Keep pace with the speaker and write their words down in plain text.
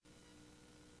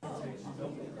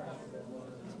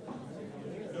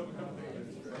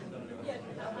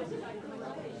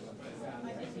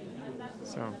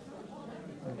So.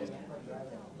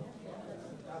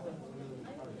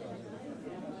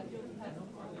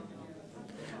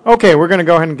 Okay, we're going to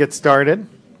go ahead and get started.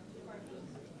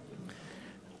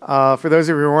 For those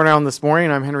of you who weren't on this morning,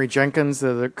 I'm Henry Jenkins,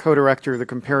 the co-director of the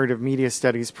Comparative Media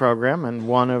Studies program and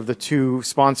one of the two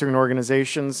sponsoring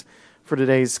organizations for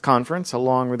today's conference,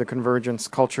 along with the Convergence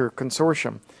Culture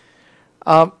Consortium.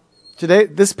 Today,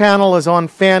 this panel is on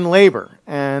fan labor,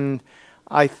 and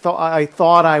I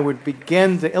thought I would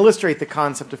begin to illustrate the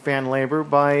concept of fan labor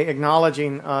by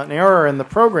acknowledging an error in the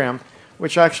program,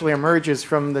 which actually emerges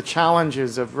from the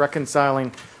challenges of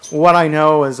reconciling what I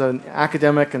know as an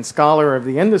academic and scholar of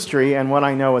the industry and what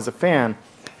I know as a fan.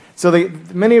 So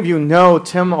many of you know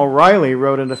Tim O'Reilly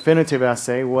wrote a definitive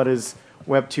essay, What is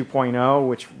Web 2.0,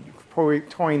 which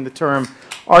coined the term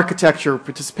architecture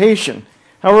participation.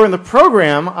 However, in the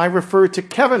program, I refer to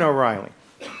Kevin O'Reilly.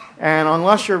 And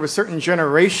unless you're of a certain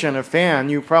generation of fan,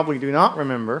 you probably do not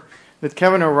remember that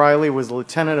Kevin O'Reilly was a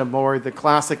lieutenant aboard the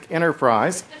classic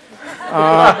Enterprise,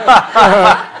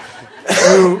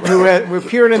 who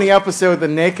appeared in the episode The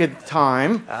Naked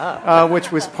Time,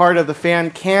 which was part of the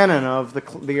fan canon of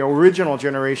the original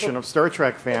generation of Star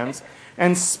Trek fans,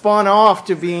 and spun off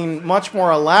to being much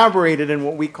more elaborated in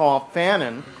what we call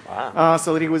fanon,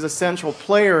 so that he was a central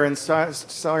player in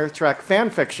Star Trek fan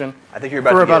fiction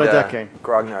for about a decade.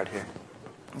 Grognard here.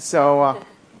 So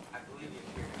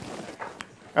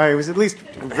he was at least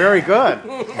very good.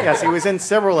 Yes, he was in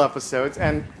several episodes,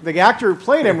 and the actor who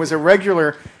played him was a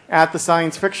regular at the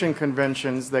science fiction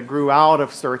conventions that grew out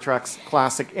of Star Trek's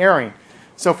classic airing.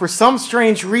 So for some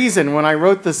strange reason, when I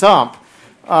wrote this up,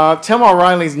 Tim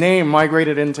O'Reilly's name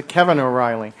migrated into Kevin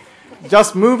O'Reilly,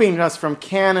 just moving us from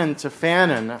canon to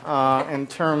fanon in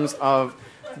terms of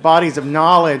bodies of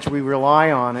knowledge we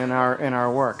rely on in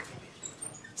our work.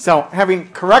 So having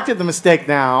corrected the mistake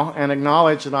now and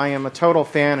acknowledged that I am a total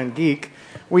fan and geek,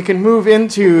 we can move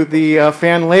into the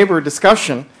fan labor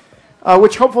discussion,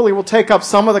 which hopefully will take up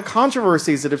some of the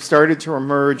controversies that have started to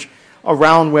emerge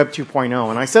around Web 2.0.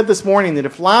 And I said this morning that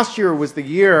if last year was the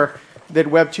year that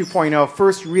Web 2.0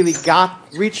 first really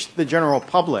reached the general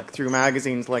public through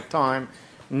magazines like Time,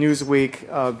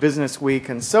 Newsweek, Business Week,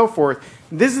 and so forth,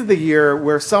 this is the year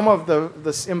where some of the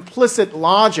implicit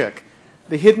logic,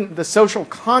 the social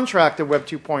contract of Web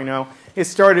 2.0 has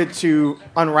started to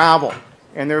unravel.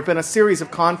 And there have been a series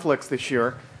of conflicts this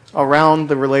year around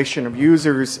the relation of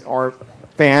users or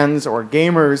fans or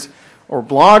gamers or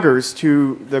bloggers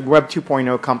to the Web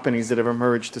 2.0 companies that have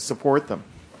emerged to support them.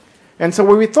 And so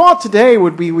what we thought today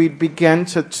would be we'd begin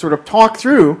to sort of talk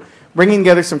through bringing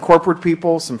together some corporate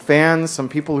people, some fans, some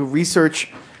people who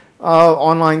research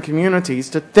online communities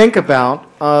to think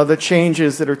about the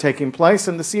changes that are taking place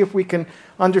and to see if we can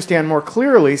understand more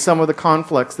clearly some of the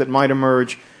conflicts that might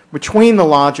emerge between the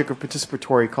logic of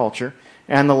participatory culture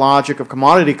and the logic of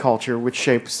commodity culture, which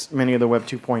shapes many of the Web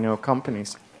 2.0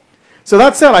 companies. So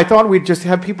that said, I thought we'd just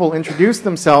have people introduce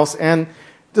themselves and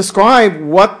describe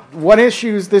what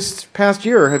issues this past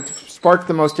year have sparked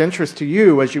the most interest to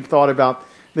you as you've thought about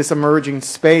this emerging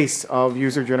space of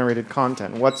user-generated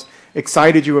content. What's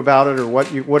excited you about it, or what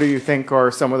do you think are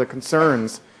some of the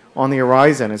concerns on the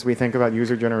horizon as we think about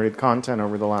user-generated content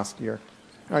over the last year?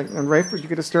 All right, and Rafe, would you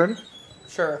get us started?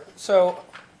 Sure. So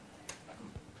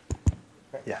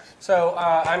Yes.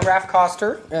 I'm Raf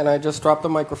Koster, and I just dropped the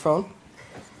microphone.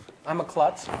 I'm a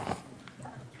klutz.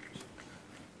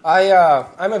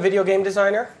 I'm a video game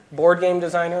designer, board game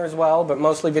designer as well, but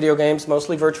mostly video games,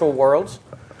 mostly virtual worlds.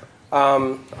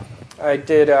 I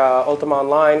did Ultima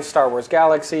Online, Star Wars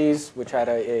Galaxies, which had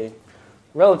a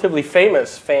relatively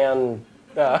famous fan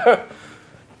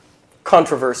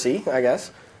controversy, I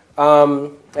guess.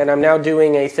 And I'm now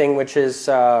doing a thing which is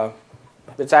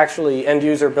it's actually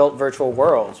end-user built virtual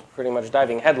worlds, pretty much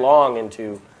diving headlong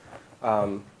into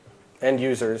end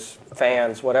users,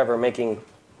 fans, whatever, making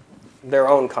their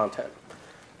own content.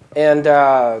 And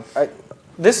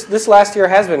this last year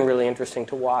has been really interesting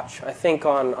to watch, I think,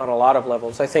 on a lot of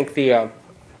levels. I think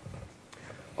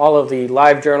all of the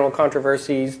live journal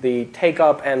controversies, the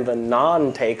take-up and the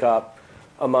non-take-up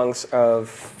amongst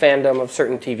fandom of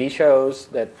certain TV shows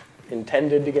that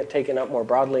intended to get taken up more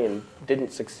broadly and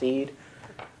didn't succeed.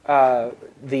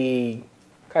 The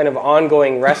kind of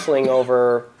ongoing wrestling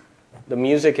over the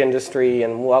music industry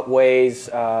and what ways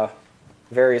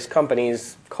various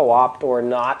companies co-opt or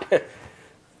not,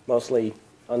 mostly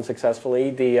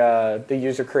unsuccessfully. The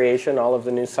user creation, all of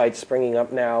the new sites springing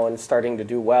up now and starting to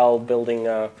do well, building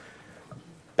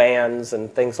bands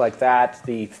and things like that.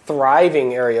 The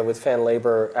thriving area with fan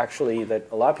labor, actually, that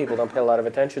a lot of people don't pay a lot of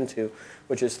attention to,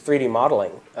 which is 3D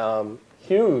modeling.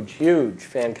 Huge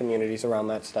fan communities around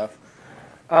that stuff.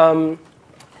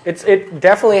 It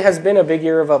definitely has been a big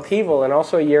year of upheaval, and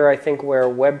also a year, I think, where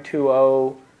Web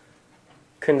 2.0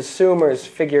 consumers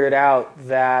figured out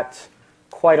that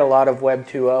quite a lot of Web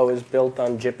 2.0 is built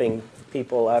on gypping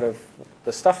people out of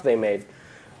the stuff they made.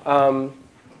 And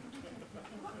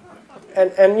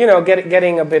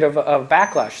getting a bit of a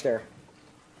backlash there.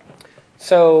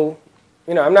 So,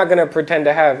 I'm not going to pretend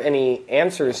to have any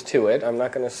answers to it. I'm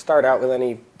not going to start out with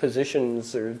any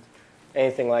positions or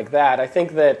anything like that. I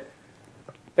think that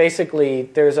basically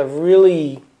there's a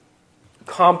really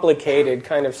complicated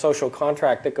kind of social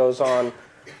contract that goes on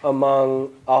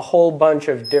among a whole bunch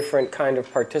of different kind of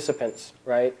participants,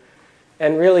 right?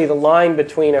 And really the line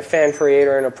between a fan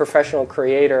creator and a professional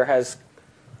creator has,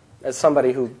 as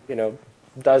somebody who,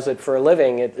 does it for a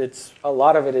living, it's a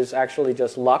lot of it is actually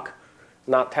just luck,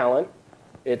 not talent.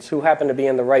 It's who happened to be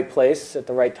in the right place at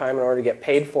the right time in order to get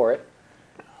paid for it.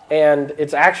 And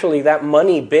it's actually that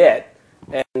money bit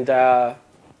and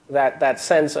that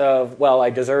sense of, well,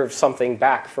 I deserve something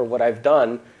back for what I've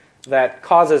done that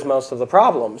causes most of the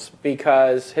problems.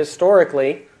 Because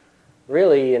historically,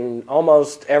 really in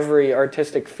almost every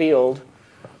artistic field,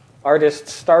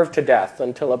 artists starved to death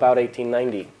until about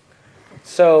 1890.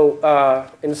 So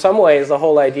in some ways, the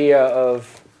whole idea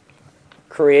of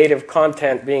creative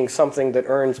content being something that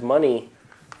earns money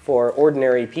for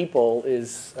ordinary people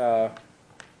is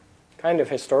kind of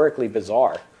historically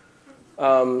bizarre.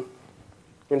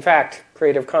 In fact,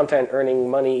 creative content earning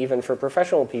money even for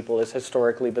professional people is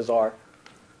historically bizarre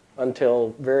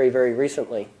until very, very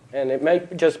recently. And it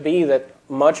might just be that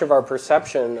much of our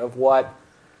perception of what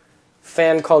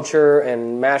fan culture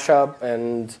and mashup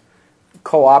and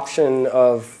co-option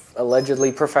of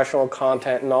allegedly professional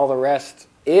content and all the rest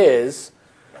is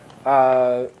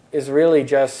really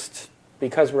just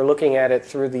because we're looking at it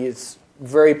through these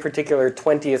very particular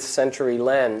 20th century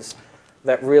lens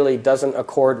that really doesn't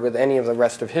accord with any of the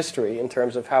rest of history in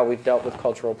terms of how we've dealt with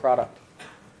cultural product.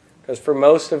 Because for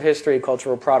most of history,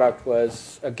 cultural product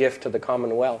was a gift to the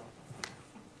commonwealth.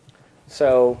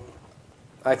 So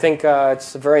I think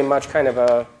it's very much kind of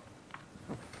a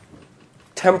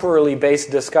temporally based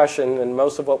discussion, and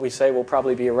most of what we say will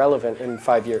probably be irrelevant in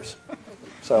 5 years.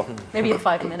 So maybe in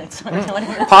 5 minutes.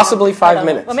 Possibly 5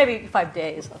 minutes. Well, maybe 5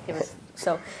 days.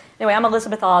 So anyway, I'm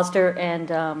Elizabeth Osder,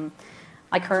 and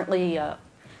I currently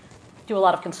do a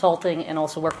lot of consulting and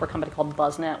also work for a company called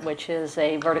BuzzNet, which is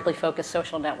a vertically focused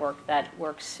social network that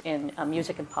works in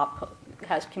music and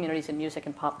has communities in music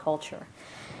and pop culture.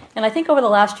 And I think over the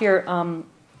last year,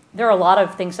 there are a lot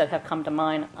of things that have come to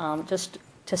mind. Just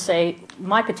to say,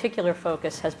 my particular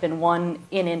focus has been one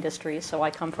in industry. So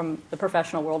I come from the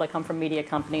professional world. I come from media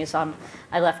companies.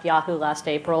 I left Yahoo last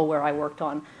April, where I worked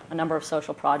on a number of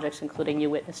social projects, including You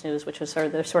Witness News, which was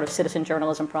their sort of citizen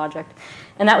journalism project.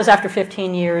 And that was after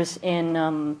 15 years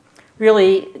in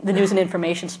really the news and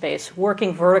information space,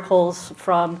 working verticals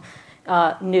from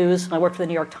news. I worked for the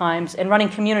New York Times and running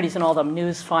communities in all of them: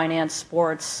 news, finance,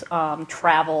 sports,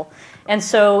 travel. And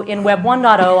so in Web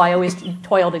 1.0, I always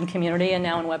toiled in community, and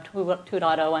now in Web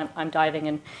 2.0, I'm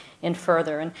diving in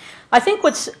further. And I think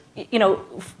what's,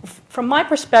 from my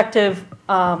perspective,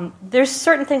 there's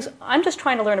certain things I'm just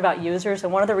trying to learn about users,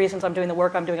 and one of the reasons I'm doing the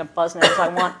work I'm doing at BuzzNet is I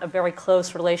want a very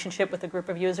close relationship with a group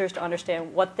of users to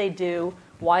understand what they do,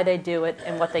 why they do it,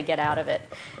 and what they get out of it,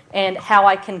 and how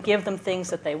I can give them things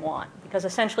that they want. Because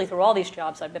essentially through all these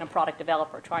jobs, I've been a product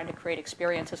developer trying to create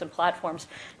experiences and platforms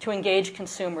to engage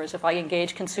consumers. If I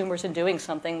engage consumers in doing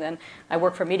something, then I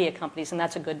work for media companies, and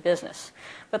that's a good business.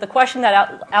 But the question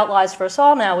that outlies for us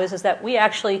all now is that we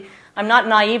actually, I'm not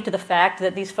naive to the fact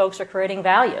that these folks are creating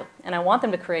value, and I want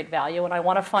them to create value, and I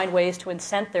want to find ways to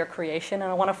incent their creation, and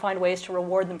I want to find ways to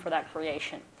reward them for that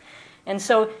creation. And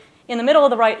so in the middle of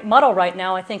the muddle right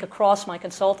now, I think across my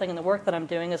consulting and the work that I'm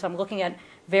doing is I'm looking at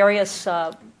various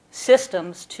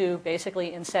systems to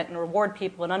basically incent and reward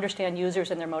people and understand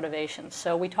users and their motivations.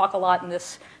 So we talk a lot in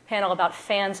this panel about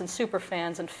fans and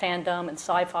superfans and fandom and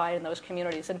sci-fi and those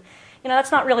communities. And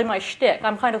that's not really my shtick.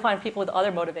 I'm trying to find people with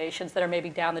other motivations that are maybe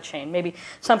down the chain, maybe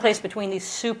someplace between these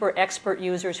super expert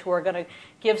users who are going to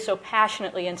give so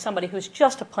passionately and somebody who's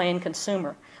just a plain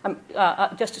consumer,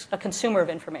 just a consumer of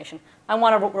information. I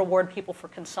want to reward people for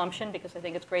consumption because I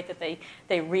think it's great that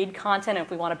they read content. And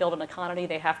if we want to build an economy,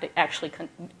 they have to actually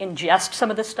ingest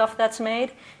some of the stuff that's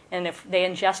made. And if they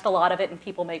ingest a lot of it and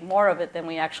people make more of it, then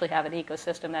we actually have an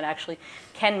ecosystem that actually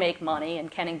can make money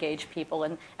and can engage people,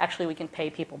 and actually we can pay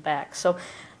people back. So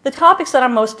the topics that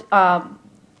I'm most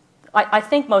I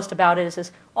think most about it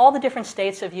is all the different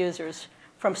states of users,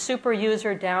 from super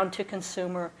user down to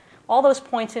consumer, all those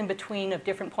points in between of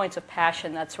different points of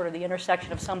passion, that's sort of the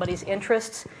intersection of somebody's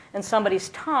interests and somebody's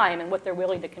time and what they're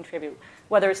willing to contribute,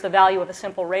 whether it's the value of a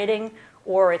simple rating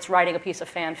or it's writing a piece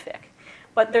of fanfic.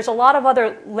 But there's a lot of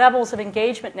other levels of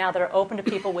engagement now that are open to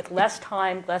people with less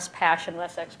time, less passion,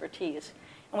 less expertise.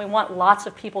 And we want lots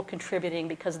of people contributing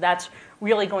because that's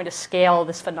really going to scale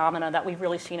this phenomena that we've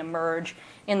really seen emerge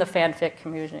in the fanfic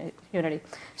community.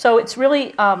 So it's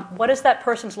really, what is that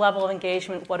person's level of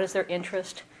engagement? What is their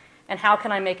interest? And how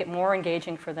can I make it more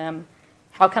engaging for them?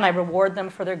 How can I reward them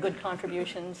for their good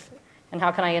contributions? And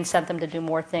how can I incent them to do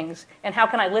more things? And how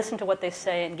can I listen to what they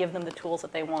say and give them the tools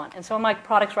that they want? And so in my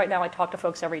products right now, I talk to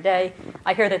folks every day.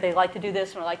 I hear that they like to do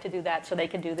this and I like to do that so they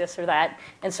can do this or that.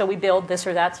 And so we build this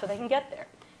or that so they can get there.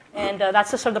 And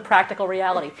that's just sort of the practical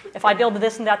reality. If I build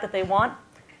this and that they want,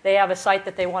 they have a site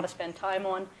that they want to spend time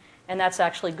on, and that's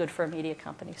actually good for a media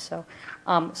company. So,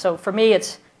 so for me,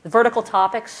 it's the vertical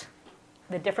topics,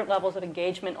 the different levels of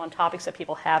engagement on topics that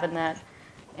people have in that,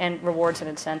 and rewards and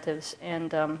incentives.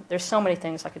 And there's so many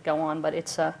things I could go on, but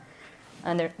it's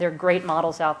and there are great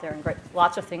models out there and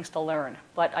lots of things to learn.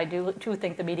 But I do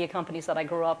think the media companies that I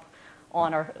grew up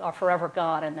on are forever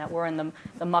gone, and that we're in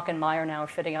the muck and mire now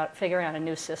of figuring out a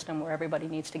new system where everybody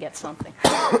needs to get something.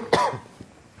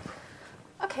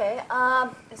 Okay,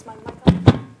 is my mic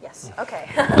on? Yes, okay.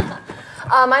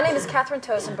 My name is Catherine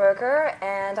Tosenberger,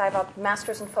 and I have a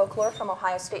master's in folklore from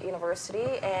Ohio State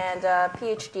University and a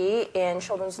PhD in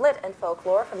children's lit and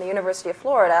folklore from the University of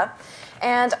Florida.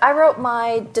 And I wrote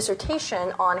my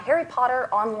dissertation on Harry Potter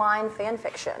online fan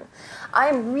fiction.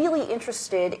 I'm really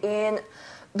interested in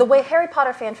the way Harry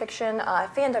Potter fanfiction,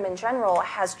 fandom in general,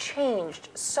 has changed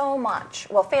so much.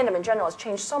 Well, fandom in general has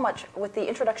changed so much with the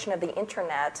introduction of the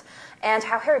internet, and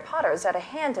how Harry Potter is at a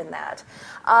hand in that.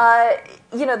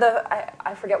 You know,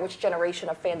 I forget which generation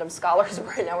of fandom scholars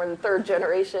we're in now. We're in the third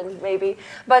generation, maybe.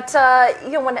 But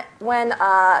you know,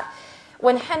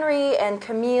 when Henry and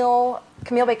Camille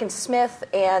Bacon Smith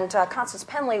and Constance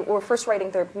Penley were first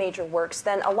writing their major works,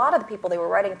 then a lot of the people they were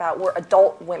writing about were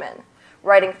adult women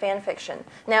writing fan fiction.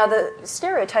 Now, the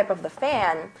stereotype of the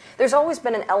fan, there's always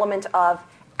been an element of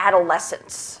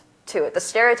adolescence to it. The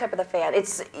stereotype of the fan,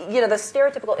 it's, you know, the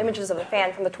stereotypical images of the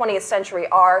fan from the 20th century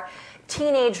are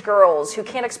teenage girls who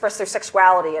can't express their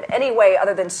sexuality in any way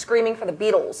other than screaming for the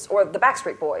Beatles or the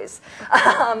Backstreet Boys,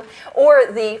 or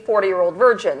the 40-year-old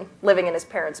virgin living in his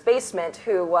parents' basement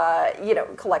who, you know,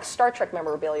 collects Star Trek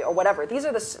memorabilia or whatever. These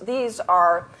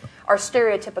are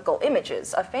stereotypical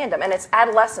images of fandom, and it's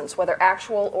adolescence, whether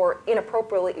actual or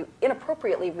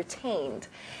inappropriately retained.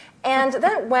 And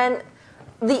then when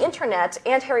the internet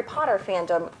and Harry Potter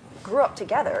fandom grew up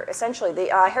together, essentially, the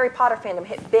Harry Potter fandom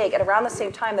hit big at around the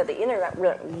same time that the internet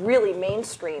went really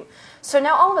mainstream. So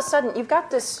now all of a sudden, you've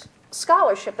got this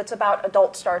scholarship that's about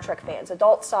adult Star Trek fans,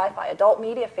 adult sci-fi, adult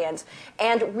media fans,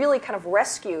 and really kind of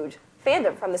rescued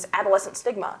fandom from this adolescent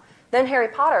stigma. Then Harry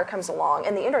Potter comes along,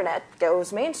 and the internet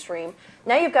goes mainstream.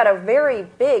 Now you've got a very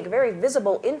big, very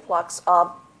visible influx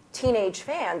of teenage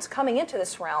fans coming into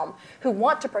this realm who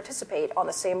want to participate on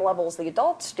the same level as the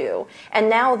adults do. And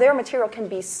now their material can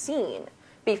be seen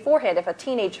beforehand if a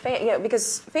teenage fan, you know,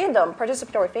 because fandom,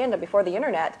 participatory fandom before the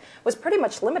internet was pretty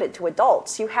much limited to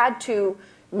adults. You had to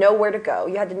know where to go.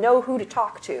 You had to know who to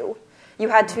talk to. You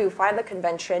had to find the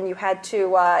convention. You had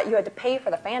to pay for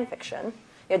the fan fiction.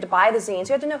 You had to buy the zines.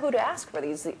 You had to know who to ask for the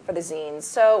zines.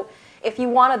 So if you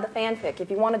wanted the fanfic,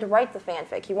 if you wanted to write the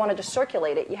fanfic, you wanted to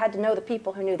circulate it, you had to know the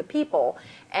people who knew the people,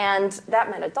 and that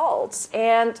meant adults.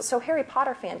 And so Harry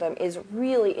Potter fandom is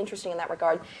really interesting in that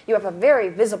regard. You have a very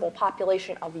visible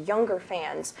population of younger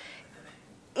fans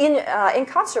in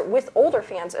concert with older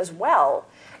fans as well.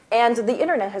 And the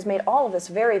internet has made all of this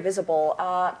very visible.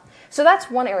 So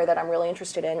that's one area that I'm really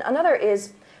interested in. Another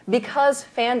is because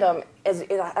fandom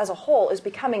as a whole is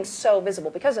becoming so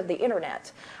visible because of the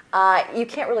internet, you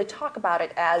can't really talk about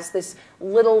it as this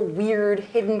little weird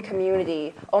hidden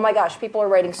community. Oh my gosh, people are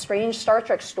writing strange Star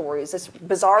Trek stories, this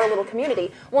bizarre little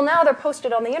community. Well, now they're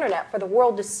posted on the internet for the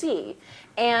world to see.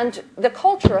 And the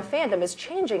culture of fandom is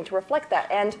changing to reflect that.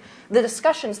 And the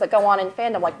discussions that go on in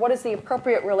fandom, like what is the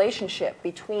appropriate relationship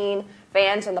between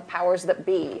fans and the powers that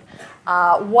be?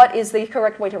 What is the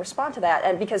correct way to respond to that?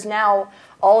 And because now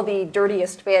all the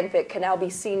dirtiest fanfic can now be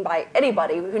seen by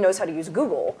anybody who knows how to use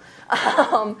Google,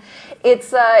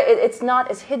 it's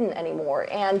not as hidden anymore.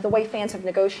 And the way fans have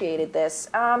negotiated this.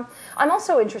 I'm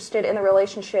also interested in the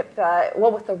relationship,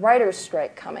 with the writer's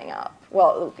strike coming up.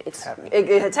 Well, it's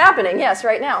happening, yes,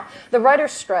 right now. The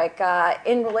writer's strike,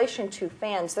 in relation to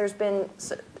fans, there's been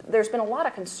there's been a lot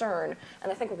of concern,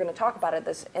 and I think we're going to talk about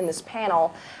it in this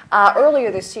panel.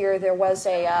 Earlier this year, there was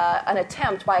an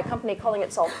attempt by a company calling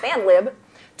itself FanLib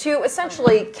to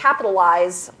essentially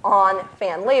capitalize on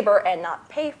fan labor and not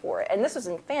pay for it. And this is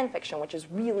in fan fiction, which is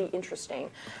really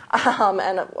interesting.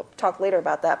 And we'll talk later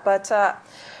about that. But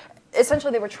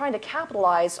essentially, they were trying to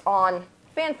capitalize on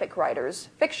fanfic writers'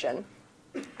 fiction.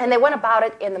 And they went about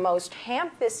it in the most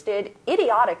ham-fisted,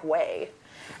 idiotic way.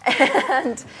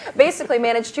 And basically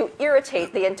managed to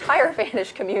irritate the entire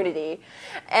Vanish community.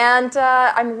 And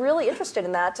I'm really interested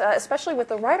in that, especially with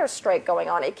the writer's strike going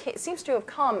on. It seems to have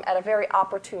come at a very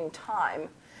opportune time.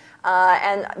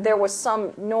 And there was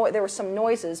some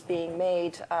noises being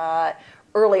made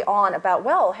early on about,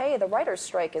 well, hey, the writer's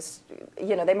strike is,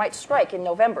 they might strike in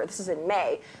November. This is in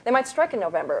May. They might strike in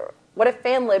November. What if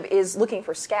FanLib is looking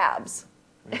for scabs?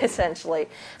 Essentially.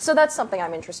 So that's something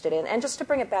I'm interested in. And just to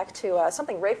bring it back to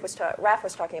something Raph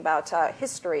was talking about,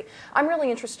 history, I'm really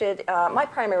interested, my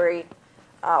primary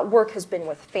work has been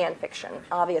with fan fiction,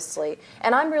 obviously.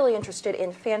 And I'm really interested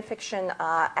in fan fiction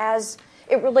as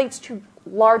it relates to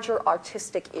larger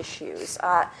artistic issues.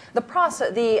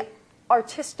 The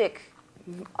artistic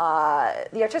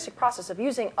process of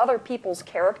using other people's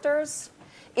characters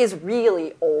is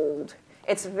really old.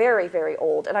 It's very, very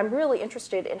old, and I'm really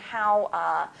interested in how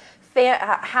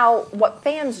what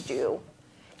fans do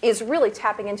is really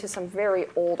tapping into some very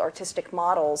old artistic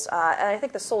models. And I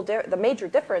think the major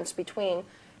difference between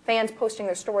fans posting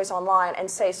their stories online and,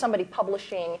 say, somebody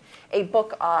publishing a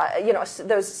book,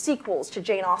 those sequels to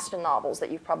Jane Austen novels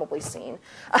that you've probably seen,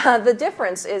 the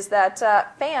difference is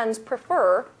that fans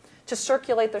prefer to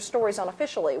circulate their stories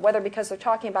unofficially, whether because they're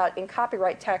talking about in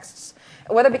copyright texts,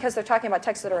 whether because they're talking about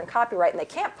texts that are in copyright and they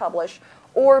can't publish,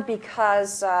 or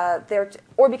because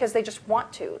they just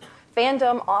want to.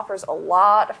 Fandom offers a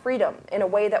lot of freedom in a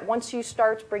way that once you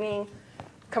start bringing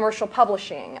commercial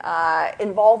publishing,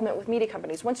 involvement with media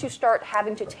companies, once you start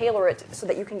having to tailor it so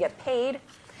that you can get paid,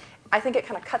 I think it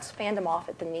kind of cuts fandom off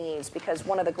at the knees, because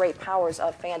one of the great powers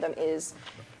of fandom is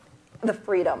the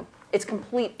freedom. It's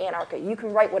complete anarchy. You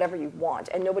can write whatever you want,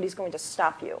 and nobody's going to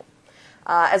stop you.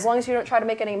 As long as you don't try to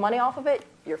make any money off of it,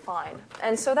 you're fine.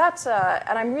 And so that's,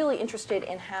 and I'm really interested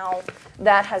in how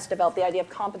that has developed, the idea of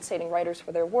compensating writers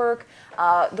for their work,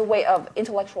 the way of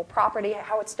intellectual property,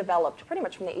 how it's developed pretty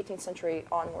much from the 18th century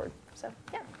onward. So,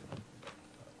 yeah.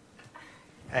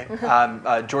 Hey,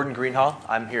 I'm Jordan Greenhall.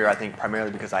 I'm here, I think,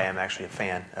 primarily because I am actually a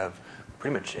fan of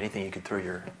pretty much anything you could throw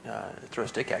a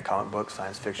stick at: comic books,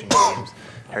 science fiction, games,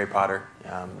 Harry Potter.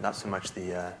 Not so much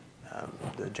the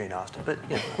Jane Austen, but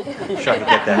sure I can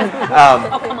get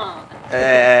that. Oh, come on.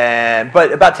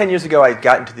 But about 10 years ago, I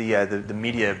got into the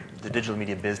media, the digital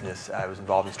media business. I was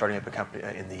involved in starting up a company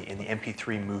in the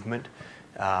MP3 movement.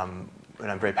 And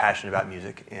I'm very passionate about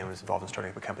music, and was involved in starting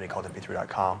up a company called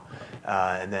MP3.com.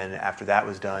 And then after that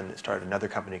was done, started another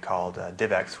company called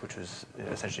DivX, which was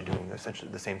essentially doing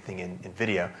the same thing in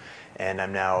video. And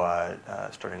I'm now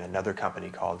starting another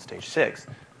company called Stage 6,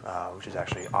 which is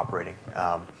actually operating,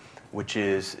 which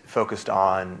is focused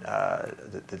on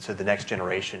the next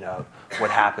generation of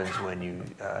what happens when you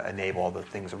enable all the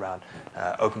things around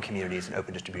open communities and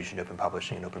open distribution, open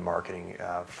publishing, and open marketing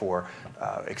for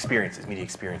experiences, media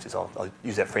experiences. I'll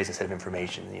use that phrase instead of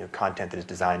information. Content that is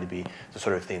designed to be the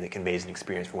sort of thing that conveys an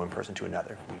experience from one person to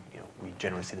another. We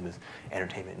generally see them as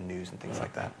entertainment and news and things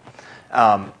like that.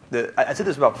 I said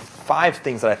there's about 5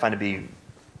 things that I find to be,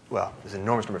 well, there's an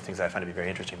enormous number of things that I find to be very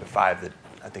interesting, but 5 that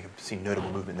I think have seen notable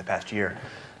movement in the past year.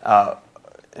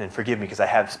 And forgive me, because I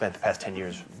have spent the past 10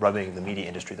 years rubbing the media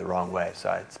industry the wrong way, so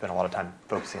I spent a lot of time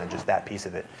focusing on just that piece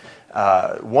of it.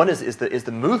 One is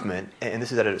the movement, and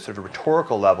this is at a sort of a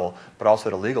rhetorical level, but also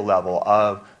at a legal level,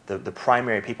 of the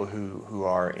primary people who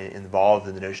are involved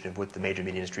in the notion of what the major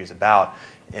media industry is about,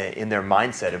 in their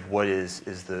mindset of what is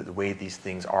the way these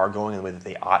things are going and the way that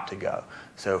they ought to go.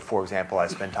 So, for example, I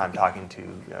spend time talking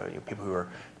to people who are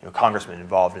congressmen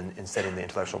involved in setting the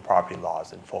intellectual property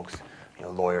laws, and folks,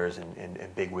 lawyers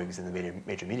and bigwigs in the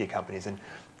major media companies. And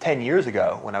 10 years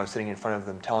ago, when I was sitting in front of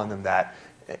them telling them that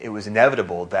it was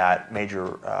inevitable that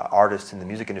major artists in the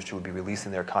music industry would be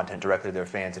releasing their content directly to their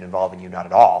fans and involving you not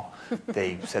at all,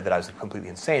 they said that I was completely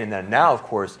insane. And then now, of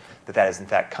course, that has in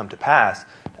fact come to pass,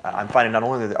 I'm finding not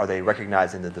only are they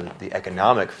recognizing that the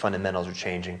economic fundamentals are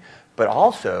changing, but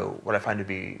also what I find to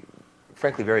be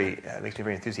frankly makes me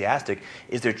very enthusiastic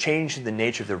is they're changing the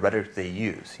nature of the rhetoric they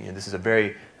use. This is a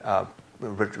very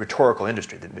rhetorical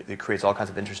industry that creates all kinds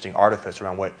of interesting artifice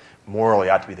around what morally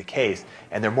ought to be the case,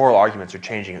 and their moral arguments are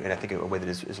changing, and I think in a way that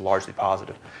is largely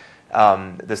positive.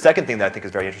 The second thing that I think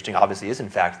is very interesting, obviously, is in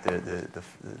fact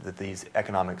that these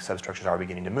economic substructures are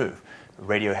beginning to move.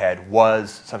 Radiohead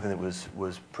was something that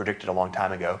was predicted a long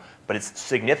time ago, but it's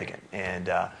significant. And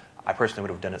I personally would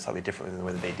have done it slightly differently than the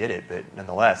way that they did it, but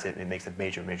nonetheless, it makes a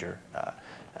major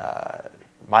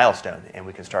milestone, and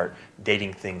we can start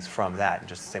dating things from that,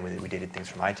 just the same way that we dated things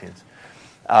from iTunes.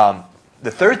 The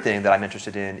third thing that I'm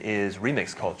interested in is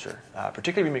remix culture,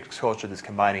 particularly remix culture that's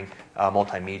combining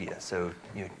multimedia, so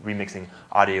remixing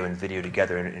audio and video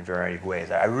together in a variety of ways.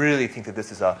 I really think that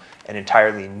this is an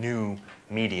entirely new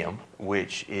medium,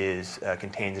 which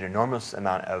contains an enormous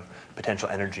amount of potential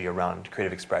energy around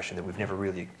creative expression that we've never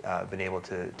really been able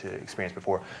to experience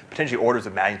before, potentially orders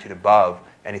of magnitude above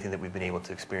anything that we've been able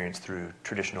to experience through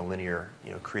traditional linear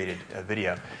created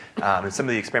video. And some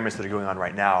of the experiments that are going on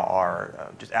right now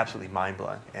are just absolutely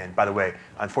mind-blowing. And by the way,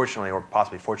 unfortunately, or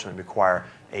possibly fortunately, require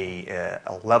a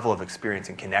level of experience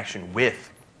and connection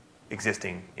with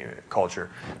existing culture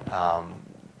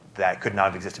that could not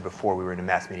have existed before we were in a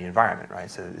mass media environment, right?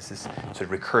 So this is sort of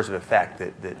recursive effect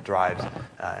that drives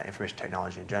information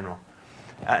technology in general.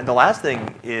 And the last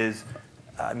thing is,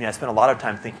 I spent a lot of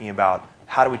time thinking about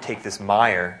how do we take this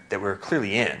mire that we're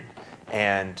clearly in,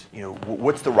 and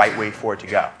what's the right way for it to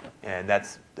go? And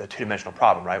that's a two-dimensional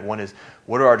problem, right? One is,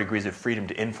 what are our degrees of freedom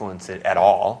to influence it at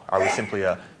all? Are we simply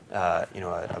a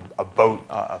boat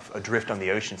adrift on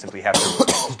the ocean, simply have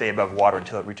to stay above water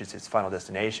until it reaches its final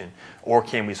destination? Or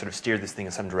can we sort of steer this thing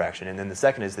in some direction? And then the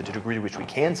second is the degree to which we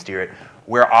can steer it,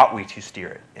 where ought we to steer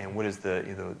it? And what is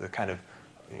the kind of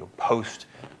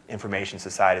post-information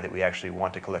society that we actually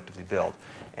want to collectively build?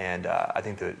 And I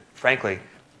think that, frankly,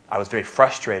 I was very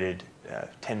frustrated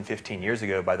 10, 15 years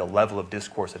ago by the level of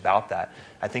discourse about that.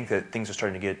 I think that things are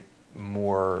starting to get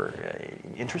more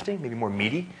interesting, maybe more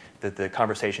meaty, that the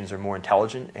conversations are more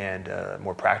intelligent and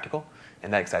more practical,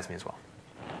 and that excites me as well.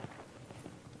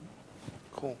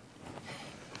 Cool.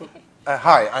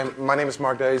 Hi, my name is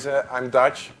Mark Deze. I'm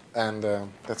Dutch, and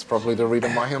that's probably the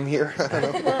reason why I'm here. I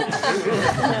don't know.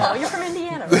 No, you're from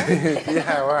Indiana, right?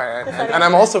 Yeah, right. And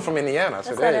I'm also from Indiana,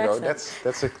 so there you go.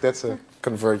 That's a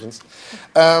convergence.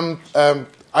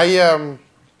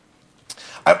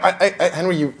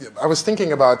 Henry, I was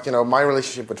thinking about my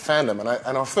relationship with fandom,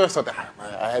 and I first thought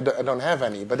I don't have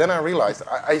any, but then I realized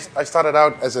I started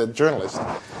out as a journalist,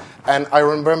 and I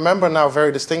remember now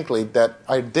very distinctly that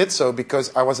I did so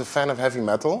because I was a fan of heavy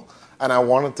metal, and I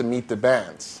wanted to meet the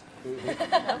bands,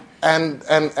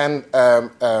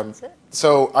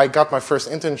 so I got my first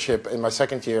internship in my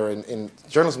second year in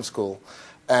journalism school.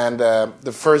 And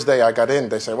the first day I got in,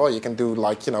 they said, well, you can do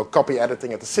copy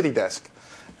editing at the city desk.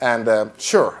 And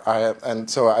sure,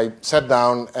 so I sat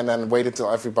down and then waited till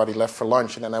everybody left for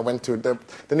lunch. And then I went to the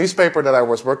newspaper that I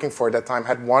was working for at that time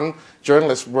had one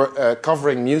journalist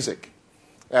covering music.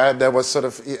 There was sort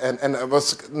of, and it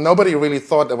was, nobody really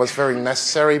thought that was very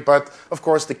necessary. But of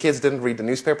course, the kids didn't read the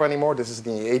newspaper anymore. This is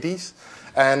in the 80s.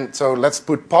 And so let's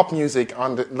put pop music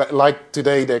on, like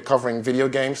today they're covering video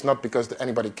games, not because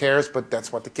anybody cares, but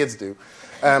that's what the kids do.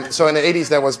 So in the 80s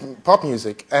there was pop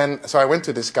music. And so I went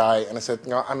to this guy and I said,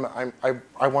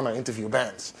 I want to interview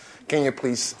bands. Can you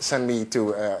please send me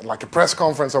to a press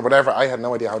conference or whatever? I had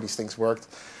no idea how these things worked.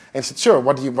 And he said, sure,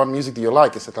 what music do you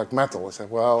like? I said, like metal. I said,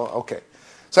 well, okay.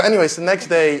 So anyways, the next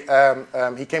day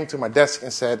he came to my desk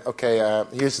and said, okay,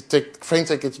 here's a train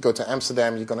ticket, you go to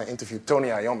Amsterdam, you're going to interview Tony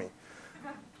Iommi.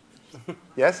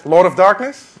 Yes? Lord of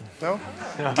Darkness? No?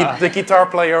 The guitar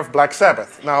player of Black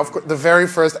Sabbath. Now, of course, the very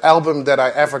first album that I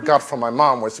ever got from my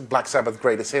mom was Black Sabbath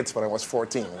Greatest Hits when I was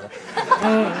 14.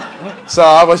 So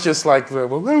I was just like,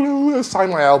 sign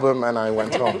my album, and I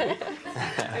went home.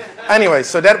 Anyway,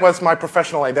 so that was my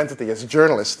professional identity as a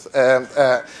journalist. And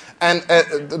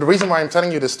the reason why I'm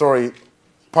telling you this story,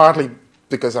 partly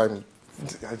because I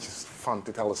just fun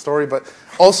to tell a story, but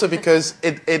also because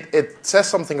it says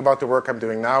something about the work I'm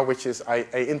doing now, which is I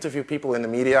interview people in the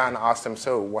media and ask them,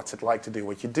 so what's it like to do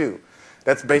what you do?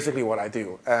 That's basically what I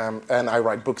do. And I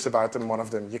write books about them. One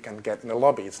of them you can get in the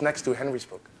lobby. It's next to Henry's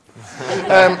book.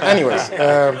 Anyways,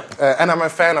 and I'm a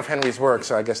fan of Henry's work,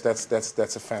 so I guess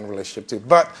that's a fan relationship too.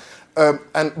 But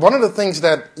and one of the things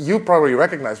that you probably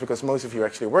recognize, because most of you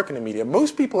actually work in the media,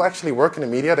 most people actually work in the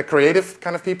media, the creative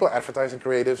kind of people, advertising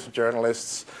creatives,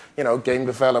 journalists, game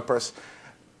developers,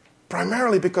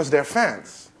 primarily because they're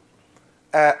fans.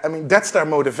 That's their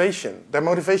motivation. Their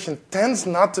motivation tends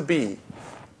not to be,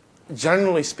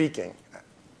 generally speaking,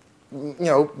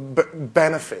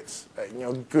 benefits,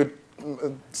 good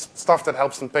stuff that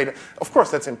helps them pay. Of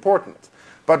course, that's important.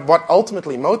 But what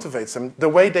ultimately motivates them, the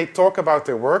way they talk about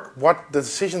their work, what the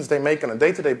decisions they make on a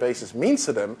day-to-day basis means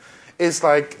to them, is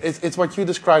like it's what you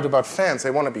described about fans.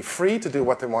 They want to be free to do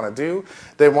what they want to do.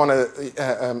 They want to,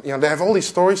 they have all these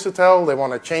stories to tell. They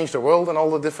want to change the world in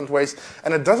all the different ways.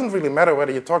 And it doesn't really matter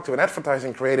whether you talk to an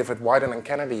advertising creative at Wyden and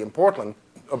Kennedy in Portland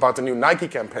about the new Nike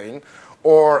campaign,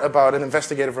 or about an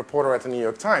investigative reporter at the New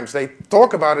York Times. They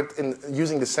talk about it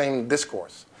using the same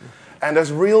discourse. And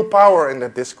there's real power in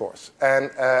that discourse. And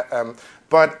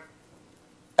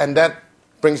that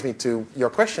brings me to your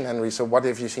question, Henry. So what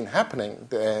have you seen happening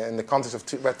in the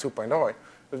context of Web 2.0?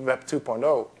 Web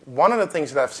 2.0, one of the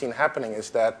things that I've seen happening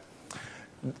is that,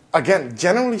 again,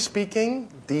 generally speaking,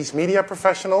 these media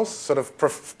professionals, sort of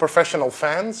professional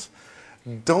fans,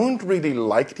 don't really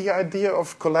like the idea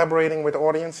of collaborating with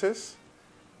audiences,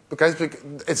 because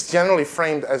it's generally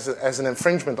framed as an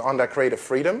infringement on their creative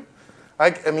freedom.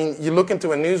 Like, I mean, you look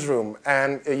into a newsroom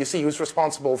and you see who's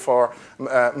responsible for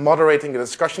moderating the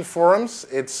discussion forums.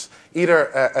 It's either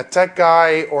a tech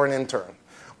guy or an intern,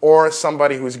 or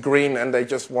somebody who's green and they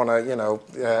just want to,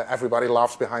 everybody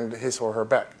laughs behind his or her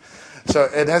back. So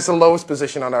it has the lowest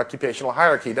position on the occupational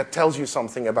hierarchy. That tells you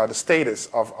something about the status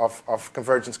of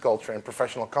convergence culture in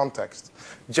professional context,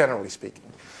 generally speaking.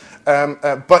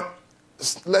 But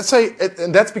let's say,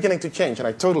 and that's beginning to change, and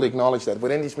I totally acknowledge that.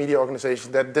 Within these media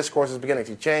organizations, that discourse is beginning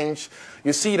to change.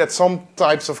 You see that some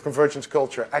types of convergence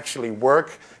culture actually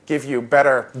work, give you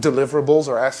better deliverables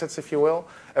or assets, if you will,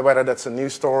 whether that's a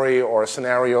news story or a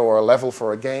scenario or a level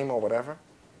for a game or whatever.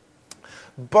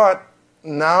 But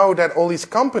now that all these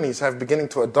companies have beginning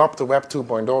to adopt the Web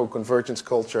 2.0 convergence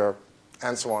culture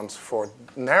and so on for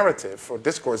narrative, for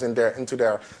discourse into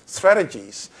their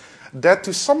strategies, that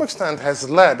to some extent has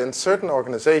led in certain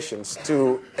organizations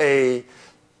to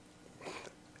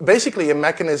basically a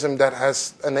mechanism that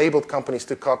has enabled companies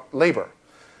to cut labor.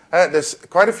 There's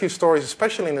quite a few stories,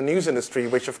 especially in the news industry,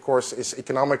 which of course is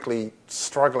economically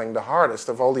struggling the hardest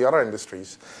of all the other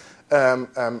industries,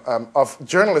 of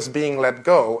journalists being let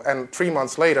go, and 3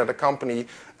 months later the company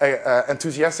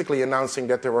enthusiastically announcing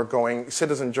that they were going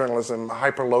citizen journalism,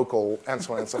 hyper-local, and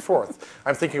so on and so forth.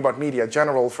 I'm thinking about Media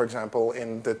General, for example,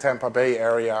 in the Tampa Bay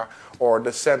area, or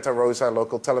the Santa Rosa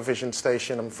local television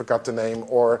station, I forgot the name,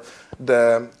 or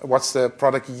what's the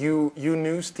product, U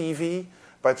News TV,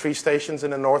 by 3 stations in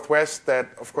the Northwest that,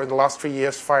 of course, in the last 3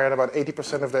 years fired about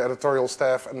 80% of their editorial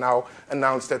staff and now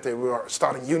announced that they were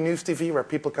starting U News TV where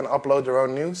people can upload their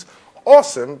own news.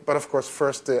 Awesome, but of course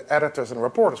first the editors and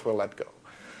reporters were let go.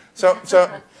 So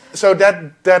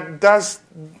that does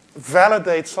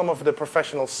validate some of the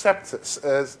professional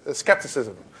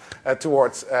skepticism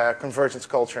towards convergence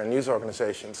culture in news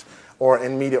organizations or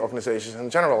in media organizations in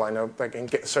general. I know like in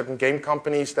certain game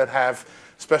companies that have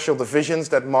special divisions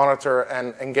that monitor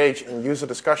and engage in user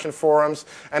discussion forums,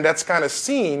 and that's kind of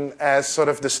seen as sort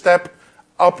of the step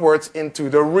upwards into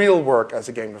the real work as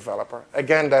a game developer.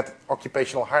 Again, that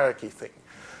occupational hierarchy thing.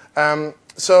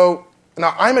 So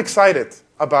now I'm excited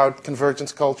about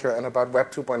convergence culture and about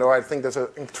Web 2.0. I think there's a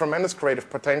tremendous creative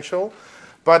potential,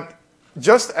 but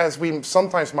just as we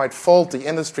sometimes might fault the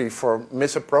industry for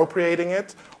misappropriating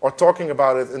it or talking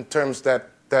about it in terms that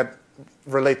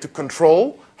relate to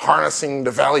control, harnessing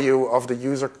the value of the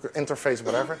user interface,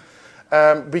 whatever,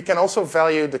 we can also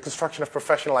value the construction of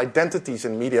professional identities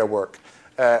in media work.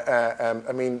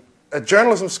 I mean, a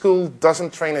journalism school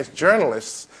doesn't train its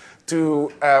journalists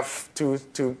to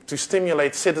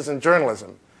stimulate citizen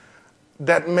journalism.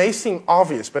 That may seem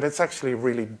obvious, but it's actually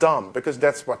really dumb, because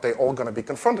that's what they're all going to be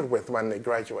confronted with when they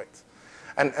graduate.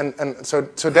 And so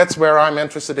that's where I'm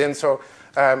interested in. So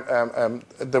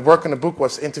the work in the book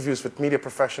was interviews with media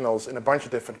professionals in a bunch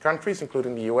of different countries,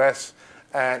 including the US,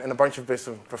 and in a bunch of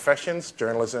different professions,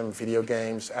 journalism, video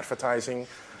games, advertising.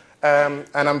 And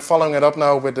I'm following it up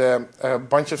now with a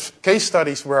bunch of case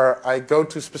studies where I go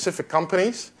to specific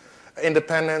companies,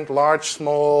 independent, large,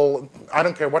 small, I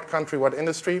don't care what country, what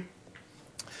industry,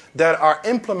 that are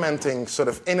implementing sort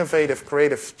of innovative,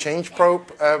 creative change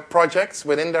projects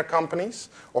within their companies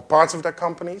or parts of their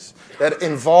companies that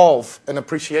involve an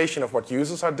appreciation of what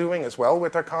users are doing as well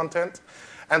with their content,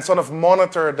 and sort of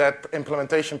monitor that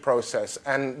implementation process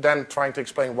and then trying to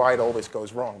explain why it always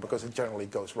goes wrong, because it generally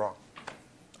goes wrong.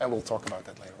 And we'll talk about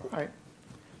that later on. All right.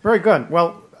 Very good.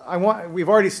 Well, we've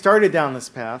already started down this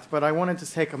path, but I wanted to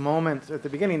take a moment at the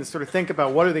beginning to sort of think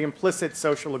about what are the implicit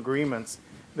social agreements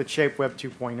that shape Web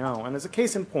 2.0. And as a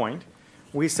case in point,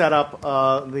 we set up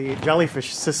the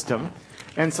Jellyfish system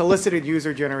and solicited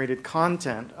user-generated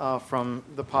content from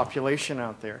the population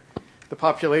out there. The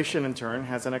population, in turn,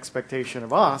 has an expectation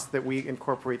of us that we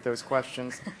incorporate those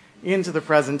questions into the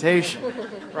presentation.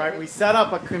 Right? We set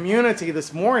up a community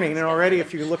this morning, and already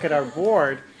if you look at our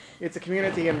board, it's a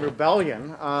community in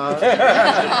rebellion.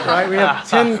 Right? We have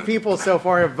 10 people so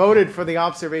far have voted for the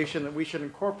observation that we should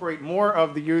incorporate more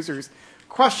of the users'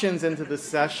 questions into the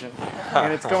session.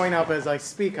 And it's going up as I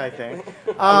speak, I think.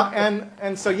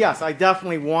 And so, yes, I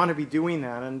definitely want to be doing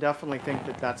that and definitely think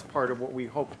that that's part of what we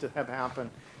hope to have happen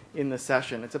in the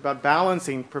session. It's about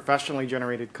balancing professionally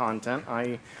generated content,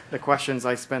 i.e. the questions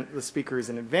I spent the speakers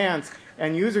in advance,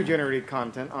 and user-generated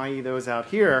content, i.e. those out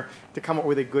here, to come up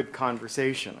with a good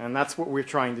conversation. And that's what we're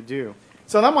trying to do.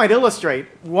 So that might illustrate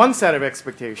one set of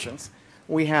expectations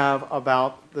we have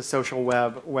about the social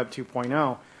web, Web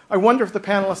 2.0. I wonder if the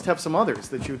panelists have some others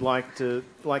that you'd like to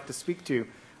speak to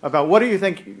about what do you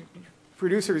think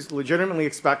producers legitimately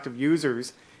expect of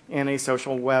users in a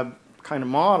social web kind of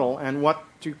model, and what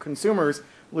do consumers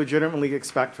legitimately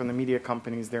expect from the media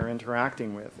companies they're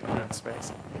interacting with in that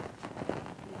space?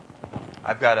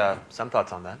 I've got some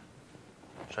thoughts on that.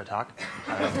 Should I talk?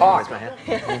 Talk. Raise my hand.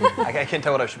 I can't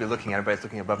tell what I should be looking at. Everybody's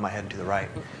looking above my head and to the right.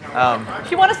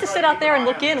 If you want us to sit out there and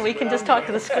look in, we can just talk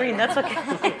to the screen. That's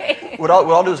okay. What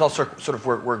I'll do is I'll sort of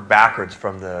work backwards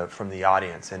from the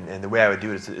audience. And the way I would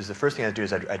do it is the first thing I'd do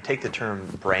is I'd take the term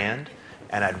brand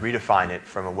and I'd redefine it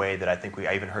from a way that I think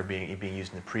I even heard being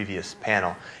used in the previous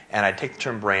panel. And I'd take the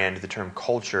term brand, the term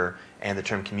culture, and the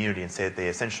term community and say that they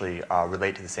essentially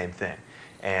relate to the same thing.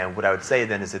 And what I would say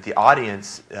then is that the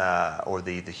audience or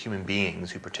the human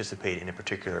beings who participate in a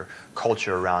particular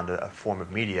culture around a form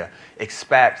of media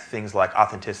expect things like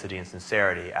authenticity and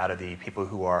sincerity out of the people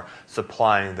who are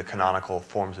supplying the canonical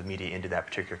forms of media into that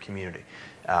particular community.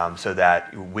 So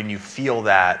that when you feel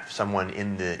that someone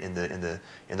in the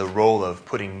role of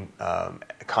putting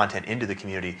content into the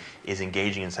community is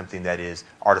engaging in something that is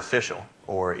artificial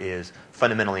or is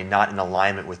fundamentally not in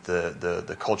alignment with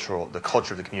the culture of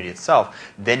the community itself,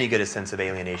 then you get a sense of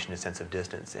alienation, a sense of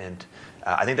distance. And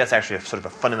I think that's actually a sort of a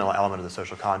fundamental element of the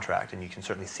social contract, and you can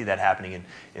certainly see that happening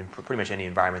in pretty much any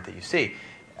environment that you see.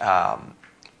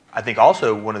 I think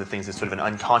also one of the things that's sort of an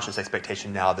unconscious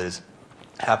expectation now that is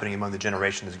happening among the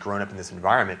generation that's grown up in this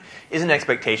environment is an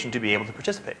expectation to be able to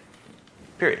participate,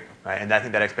 period. Right? And I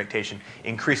think that expectation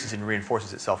increases and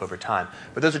reinforces itself over time.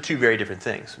 But those are two very different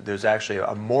things. There's actually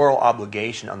a moral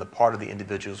obligation on the part of the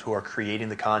individuals who are creating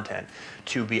the content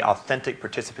to be authentic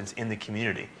participants in the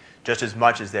community, just as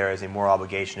much as there is a moral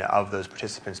obligation of those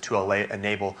participants to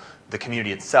enable the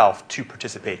community itself to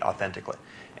participate authentically.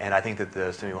 And I think that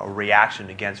there's a reaction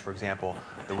against, for example,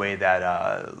 the way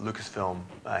that Lucasfilm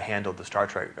handled the Star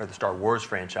Trek or the Star Wars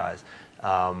franchise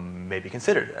may be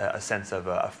considered a sense of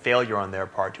a failure on their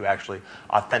part to actually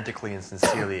authentically and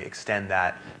sincerely extend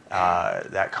that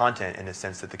content in a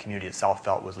sense that the community itself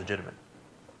felt was legitimate.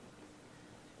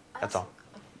 That's all.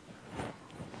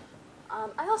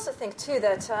 I also think, too,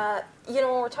 that, when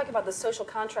we're talking about the social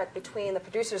contract between the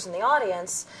producers and the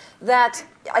audience, that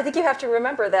I think you have to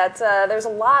remember that there's a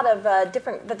lot of that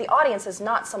the audience is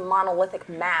not some monolithic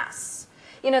mass.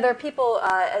 There are people,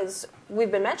 as we've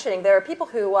been mentioning, there are people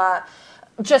who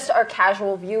just are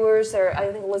casual viewers.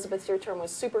 I think Elizabeth's your term was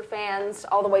super fans,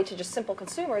 all the way to just simple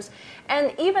consumers.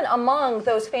 And even among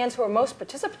those fans who are most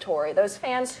participatory, those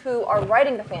fans who are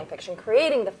writing the fan fiction,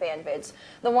 creating the fan vids,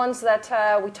 the ones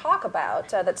that we talk about,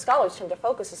 that scholars tend to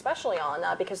focus especially on,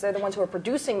 because they're the ones who are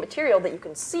producing material that you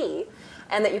can see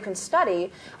and that you can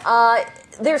study,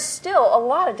 there's still a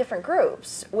lot of different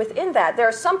groups within that. There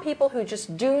are some people who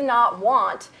just do not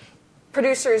want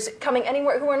producers coming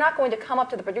anywhere, who are not going to come up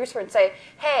to the producer and say,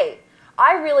 hey,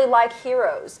 I really like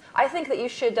Heroes. I think that you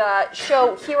should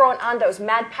show Hiro and Ando's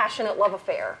mad, passionate love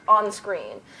affair on the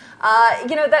screen.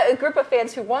 That a group of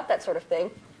fans who want that sort of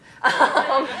thing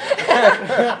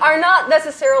are not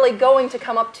necessarily going to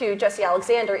come up to Jesse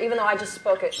Alexander, even though I just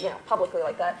spoke it, publicly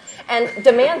like that, and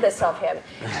demand this of him.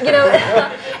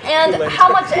 And how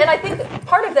much? And I think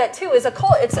part of that too is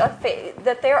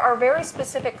that there are very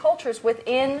specific cultures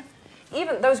within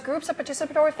even those groups of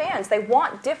participatory fans. They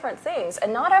want different things,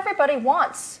 and not everybody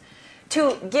wants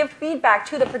to give feedback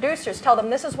to the producers, tell them,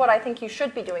 this is what I think you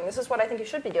should be doing, this is what I think you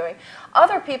should be doing.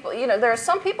 Other people, there are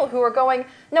some people who are going,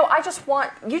 no,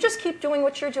 you just keep doing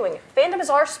what you're doing. Fandom is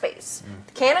our space.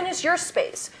 Canon is your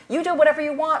space. You do whatever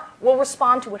you want. We'll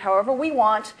respond to it however we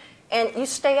want, and you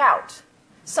stay out.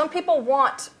 Some people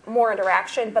want more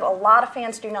interaction, but a lot of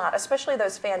fans do not, especially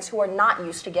those fans who are not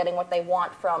used to getting what they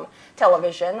want from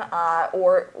television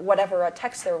or whatever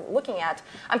text they're looking at.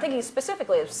 I'm thinking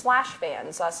specifically of Slash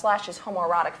fans. Slash is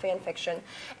homoerotic fan fiction,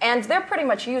 and they're pretty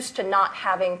much used to not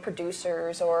having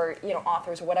producers or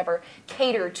authors or whatever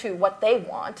cater to what they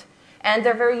want. And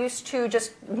they're very used to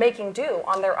just making do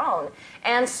on their own.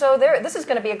 And so this is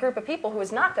going to be a group of people who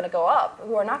are not going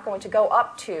to go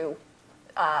up to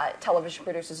television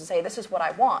producers and say, this is what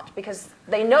I want, because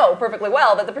they know perfectly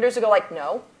well that the producer go like,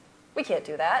 no, we can't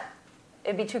do that.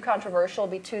 It'd be too controversial,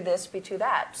 it'd be too this, be too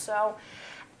that. So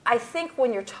I think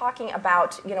when you're talking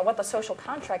about, what the social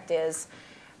contract is,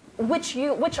 which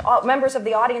members of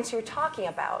the audience you're talking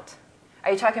about.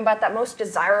 Are you talking about that most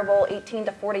desirable 18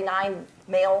 to 49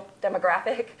 male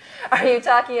demographic? Are you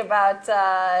talking about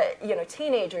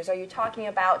teenagers? Are you talking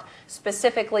about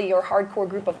specifically your hardcore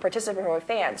group of participatory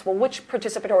fans? Well, which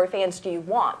participatory fans do you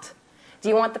want? Do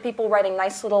you want the people writing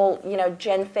nice little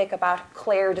gen fic about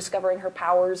Claire discovering her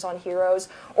powers on Heroes,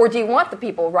 or do you want the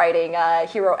people writing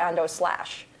Hero Ando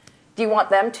Slash? Do you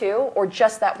want them too, or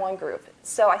just that one group?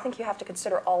 So I think you have to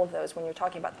consider all of those when you're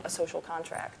talking about a social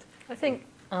contract. I think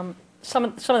some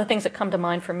of the things that come to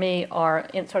mind for me are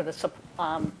in sort of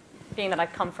the being that I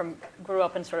grew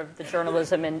up in sort of the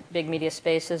journalism and big media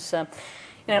spaces. In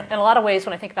a lot of ways,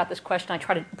 when I think about this question, I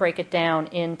try to break it down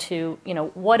into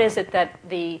what is it that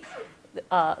the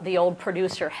old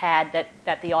producer had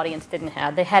that the audience didn't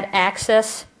have. They had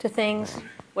access to things,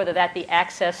 whether that be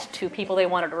access to people they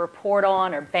wanted to report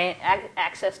on, or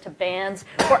access to bands,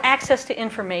 or access to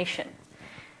information.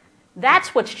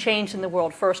 That's what's changed in the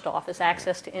world, first off, is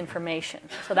access to information.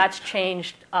 So that's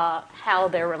changed how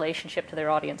their relationship to their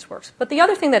audience works. But the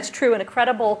other thing that's true in a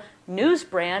credible news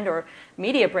brand or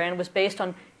media brand was based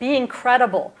on being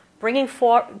credible,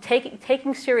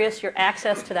 taking serious your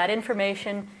access to that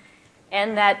information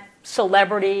and that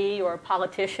celebrity or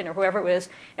politician or whoever it was,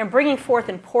 and bringing forth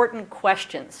important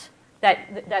questions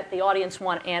that the audience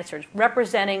want answered,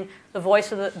 representing the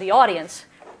voice of the audience,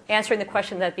 answering the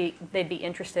question that they'd be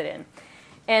interested in.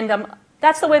 And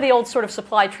that's the way the old sort of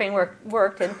supply chain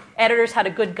worked, and editors had a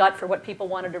good gut for what people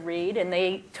wanted to read, and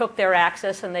they took their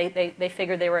access and they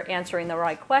figured they were answering the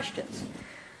right questions.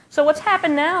 So what's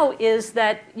happened now is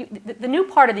that the new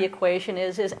part of the equation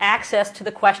is access to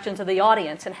the questions of the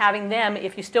audience, and having them,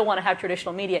 if you still want to have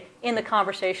traditional media, in the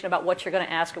conversation about what you're going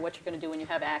to ask or what you're going to do when you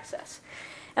have access.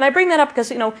 And I bring that up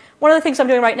because one of the things I'm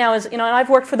doing right now is and I've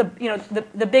worked for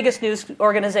the biggest news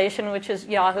organization, which is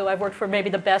Yahoo. I've worked for maybe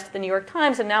the best at the New York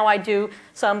Times, and now I do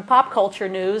some pop culture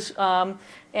news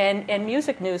and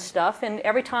music news stuff. And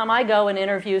every time I go and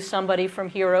interview somebody from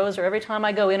Heroes, or every time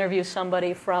I go interview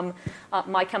somebody from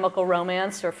My Chemical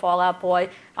Romance or Fall Out Boy,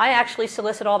 I actually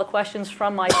solicit all the questions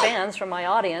from my fans, from my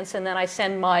audience, and then I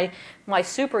send my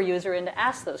super user in to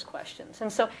ask those questions.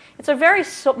 And so it's a very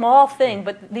small thing,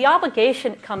 but the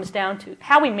obligation comes down to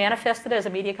how we manifest it as a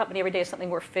media company every day is something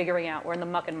we're figuring out. We're in the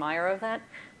muck and mire of that.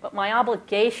 But my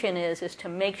obligation is to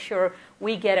make sure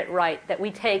we get it right, that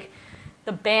we take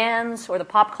the bands or the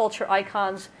pop culture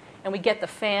icons and we get the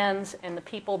fans and the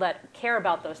people that care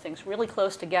about those things really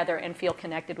close together and feel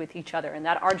connected with each other. And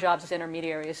that our jobs as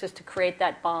intermediaries is to create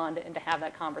that bond and to have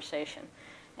that conversation.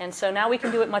 And so now we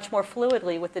can do it much more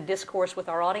fluidly with the discourse with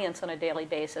our audience on a daily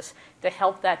basis to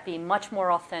help that be much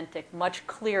more authentic, much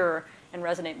clearer, and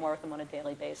resonate more with them on a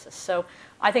daily basis. So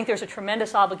I think there's a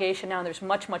tremendous obligation now, and there's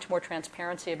much, much more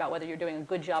transparency about whether you're doing a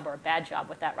good job or a bad job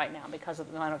with that right now because of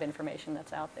the amount of information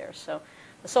that's out there. So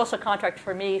the social contract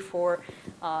for me, for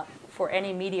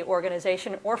any media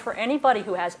organization, or for anybody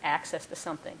who has access to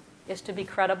something, is to be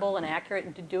credible and accurate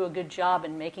and to do a good job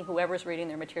in making whoever's reading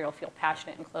their material feel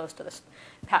passionate and close to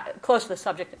the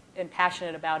subject and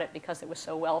passionate about it because it was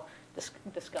so well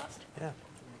discussed. Yeah.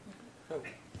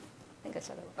 I think I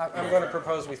said it. I'm going to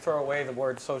propose we throw away the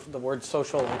word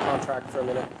social and contract for a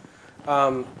minute.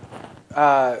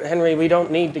 Henry, we don't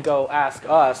need to go ask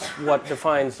us what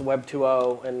defines Web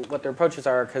 2.0 and what their approaches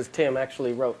are, because Tim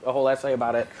actually wrote a whole essay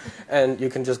about it, and you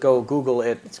can just go Google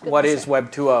it. What is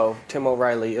Web 2.0? Tim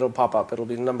O'Reilly. It'll pop up. It'll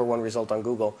be the #1 result on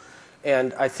Google.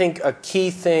 And I think a key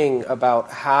thing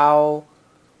about how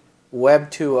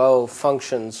Web 2.0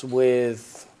 functions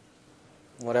with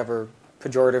whatever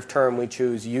pejorative term we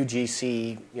choose,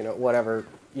 UGC, whatever,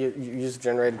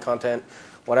 user-generated content,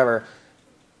 whatever.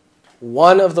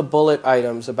 One of the bullet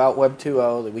items about Web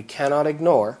 2.0 that we cannot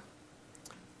ignore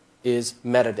is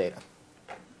metadata.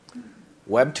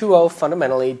 Web 2.0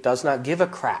 fundamentally does not give a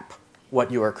crap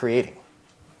what you are creating.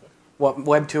 What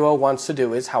Web 2.0 wants to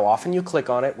do is how often you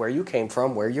click on it, where you came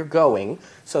from, where you're going,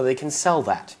 so they can sell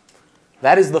that.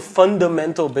 That is the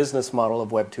fundamental business model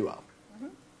of Web 2.0,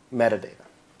 metadata.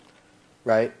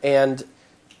 Right? And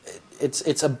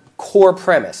it's a core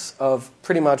premise of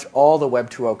pretty much all the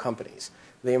Web 2.0 companies.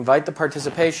 They invite the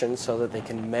participation so that they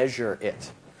can measure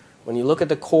it. When you look at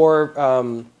the core,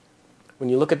 when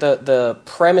you look at the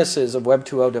premises of Web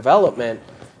 2.0 development,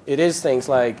 it is things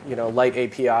like light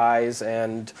APIs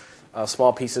and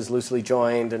small pieces loosely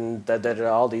joined and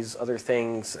all these other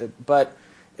things. But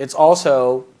it's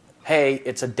also hey,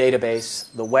 it's a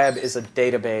database. The web is a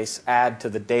database. Add to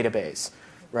the database,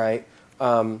 right?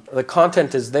 The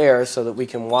content is there so that we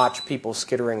can watch people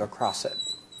skittering across it.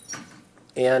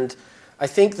 And I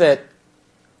think that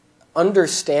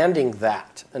understanding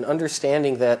that and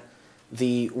understanding that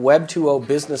the Web 2.0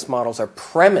 business models are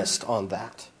premised on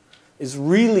that is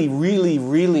really, really,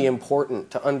 really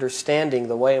important to understanding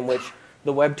the way in which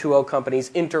the Web 2.0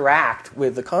 companies interact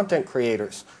with the content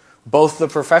creators, both the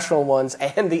professional ones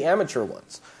and the amateur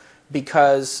ones.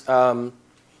 Because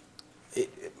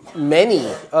many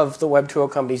of the Web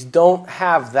 2.0 companies don't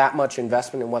have that much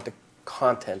investment in what the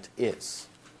content is,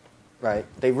 right?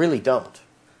 They really don't.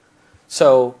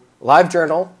 So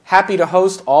LiveJournal, happy to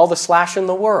host all the slash in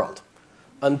the world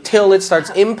until it starts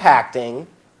impacting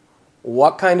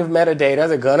what kind of metadata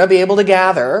they're going to be able to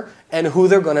gather and who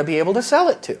they're going to be able to sell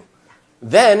it to.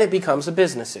 Then it becomes a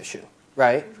business issue,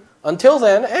 right? Until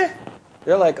then,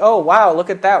 they're like, oh, wow, look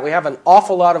at that. We have an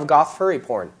awful lot of goth furry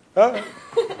porn.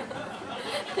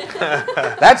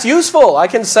 That's useful. I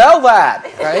can sell that,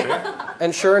 right?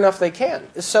 And sure enough, they can.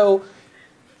 So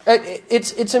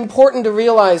it's important to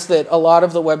realize that a lot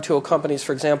of the Web 2.0 companies,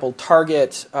 for example,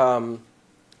 target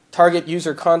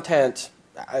user content,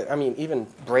 I mean, even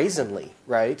brazenly,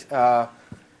 right?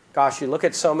 Gosh, you look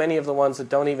at so many of the ones that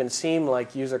don't even seem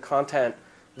like user content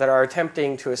that are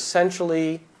attempting to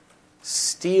essentially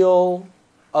steal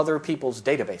other people's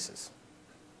databases,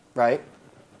 right?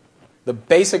 The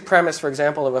basic premise, for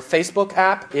example, of a Facebook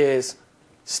app is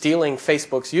stealing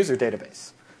Facebook's user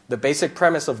database. The basic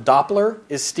premise of Doppler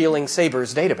is stealing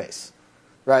Saber's database,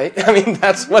 right? I mean,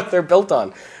 that's what they're built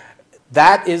on.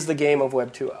 That is the game of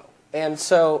Web 2.0. And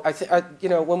so,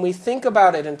 when we think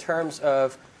about it in terms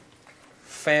of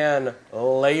fan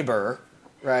labor,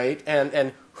 right,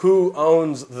 and who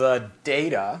owns the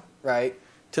data, right,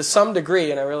 to some degree,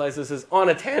 and I realize this is on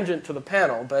a tangent to the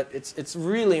panel, but it's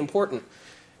really important.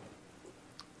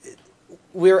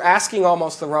 We're asking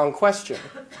almost the wrong question,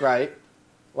 right?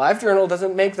 LiveJournal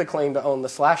doesn't make the claim to own the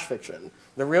slash fiction.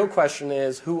 The real question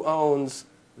is who owns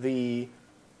the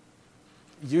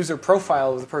user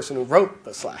profile of the person who wrote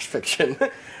the slash fiction,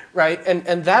 right?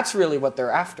 And that's really what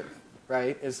they're after,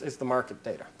 right? Is the market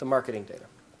data, the marketing data.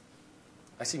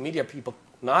 I see media people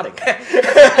nodding.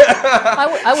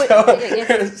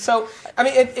 So I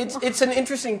mean, it's an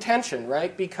interesting tension,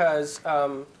 right? Because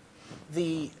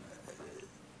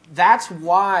that's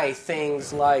why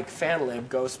things like FanLib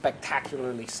go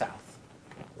spectacularly south,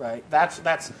 right?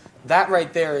 That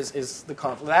right there is the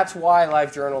conflict. That's why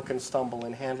LiveJournal can stumble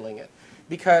in handling it,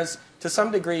 because to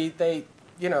some degree it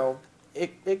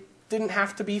didn't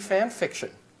have to be fan fiction.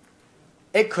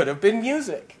 It could have been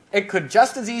music. It could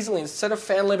just as easily, instead of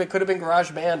FanLib, it could have been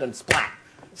GarageBand and splat.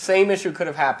 Same issue could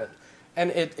have happened.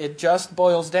 And it just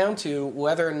boils down to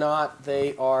whether or not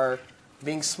they are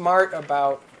being smart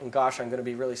about, and gosh, I'm going to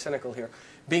be really cynical here,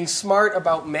 being smart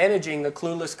about managing the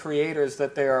clueless creators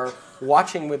that they are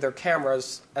watching with their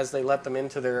cameras as they let them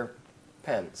into their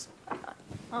pens.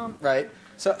 Right?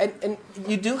 So, and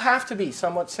you do have to be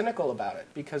somewhat cynical about it,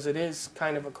 because it is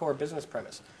kind of a core business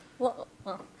premise. Well,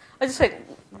 I just say,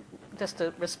 just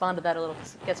to respond to that a little,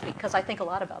 because I think a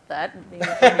lot about that, being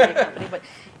a media company. But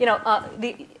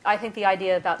I think the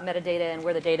idea about metadata and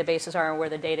where the databases are and where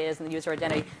the data is and the user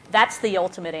identity, that's the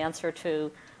ultimate answer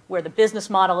to where the business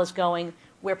model is going,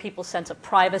 where people's sense of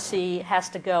privacy has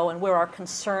to go, and where our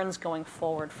concerns going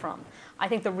forward from. I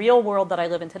think the real world that I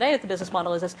live in today with the business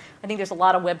model is this. I think there's a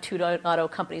lot of Web 2.0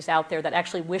 companies out there that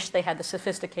actually wish they had the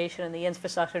sophistication and the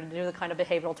infrastructure to do the kind of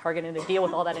behavioral targeting to deal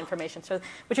with all that information. So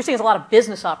what you're seeing is a lot of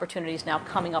business opportunities now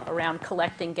coming up around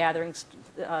collecting, gathering,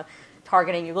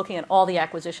 targeting. You're looking at all the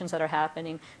acquisitions that are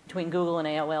happening between Google and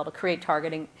AOL to create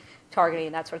targeting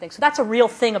and that sort of thing. So that's a real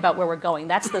thing about where we're going.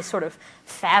 That's the sort of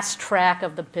fast track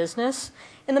of the business.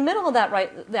 In the middle of that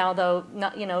right now, though,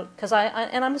 because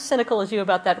I'm as cynical as you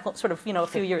about that sort of, a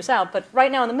few years out, but right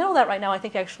now, in the middle of that right now, I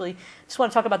think actually just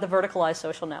want to talk about the verticalized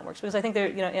social networks, because I think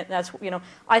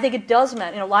I think it does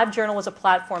matter. LiveJournal was a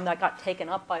platform that got taken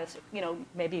up by,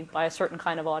 maybe by a certain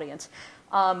kind of audience.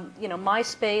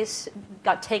 MySpace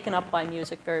got taken up by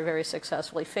music very, very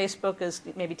successfully. Facebook is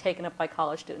maybe taken up by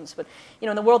college students. But,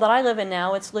 in the world that I live in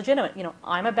now, it's legitimate.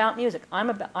 I'm about music. I am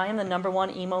the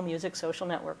 #1 emo music social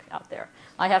network out there.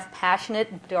 I have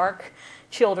passionate, dark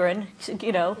children,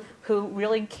 who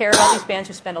really care about these bands,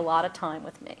 who spend a lot of time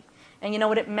with me. And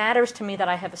it matters to me that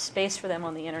I have a space for them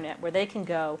on the internet where they can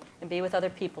go and be with other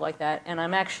people like that. And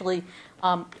I'm actually,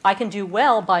 I can do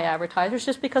well by advertisers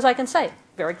just because I can say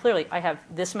very clearly, I have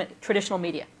this many, traditional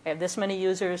media. I have this many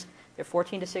users. They're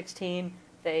 14 to 16.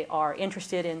 They are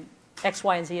interested in X,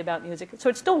 Y, and Z about music. So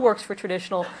it still works for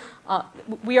traditional.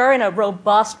 We are in a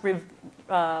robust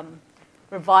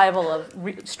revival of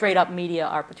straight-up media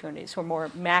opportunities, or more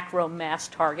macro mass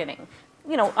targeting.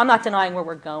 I'm not denying where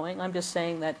we're going. I'm just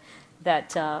saying that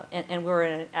and we're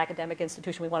in an academic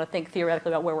institution. We want to think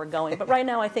theoretically about where we're going. But right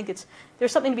now, I think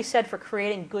there's something to be said for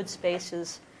creating good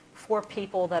spaces for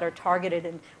people that are targeted,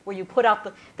 and where you put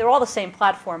out they're all the same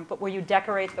platform, but where you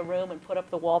decorate the room and put up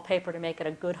the wallpaper to make it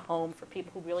a good home for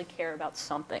people who really care about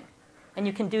something. And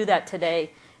you can do that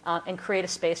today and create a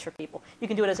space for people. You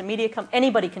can do it as a media company.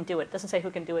 Anybody can do it. It doesn't say who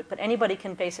can do it, but anybody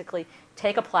can basically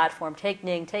take a platform, take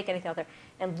Ning, take anything out there,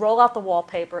 and roll out the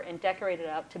wallpaper and decorate it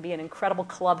out to be an incredible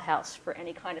clubhouse for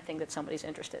any kind of thing that somebody's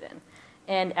interested in.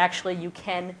 And actually, you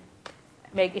can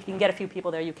if you can get a few people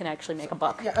there, you can actually make a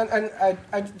buck. Yeah, and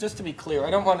I just to be clear,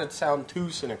 I don't want to sound too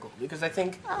cynical, because I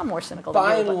think I'm more cynical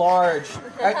by than you, and large,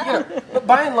 but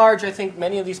by and large, I think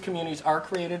many of these communities are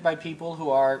created by people who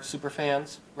are super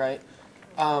fans, right?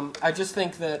 I just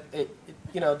think that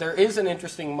there is an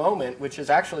interesting moment, which is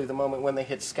actually the moment when they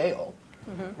hit scale,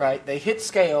 right? They hit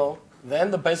scale,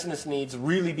 then the business needs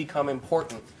really become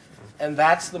important, and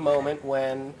that's the moment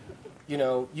when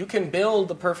you can build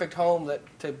the perfect home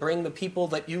to bring the people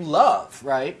that you love,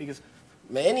 right? Because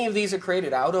many of these are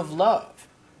created out of love,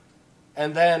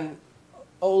 and then,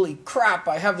 holy crap,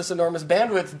 I have this enormous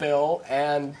bandwidth bill,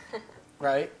 and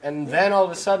right, and then all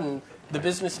of a sudden, the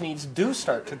business needs do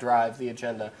start to drive the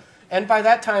agenda. And by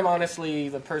that time, honestly,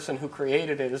 the person who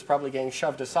created it is probably getting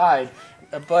shoved aside.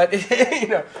 But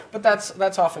but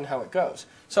that's often how it goes.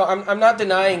 So I'm not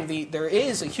denying there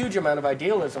is a huge amount of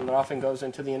idealism that often goes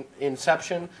into the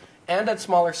inception, and at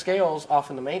smaller scales,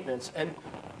 often the maintenance. And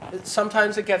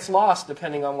sometimes it gets lost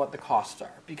depending on what the costs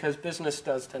are, because business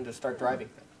does tend to start driving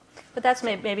things. But that's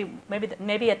maybe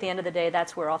at the end of the day,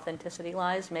 that's where authenticity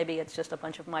lies. Maybe it's just a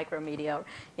bunch of micro media.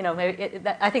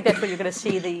 I think that's where you're going to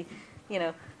see the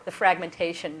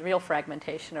fragmentation, real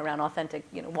fragmentation around authentic.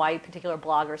 Why particular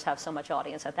bloggers have so much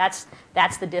audience. That's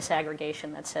the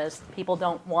disaggregation that says people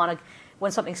don't want to.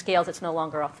 When something scales, it's no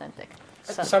longer authentic.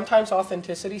 So. Sometimes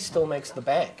authenticity still makes the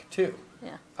bank too.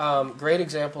 Yeah. Great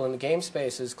example in the game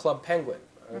space is Club Penguin.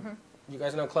 You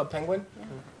guys know Club Penguin? Yeah.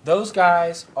 Those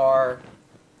guys are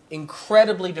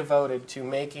incredibly devoted to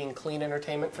making clean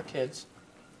entertainment for kids.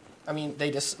 I mean, they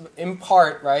just, in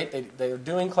part, right, they're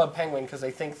doing Club Penguin because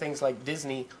they think things like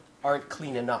Disney aren't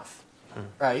clean enough,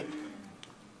 right?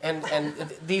 And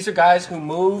these are guys who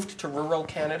moved to rural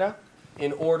Canada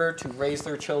in order to raise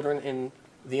their children in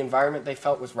the environment they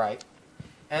felt was right.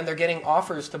 And they're getting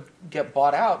offers to get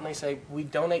bought out, and they say, we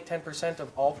donate 10%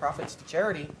 of all profits to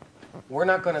charity. We're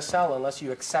not going to sell unless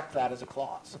you accept that as a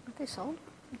clause. Aren't they sold?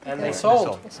 And they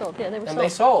sold. They sold. Yeah, they were and sold. they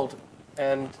sold.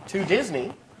 And to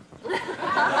Disney.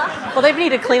 Well, they need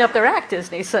to clean up their act,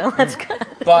 Disney, so that's good.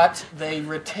 But they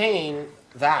retain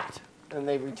that. And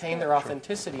they retain their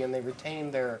authenticity, and they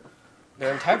retain their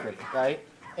integrity, right?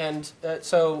 And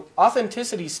so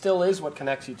authenticity still is what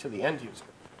connects you to the end user.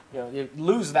 You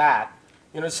lose that.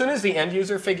 As soon as the end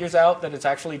user figures out that it's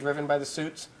actually driven by the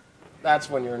suits, that's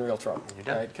when you're in real trouble,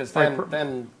 right? Because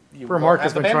then you Mark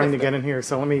has been trying to get in here,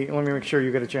 so let me make sure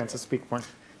you get a chance to speak more.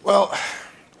 Well,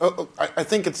 I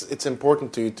think it's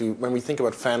important to when we think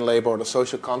about fan labor or the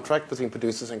social contract between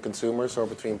producers and consumers, or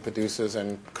between producers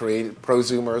and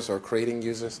prosumers or creating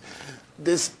users,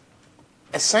 this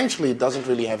essentially doesn't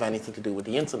really have anything to do with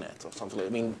the internet or something. I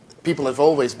mean, people have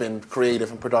always been creative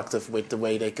and productive with the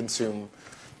way they consume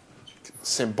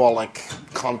symbolic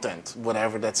content,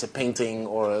 whatever that's a painting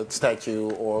or a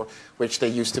statue, or which they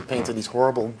used to paint in these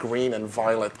horrible green and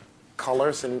violet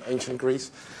colors in ancient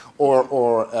Greece, or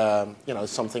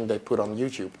something they put on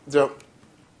YouTube. So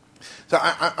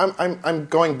I'm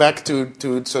going back to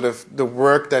sort of the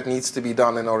work that needs to be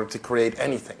done in order to create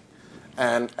anything,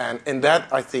 and in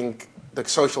that I think the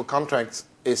social contract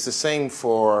is the same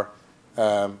for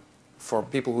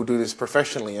people who do this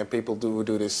professionally and people who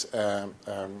do this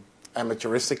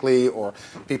amateuristically, or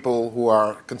people who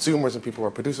are consumers and people who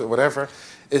are producers, whatever,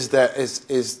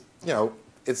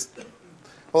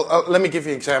 let me give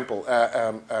you an example.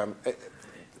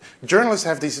 Journalists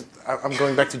have these. I'm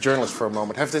going back to journalists for a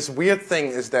moment. Have this weird thing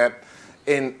is that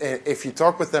if you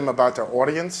talk with them about their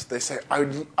audience, they say,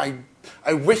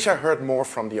 "I wish I heard more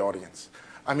from the audience.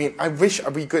 I mean, I wish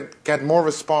we could get more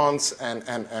response." And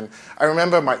I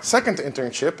remember my second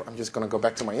internship. I'm just going to go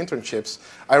back to my internships.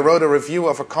 I wrote a review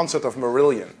of a concert of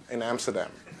Marillion in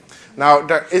Amsterdam. Now,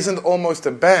 there isn't almost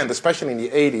a band, especially in the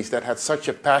 80s, that had such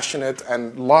a passionate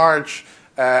and large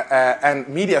and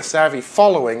media-savvy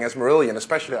following as Marillion,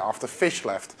 especially after Fish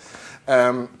left.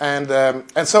 And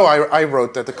so I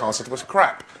wrote that the concert was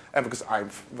crap. and because I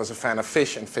was a fan of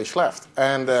Fish and Fish left.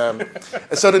 And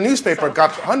so the newspaper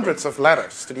got hundreds of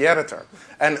letters to the editor.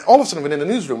 And all of a sudden, within the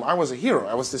newsroom, I was a hero.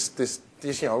 I was this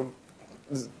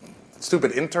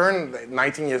stupid intern,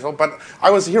 19 years old, but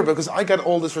I was a hero because I got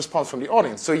all this response from the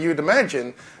audience. So you'd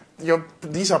imagine,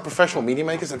 these are professional media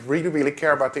makers that really, really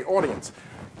care about the audience.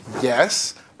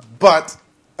 Yes, but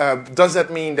does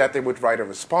that mean that they would write a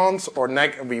response, or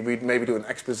we'd maybe do an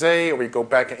expose, or we go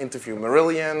back and interview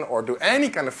Marillion, or do any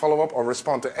kind of follow-up, or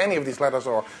respond to any of these letters,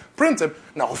 or print them?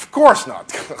 No, of course not.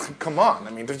 Come on. I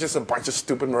mean, there's just a bunch of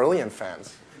stupid Marillion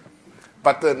fans.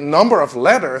 But the number of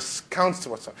letters counts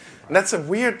towards it. And that's a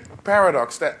weird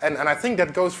paradox, and I think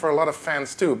that goes for a lot of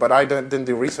fans too, but I didn't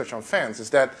do research on fans,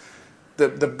 is that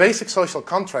the basic social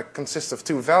contract consists of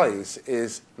two values,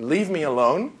 is leave me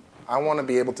alone. I want to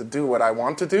be able to do what I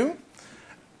want to do,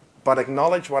 but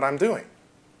acknowledge what I'm doing.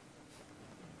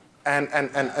 And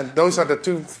those are the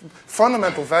two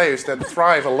fundamental values that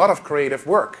drive a lot of creative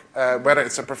work, whether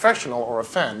it's a professional or a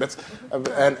fan.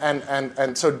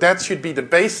 And so that should be the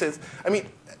basis. I mean,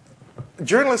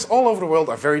 journalists all over the world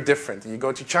are very different. You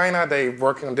go to China, they're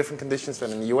working on different conditions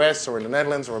than in the US or in the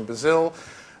Netherlands or in Brazil.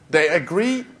 They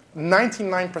agree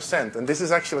 99%, and this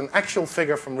is actually an actual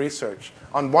figure from research,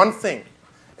 on one thing.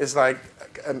 Is like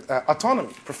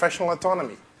autonomy, professional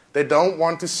autonomy. They don't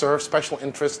want to serve special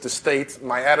interests, the state,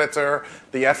 my editor,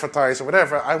 the advertiser,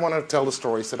 whatever. I want to tell the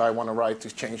stories that I want to write to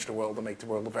change the world, to make the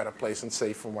world a better place and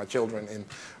safe for my children in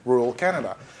rural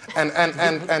Canada.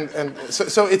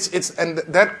 So it's and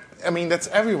that, I mean, that's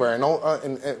everywhere, and all,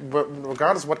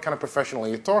 regardless of what kind of professional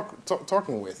you're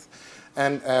talking with,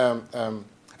 and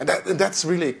that's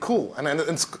really cool, and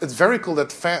it's very cool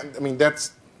that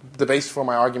that's the basis for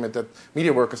my argument that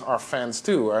media workers are fans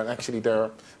too, and actually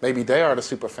maybe they are the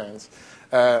super fans.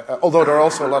 Although there are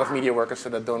also a lot of media workers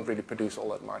that don't really produce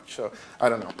all that much, so I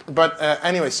don't know. But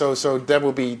anyway, so that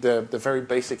will be the very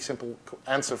basic, simple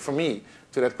answer for me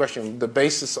to that question. The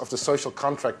basis of the social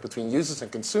contract between users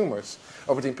and consumers,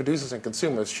 or between producers and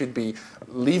consumers, should be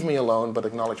leave me alone, but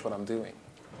acknowledge what I'm doing.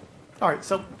 All right,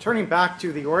 so turning back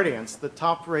to the audience, the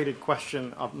top-rated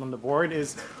question on the board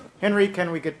is, Henry, can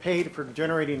we get paid for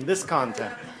generating this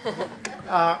content?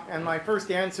 And my first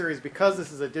answer is, because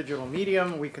this is a digital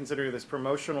medium, we consider this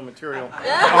promotional material only.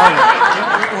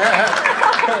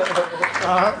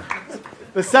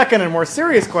 The second and more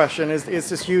serious question is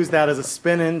just use that as a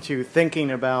spin into thinking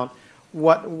about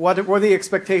what are the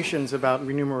expectations about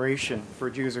remuneration for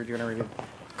user-generated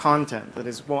content. That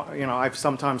is, I've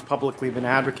sometimes publicly been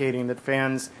advocating that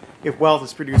fans, if wealth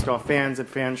is produced off fans, that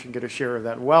fans should get a share of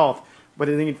that wealth. But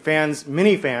indeed,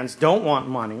 many fans don't want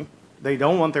money. They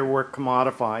don't want their work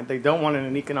commodified. They don't want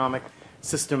an economic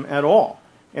system at all.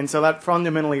 And so that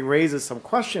fundamentally raises some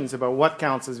questions about what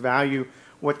counts as value,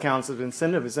 what counts as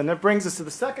incentive. And that brings us to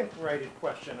the second rated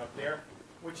question up there,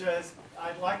 which is,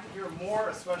 I'd like to hear more,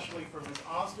 especially from Ms.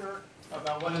 Osder,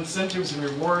 about what incentives and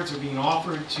rewards are being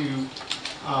offered to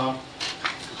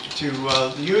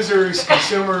users,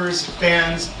 consumers,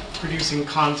 fans producing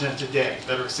content today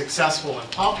that are successful and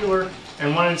popular,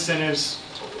 and what incentives,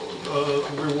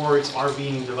 rewards are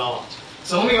being developed.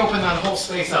 So let me open that whole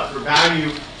space up for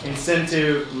value,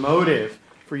 incentive, motive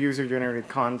for user-generated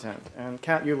content. And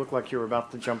Kat, you look like you were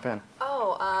about to jump in.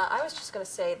 I was just going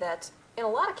to say that in a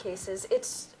lot of cases,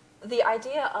 it's the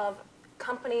idea of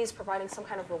companies providing some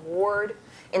kind of reward,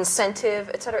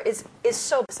 incentive, et cetera, is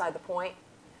so beside the point.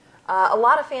 A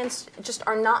lot of fans just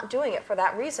are not doing it for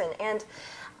that reason. And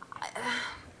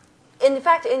in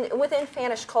fact, within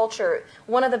fanish culture,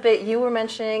 one of the bit you were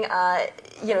mentioning,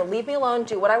 leave me alone,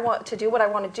 do what I want to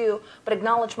do, but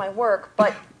acknowledge my work.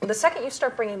 But the second you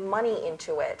start bringing money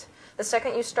into it, the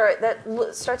second you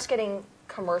starts getting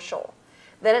commercial.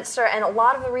 Then and a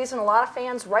lot of the reason a lot of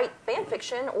fans write fan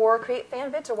fiction or create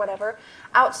fan vids or whatever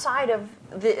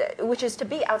which is to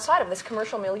be outside of this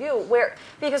commercial milieu,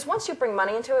 because once you bring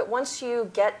money into it, once you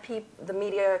get the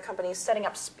media companies setting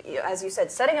up, as you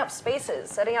said, setting up spaces,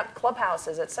 setting up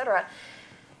clubhouses, etc.,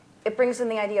 it brings in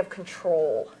the idea of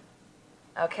control.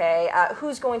 Okay,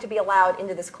 who's going to be allowed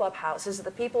into this clubhouse? Is it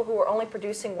the people who are only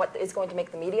producing what is going to make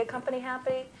the media company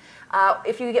happy?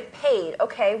 If you get paid,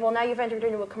 okay, well now you've entered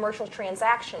into a commercial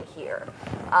transaction here.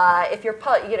 If you're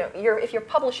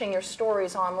publishing your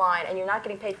stories online and you're not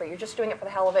getting paid for it, you're just doing it for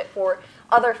the hell of it for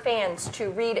other fans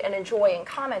to read and enjoy and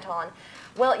comment on.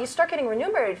 Well, you start getting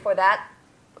remunerated for that.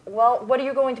 Well, what are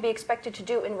you going to be expected to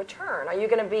do in return? Are you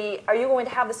going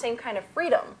to have the same kind of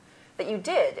freedom that you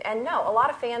did? And no, a lot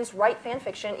of fans write fan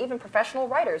fiction, even professional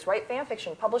writers write fan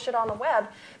fiction, publish it on the web,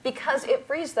 because it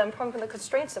frees them from the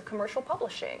constraints of commercial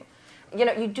publishing.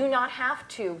 You do not have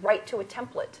to write to a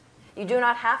template. You do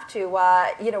not have to,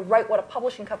 write what a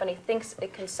publishing company thinks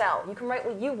it can sell. You can write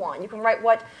what you want. You can write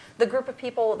what the group of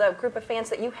people, the group of fans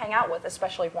that you hang out with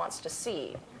especially wants to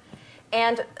see.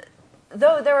 And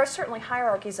though there are certainly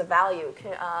hierarchies of value,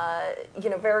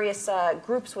 various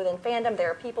groups within fandom,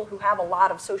 there are people who have a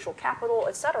lot of social capital,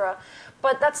 etc.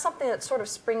 But that's something that sort of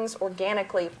springs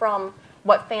organically from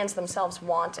what fans themselves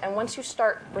want. And once you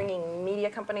start bringing media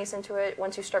companies into it,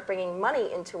 once you start bringing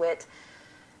money into it,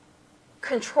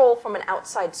 control from an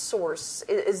outside source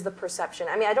is the perception.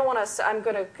 I mean, I don't want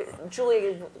to.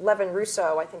 Julie Levin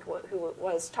Russo, I think, who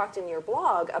was talked in your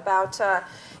blog about,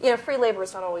 free labor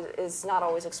is not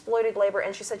always exploited labor,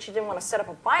 and she said she didn't want to set up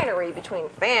a binary between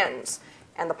fans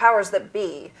and the powers that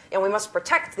be, and we must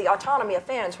protect the autonomy of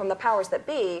fans from the powers that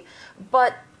be.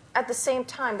 But at the same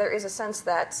time, there is a sense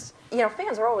that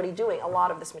fans are already doing a lot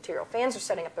of this material. Fans are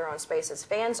setting up their own spaces.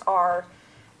 Fans are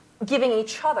giving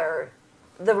each other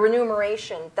the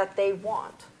remuneration that they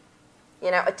want.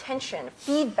 Attention,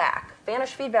 feedback.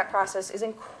 Vanish feedback process is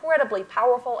incredibly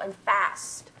powerful and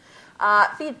fast.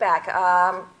 Feedback,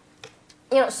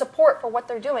 support for what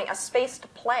they're doing, a space to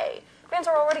play. Fans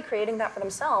are already creating that for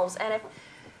themselves, and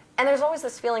there's always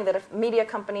this feeling that if media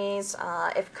companies,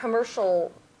 if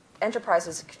commercial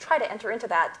enterprises try to enter into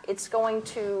that, it's going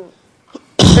to.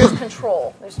 There's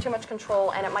control. There's too much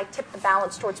control, and it might tip the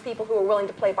balance towards people who are willing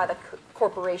to play by the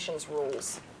corporation's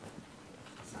rules.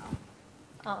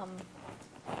 Well,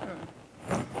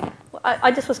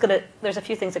 I just was going to, there's a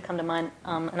few things that come to mind,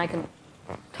 and I can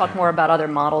talk more about other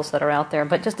models that are out there.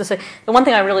 But just to say, the one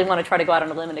thing I really want to try to go out on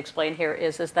a limb and explain here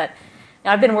is that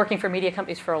I've been working for media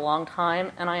companies for a long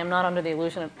time, and I am not under the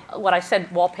illusion of what I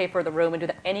said, wallpaper the room and do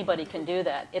that. Anybody can do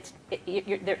that.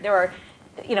 There are...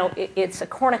 it's a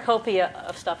cornucopia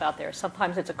of stuff out there.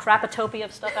 Sometimes it's a crapatopia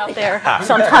of stuff out there.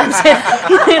 Sometimes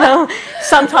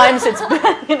sometimes it's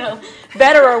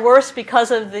better or worse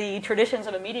because of the traditions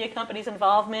of a media company's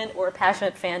involvement or a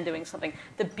passionate fan doing something.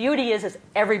 The beauty is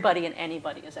everybody and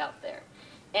anybody is out there,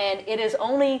 and it is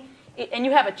only. And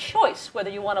you have a choice whether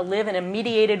you want to live in a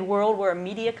mediated world where a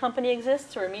media company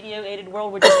exists or a mediated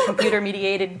world where just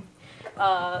computer-mediated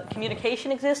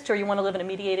communication exists, or you want to live in a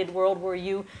mediated world where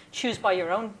you choose by your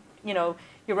own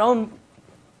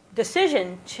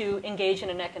decision to engage in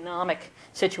an economic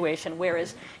situation.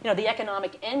 Whereas, the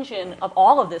economic engine of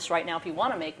all of this right now, if you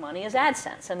want to make money, is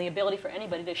AdSense and the ability for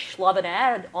anybody to schlub an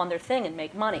ad on their thing and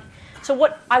make money. So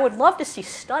what I would love to see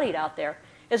studied out there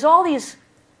is all these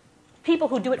people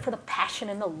who do it for the passion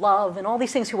and the love and all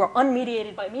these things who are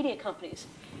unmediated by media companies.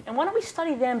 And why don't we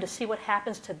study them to see what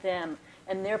happens to them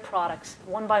and their products,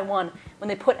 one by one, when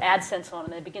they put AdSense on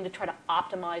and they begin to try to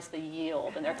optimize the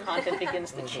yield and their content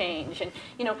begins to change. And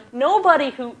nobody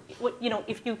who, you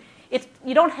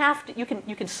don't have to. You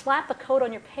can slap the code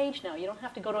on your page now. You don't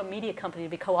have to go to a media company to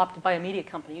be co-opted by a media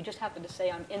company. You just have to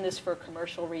say, I'm in this for a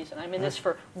commercial reason. I'm in this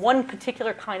for one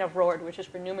particular kind of reward, which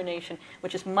is remuneration,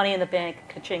 which is money in the bank,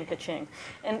 ka-ching, ka-ching.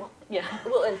 And yeah.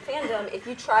 Well, in fandom, if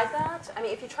you tried that,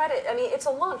 it's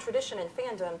a long tradition in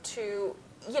fandom to.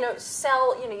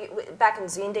 Sell, back in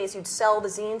zine days, you'd sell the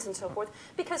zines and so forth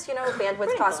because,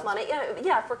 bandwidth costs money.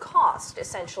 For cost,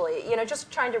 essentially.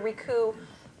 Just trying to recoup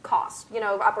cost.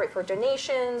 Operate for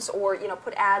donations or,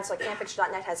 put ads, like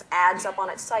fanfiction.net has ads up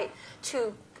on its site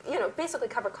to, basically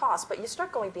cover costs. But you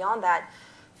start going beyond that.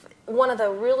 One of the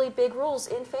really big rules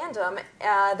in fandom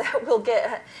that we'll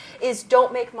get is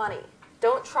don't make money.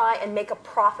 Don't try and make a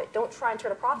profit. Don't try and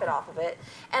turn a profit off of it.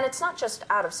 And it's not just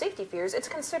out of safety fears. It's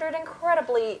considered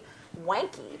incredibly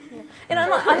wanky. Yeah. And I'm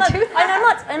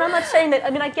not saying that.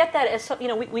 I get that as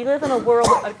we live in a world,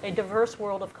 a diverse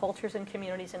world of cultures and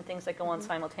communities and things that go on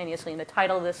simultaneously. And the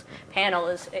title of this panel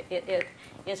is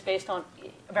based on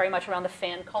very much around the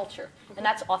fan culture, and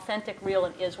that's authentic, real,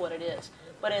 and is what it is.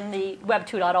 But in the Web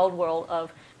 2.0 world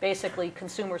of basically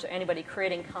consumers or anybody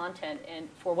creating content and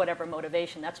for whatever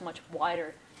motivation, that's much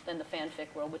wider than the fanfic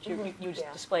world, which you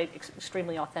displayed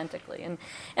extremely authentically.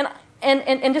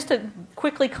 And just to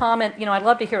quickly comment, I'd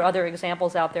love to hear other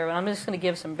examples out there, and I'm just going to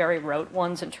give some very rote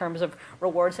ones in terms of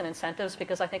rewards and incentives,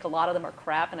 because I think a lot of them are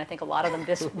crap, and I think a lot of them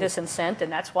disincent,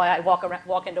 and that's why I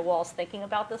walk into walls thinking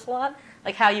about this a lot,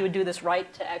 like how you would do this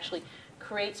right to actually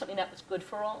create something that was good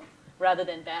for all, rather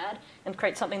than bad, and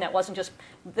create something that wasn't just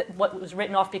what was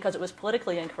written off because it was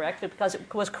politically incorrect, but because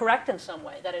it was correct in some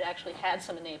way, that it actually had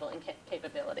some enabling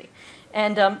capability.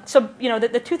 And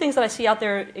the two things that I see out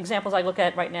there, examples I look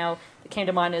at right now that came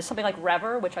to mind is something like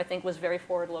Rever, which I think was very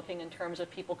forward-looking in terms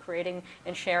of people creating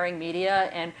and sharing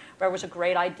media, and Rever was a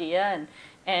great idea,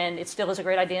 and it still is a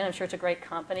great idea, and I'm sure it's a great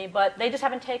company, but they just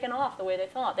haven't taken off the way they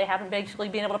thought. They haven't basically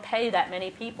been able to pay that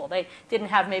many people. They didn't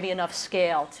have maybe enough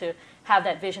scale to have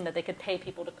that vision that they could pay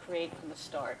people to create from the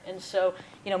start. And so,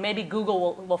 maybe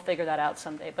Google will figure that out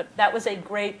someday. But that was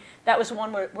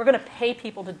one where we're going to pay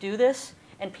people to do this,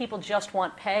 and people just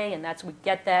want pay, and we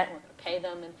get that, and we're going to pay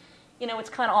them. And, it's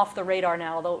kind of off the radar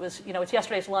now, although it was, it's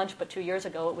yesterday's lunch, but 2 years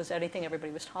ago it was anything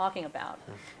everybody was talking about.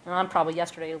 And I'm probably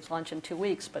yesterday's lunch in 2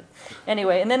 weeks, but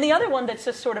anyway. And then the other one that's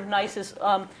just sort of nice is,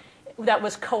 that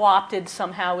was co-opted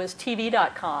somehow is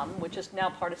TV.com, which is now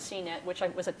part of CNET, which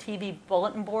was a TV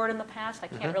bulletin board in the past. I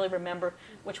can't really remember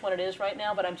which one it is right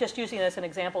now, but I'm just using it as an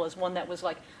example as one that was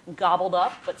like gobbled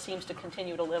up but seems to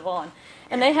continue to live on.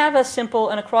 And they have a simple,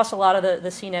 and across a lot of the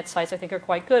CNET sites I think are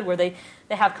quite good, where they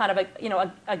have kind of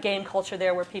a game culture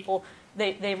there where people,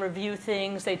 they review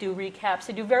things, they do recaps,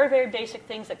 they do very, very basic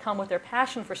things that come with their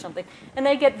passion for something, and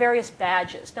they get various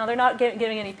badges. Now, they're not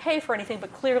giving any pay for anything,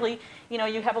 but clearly,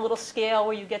 you have a little scale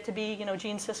where you get to be,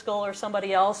 Gene Siskel or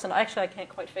somebody else, and actually I can't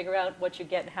quite figure out what you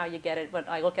get and how you get it, but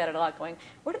I look at it a lot going,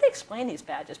 where do they explain these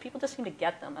badges? People just seem to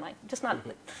get them, and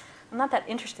I'm not that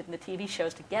interested in the TV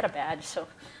shows to get a badge. So,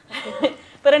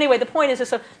 but anyway, the point is,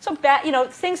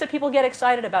 things that people get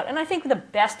excited about. And I think the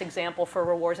best example for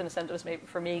rewards and incentives, maybe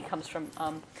for me, comes from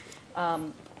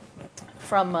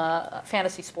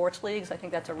fantasy sports leagues. I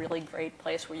think that's a really great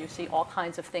place where you see all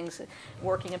kinds of things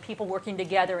working and people working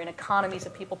together in economies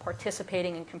of people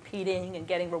participating and competing and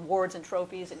getting rewards and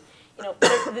trophies. And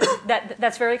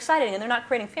that's very exciting. And they're not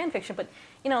creating fan fiction, but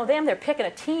they're picking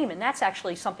a team, and that's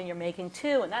actually something you're making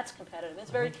too, and that's competitive.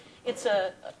 It's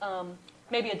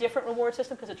maybe a different reward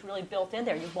system because it's really built in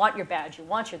there. You want your badge, you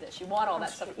want your this, you want all that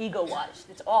stuff ego-wise.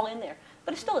 It's all in there,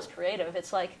 but it still is creative.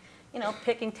 It's like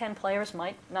picking 10 players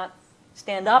might not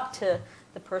stand up to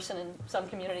the person in some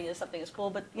community as something is cool,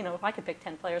 but if I could pick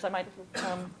 10 players, I might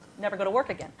never go to work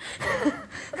again. But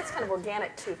that's kind of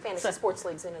organic to fantasy sports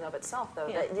leagues in and of itself, though.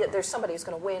 Yeah. That there's somebody who's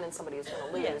going to win and somebody who's going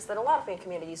to lose. Yeah. That a lot of fan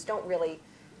communities don't really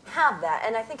have that,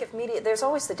 and I think there's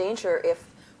always the danger if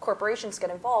corporations get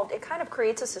involved, it kind of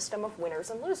creates a system of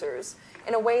winners and losers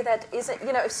in a way that isn't,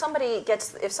 if somebody gets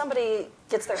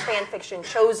their fan fiction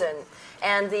chosen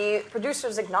and the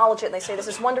producers acknowledge it and they say, this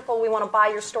is wonderful, we want to buy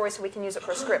your story so we can use it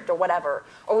for a script or whatever,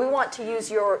 or we want to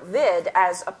use your vid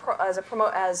as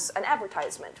an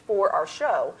advertisement for our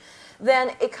show,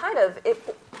 then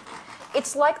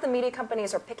it's like the media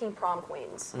companies are picking prom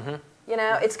queens. Mm-hmm.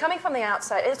 It's coming from the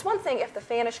outside. It's one thing if the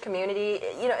fanish community,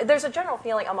 there's a general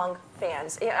feeling among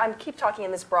fans. I keep talking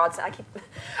in this broad sense.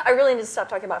 I really need to stop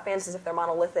talking about fans as if they're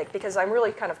monolithic, because I'm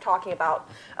really kind of talking about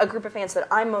a group of fans that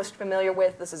I'm most familiar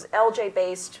with. This is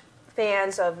LJ-based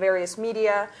fans of various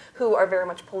media who are very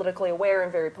much politically aware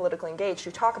and very politically engaged,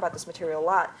 who talk about this material a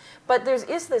lot. But there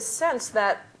is this sense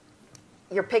that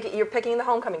you're picking the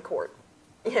homecoming court.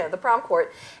 The prom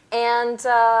court, and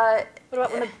what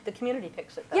about when the community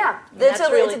picks it? Though? Yeah, it's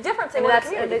a different thing when the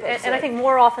community picks it. And I think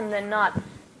more often than not,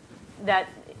 that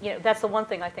that's the one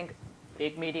thing I think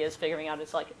big media is figuring out.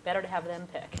 It's like better to have them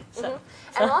pick. So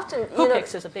and often who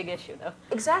picks is a big issue, though.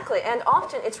 Exactly, and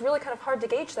often it's really kind of hard to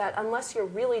gauge that unless you're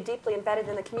really deeply embedded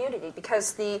in the community,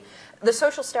 because the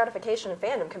social stratification in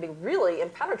fandom can be really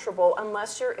impenetrable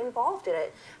unless you're involved in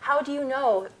it. How do you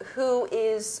know who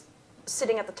is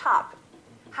sitting at the top?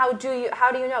 How do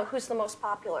you know who's the most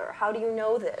popular? How do you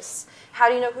know this? How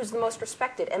do you know who's the most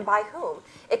respected and by whom?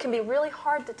 It can be really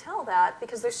hard to tell that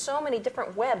because there's so many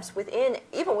different webs within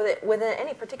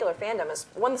any particular fandom. As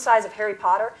one the size of Harry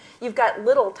Potter, you've got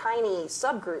little tiny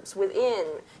subgroups within.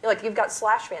 You've got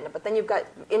slash fandom, but then you've got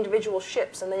individual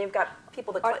ships, and then you've got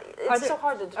people that. It's so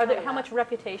hard to determine. How much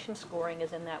reputation scoring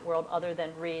is in that world other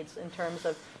than reads in terms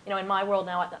of in my world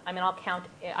now? I mean, I'll count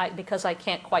because I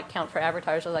can't quite count for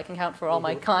advertisers. I can count for all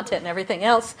my content and everything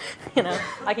else.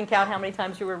 I can count how many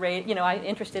times you were rated. I'm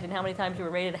interested in how many times you were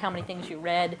rated, how many things you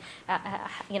read,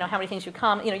 how many things you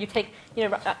you take.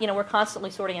 We're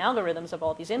constantly sorting algorithms of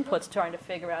all these inputs, trying to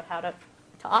figure out how to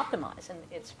optimize, and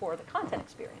it's for the content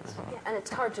experience. Yeah, and it's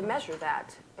hard to measure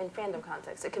that in fandom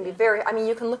context. It can be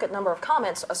you can look at number of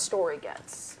comments a story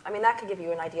gets. That could give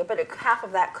you an idea, but half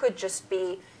of that could just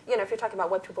be, if you're talking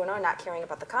about Web 2.0 not caring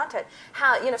about the content,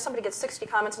 somebody gets 60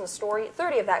 comments on a story,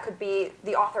 30 of that could be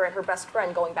the author and her best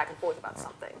friend going back and forth about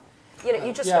something.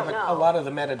 You just don't know. Yeah, but a lot of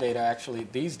the metadata actually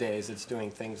these days, it's doing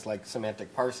things like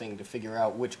semantic parsing to figure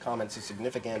out which comments are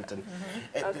significant, and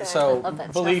so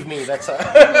believe me, that's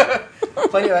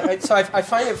plenty of that. So I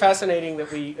find it fascinating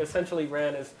that we essentially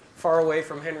ran as far away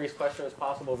from Henry's question as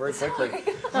possible very quickly,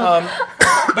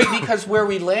 but because where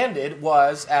we landed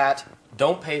was at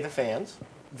don't pay the fans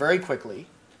very quickly.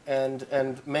 And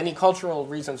many cultural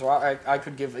reasons why I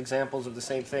could give examples of the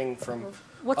same thing from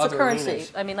what's other the currency?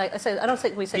 arenas. Like I said, I don't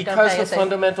think we say because don't pay. Because the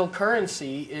fundamental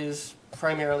currency is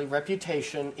primarily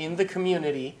reputation in the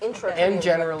community, Intra-community and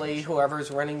generally reputation.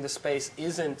 whoever's running the space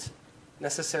isn't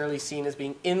necessarily seen as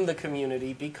being in the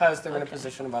community because they're in a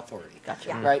position of authority. Gotcha.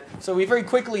 Yeah. Right? So we very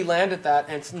quickly landed that,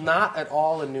 and it's not at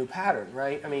all a new pattern,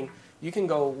 right? I mean, you can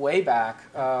go way back,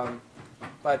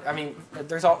 but I mean,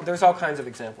 there's all kinds of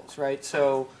examples, right?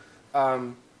 So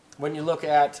when you look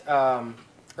at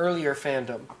earlier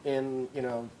fandom in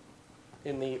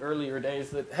the earlier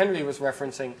days that Henry was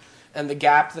referencing, and the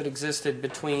gap that existed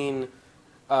between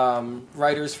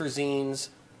writers for zines,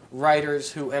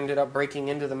 writers who ended up breaking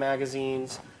into the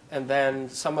magazines, and then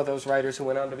some of those writers who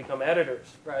went on to become editors,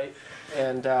 right?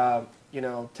 And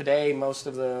today most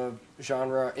of the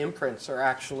genre imprints are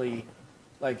actually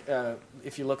like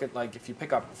if you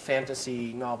pick up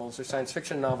fantasy novels or science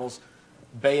fiction novels,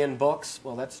 Baen Books,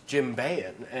 well, that's Jim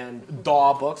Baen, and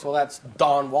Daw Books, well, that's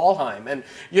Don Walheim, and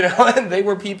and they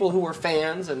were people who were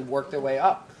fans and worked their way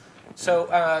up. So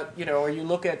or you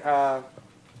look at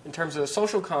in terms of the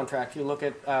social contract, you look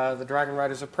at the Dragon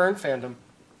Riders of Pern fandom,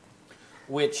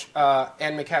 which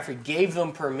Anne McCaffrey gave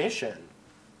them permission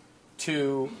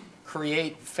to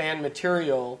create fan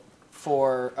material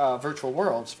for virtual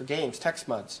worlds, for games, text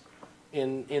muds,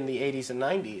 in the 80s and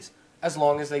 90s, as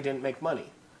long as they didn't make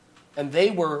money. And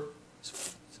they were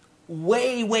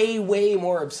way, way, way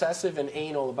more obsessive and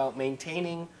anal about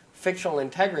maintaining fictional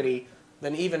integrity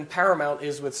than even Paramount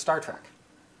is with Star Trek,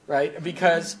 right?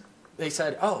 Because they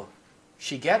said, oh,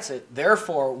 she gets it,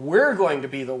 therefore we're going to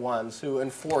be the ones who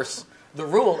enforce the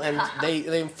rule, and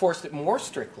they enforced it more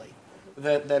strictly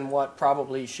than what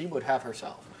probably she would have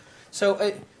herself.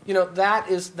 So,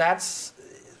 that's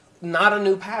not a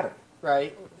new pattern,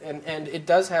 right? And it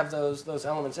does have those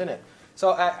elements in it.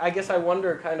 So I guess I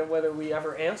wonder kind of whether we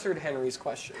ever answered Henry's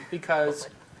question, because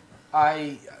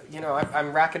I'm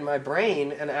racking my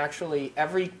brain, and actually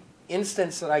every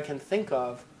instance that I can think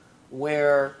of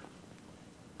where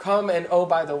come and oh,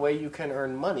 by the way, you can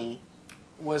earn money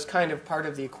was kind of part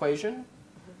of the equation.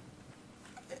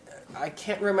 I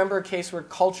can't remember a case where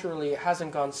culturally it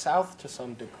hasn't gone south to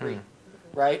some degree,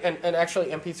 right? And actually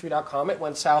mp3.com, it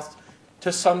went south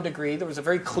to some degree. There was a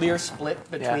very clear split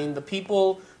between the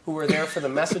people who were there for the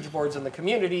message boards in the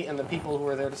community and the people who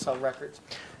were there to sell records.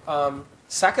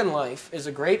 Second Life is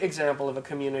a great example of a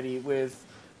community with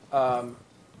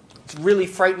it's really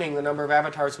frightening the number of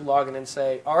avatars who log in and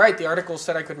say, all right, the article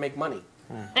said I could make money.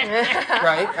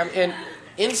 Right? And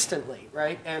instantly,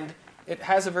 right? And it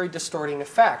has a very distorting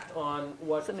effect on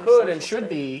what could and should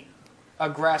be a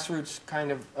grassroots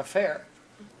kind of affair.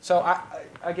 So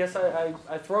I guess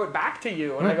I throw it back to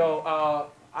you, and I go,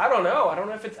 I don't know. I don't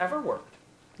know if it's ever worked.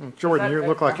 Jordan, you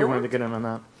look like you wanted to get in on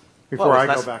that before well, I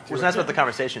go back to what's it. nice about the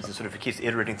conversation is it sort of keeps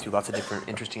iterating through lots of different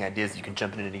interesting ideas that you can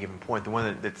jump in at any given point. The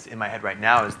one that's in my head right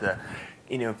now is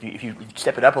if you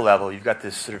step it up a level, you've got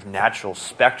this sort of natural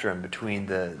spectrum between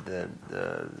the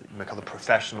you might call the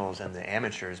professionals and the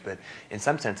amateurs, but in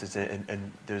some sense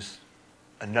there's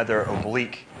another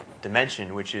oblique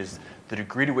dimension, which is the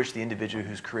degree to which the individual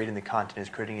who's creating the content is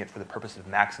creating it for the purpose of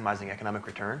maximizing economic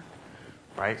return.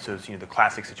 Right, so it's the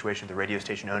classic situation of the radio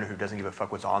station owner who doesn't give a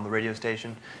fuck what's on the radio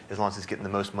station as long as it's getting the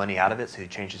most money out of it. So he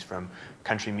changes from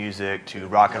country music to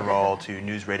rock and roll to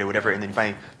news radio, whatever, and then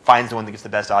finally finds the one that gets the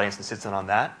best audience and sits in on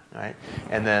that. Right,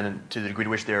 and then to the degree to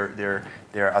which they're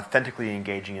authentically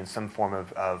engaging in some form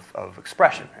of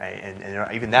expression. Right,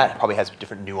 and even that probably has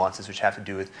different nuances which have to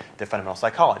do with their fundamental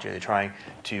psychology. They're trying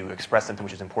to express something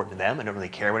which is important to them and don't really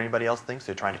care what anybody else thinks.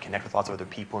 They're trying to connect with lots of other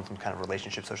people in some kind of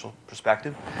relationship, social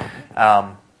perspective.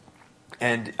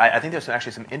 And I think there's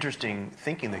actually some interesting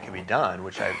thinking that can be done,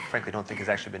 which I frankly don't think has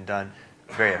actually been done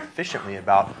very efficiently,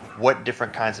 about what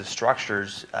different kinds of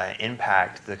structures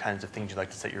impact the kinds of things you'd like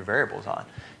to set your variables on.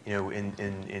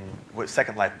 In what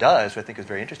Second Life does, what I think is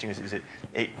very interesting, is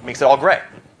it makes it all gray.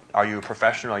 Are you a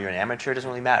professional? Are you an amateur? It doesn't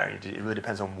really matter. It really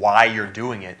depends on why you're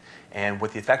doing it and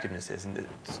what the effectiveness is. And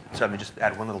so let me just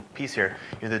add one little piece here.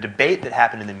 The debate that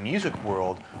happened in the music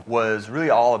world was really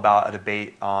all about a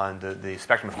debate on the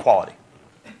spectrum of quality.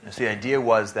 And so the idea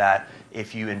was that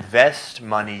if you invest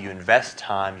money, you invest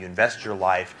time, you invest your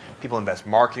life, people invest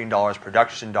marketing dollars,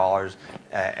 production dollars,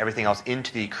 everything else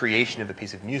into the creation of a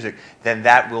piece of music, then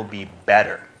that will be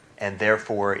better, and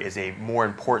therefore is a more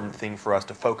important thing for us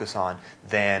to focus on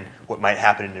than what might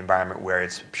happen in an environment where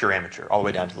it's pure amateur, all the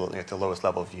way down to the lowest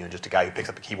level of just a guy who picks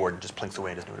up a keyboard and just plinks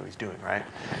away and doesn't know what he's doing, right?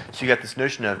 So you got this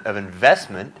notion of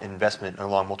investment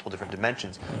along multiple different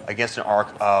dimensions against an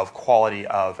arc of quality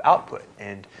of output,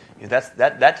 and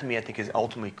that to me I think is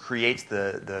ultimately creates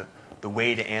the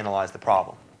way to analyze the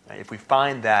problem. Right? If we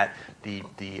find that the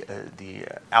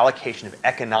allocation of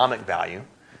economic value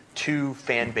to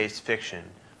fan-based fiction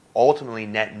ultimately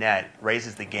net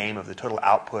raises the game of the total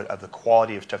output of the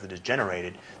quality of stuff that is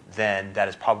generated, then that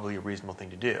is probably a reasonable thing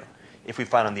to do. If we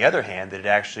find, on the other hand, that it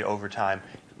actually over time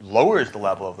lowers the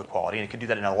level of the quality, and it could do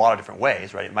that in a lot of different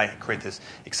ways, right? It might create this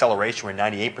acceleration where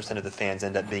 98% of the fans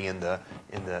end up being in the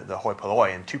hoi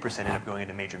polloi, and 2% end up going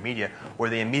into major media, where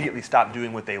they immediately stop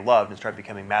doing what they loved and start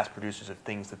becoming mass producers of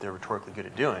things that they're rhetorically good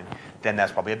at doing. Then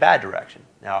that's probably a bad direction.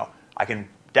 Now, I can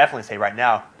definitely say right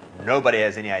now, nobody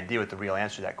has any idea what the real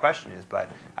answer to that question is, but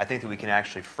I think that we can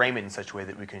actually frame it in such a way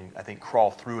that we can, I think,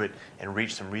 crawl through it and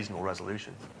reach some reasonable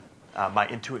resolutions.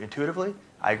 Intuitively,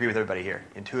 I agree with everybody here.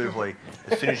 Intuitively,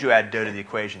 as soon as you add dough to the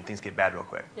equation, things get bad real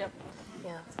quick. Yep.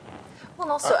 Yeah. Well,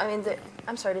 and also, I mean,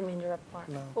 I'm sorry, I didn't mean to interrupt, Mark.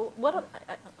 Well,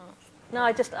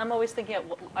 I'm always thinking.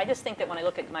 I just think that when I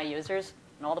look at my users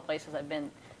and all the places I've been,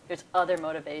 there's other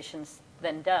motivations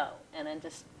than dough, and then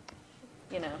just,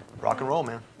 Rock and roll,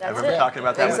 man. I That's remember it. talking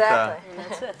about that Exactly. and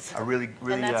that's it. with a really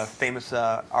And that's- famous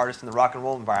artist in the rock and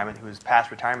roll environment who is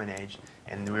past retirement age,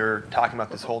 and we were talking about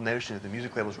this whole notion of the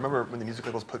music labels. Remember when the music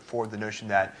labels put forward the notion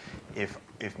that if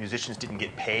musicians didn't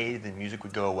get paid, then music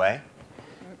would go away?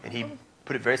 And he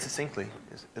put it very succinctly: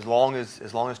 as long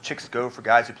as chicks go for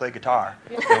guys who play guitar,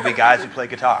 there'll be guys who play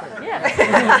guitar. Yeah.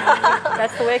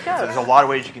 That's the way it So there's goes. a lot of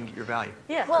ways you can get your value.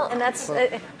 Yeah. Well, and that's.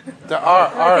 There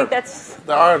I think that's.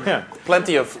 there are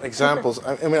plenty of examples.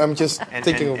 I mean, I'm just And,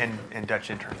 thinking and Dutch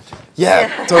interns.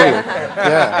 yeah, totally.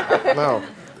 Yeah, no,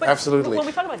 But absolutely. When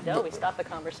we talk about dough, we stop the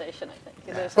conversation, I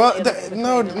think. There's Well, something in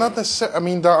no, between. not necessarily. I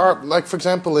mean, there are, like, for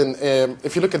example,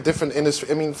 if you look at different industries,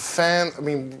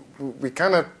 we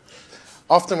kind of,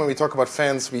 often when we talk about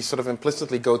fans, we sort of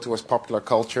implicitly go towards popular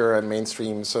culture and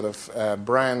mainstream sort of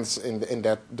brands in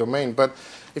that domain. But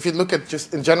if you look at,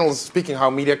 just in general speaking, how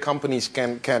media companies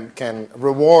can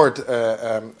reward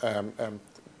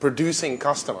producing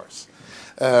customers.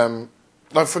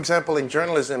 Like, for example, in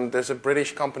journalism, there's a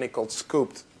British company called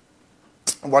Scooped.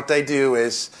 What they do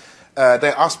is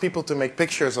they ask people to make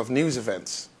pictures of news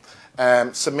events,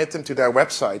 submit them to their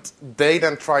website. They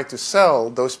then try to sell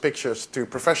those pictures to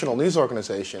professional news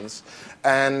organizations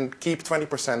and keep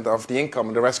 20% of the income,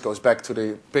 and the rest goes back to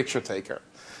the picture taker.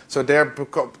 So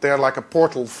they're like a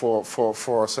portal for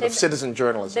sort of citizen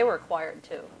journalism. They were acquired,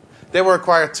 too. They were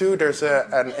acquired too. There's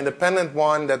an independent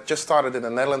one that just started in the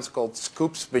Netherlands called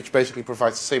Scoops, which basically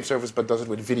provides the same service but does it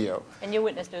with video. And you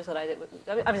witnessed news that I did.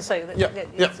 I'm just saying that Yeah,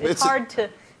 it's hard to.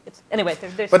 Anyway,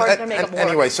 there's But hard to make it more.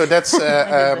 anyway, so that's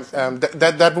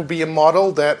that would be a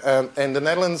model that in the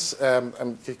Netherlands.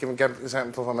 You can get an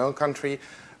example from my own country.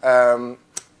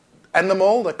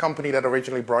 Endemol, the company that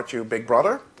originally brought you Big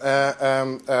Brother,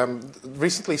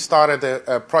 recently started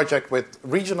a project with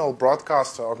regional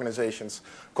broadcaster organizations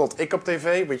called Ik op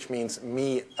TV, which means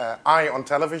I on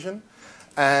television.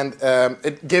 And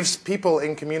it gives people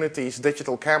in communities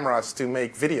digital cameras to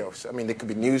make videos. I mean, they could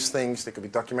be news things, they could be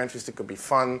documentaries, they could be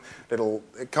fun, little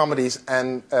comedies.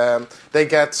 And they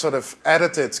get sort of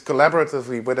edited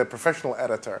collaboratively with a professional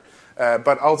editor.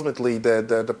 But ultimately,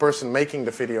 the person making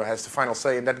the video has the final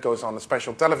say, and that goes on a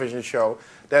special television show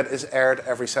that is aired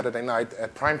every Saturday night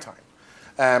at primetime.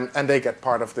 And they get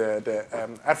part of the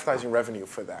advertising revenue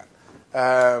for that.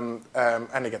 And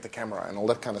they get the camera and all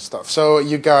that kind of stuff. So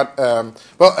you got,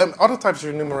 other types of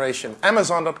remuneration.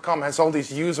 Amazon.com has all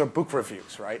these user book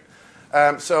reviews, right?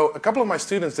 So a couple of my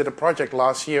students did a project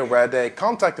last year where they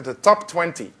contacted the top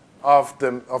 20 of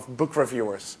book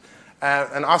reviewers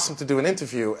and asked them to do an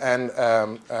interview. And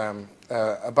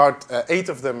about 8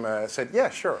 of them said, yeah,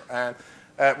 sure. And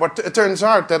it turns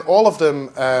out that all of them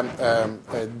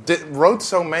wrote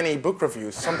so many book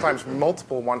reviews, sometimes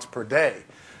multiple ones per day,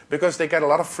 because they get a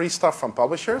lot of free stuff from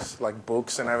publishers, like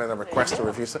books and everything, request to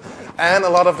review stuff. And a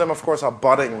lot of them, of course, are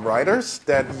budding writers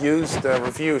that use the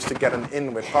reviews to get an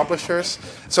in with publishers.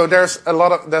 So there's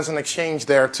an exchange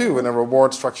there too, and a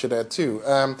reward structure there too.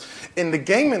 In the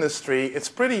game industry, it's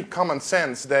pretty common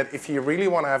sense that if you really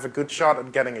want to have a good shot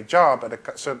at getting a job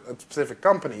at specific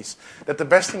companies, that the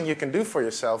best thing you can do for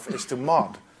yourself is to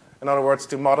mod. In other words,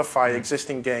 to modify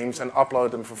existing games and upload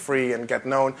them for free and get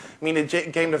known. I mean, the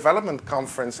Game Development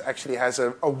Conference actually has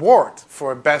an award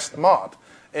for best mod.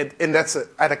 And that's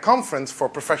at a conference for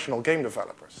professional game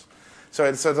developers. So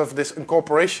it's sort of this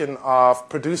incorporation of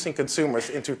producing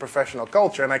consumers into professional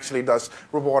culture, and actually thus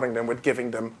rewarding them with giving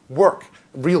them work,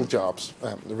 real jobs,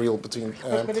 But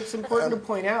it's important to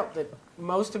point out that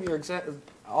most of your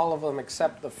all of them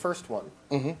except the first one,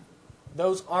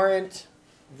 those aren't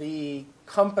the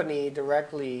company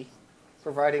directly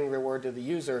providing reward to the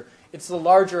user. It's the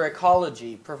larger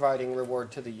ecology providing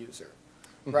reward to the user,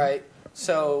 right?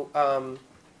 So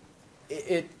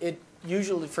it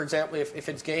usually, for example, if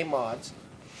it's game mods,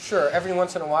 Sure, every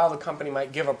once in a while the company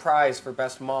might give a prize for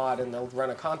best mod and they'll run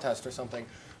a contest or something.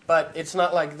 But it's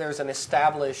not like there's an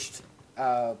established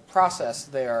process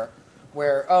there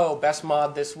where, oh, best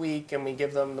mod this week and we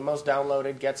give them the most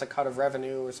downloaded gets a cut of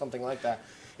revenue or something like that.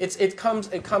 It comes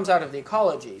out of the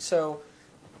ecology. So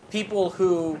people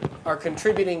who are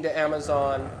contributing to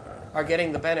Amazon are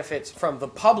getting the benefits from the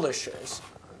publishers.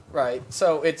 Right,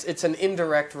 so it's an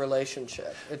indirect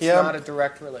relationship. It's not a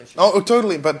direct relationship. Oh,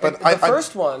 totally. But the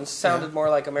first ones sounded more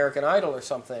like American Idol or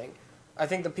something. I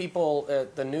think the people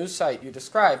at the news site you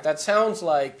described, that sounds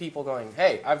like people going,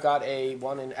 "Hey, I've got a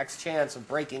 1 in X chance of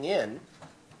breaking in."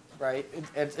 Right,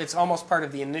 it's almost part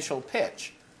of the initial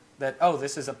pitch that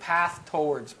this is a path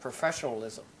towards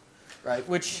professionalism, right?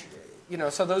 Which.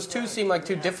 So those two seem like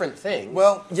two different things.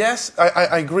 Well, yes,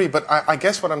 I agree, but I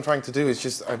guess what I'm trying to do is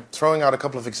just I'm throwing out a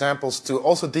couple of examples to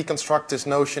also deconstruct this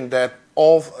notion that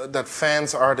that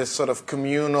fans are this sort of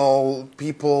communal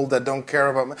people that don't care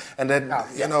about, and then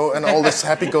and all this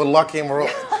happy-go-lucky, and we're all,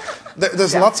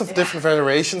 there's lots of different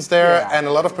variations there, and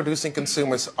a lot of producing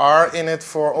consumers are in it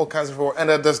for all kinds of, and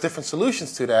there's different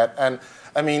solutions to that, and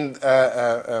I mean,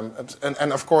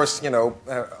 and of course,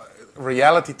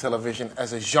 reality television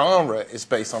as a genre is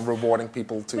based on rewarding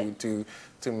people to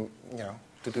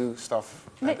do stuff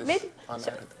that is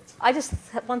unedited. I just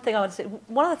one thing I want to say.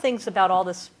 One of the things about all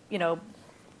this,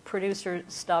 producer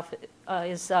stuff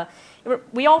is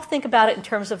we all think about it in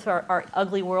terms of our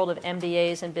ugly world of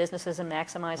MBAs and businesses and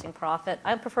maximizing profit.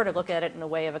 I prefer to look at it in a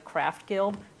way of a craft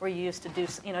guild where you used to do,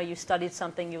 you studied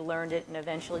something, you learned it, and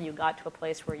eventually you got to a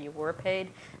place where you were paid.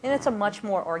 And it's a much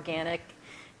more organic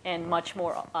and much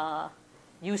more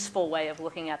useful way of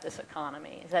looking at this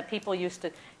economy. Is that people used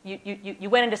to, you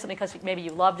went into something because maybe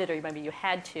you loved it or maybe you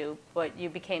had to, but you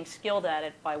became skilled at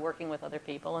it by working with other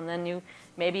people, and then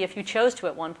maybe if you chose to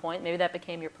at one point, maybe that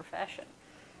became your profession.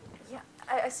 Yeah,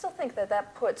 I still think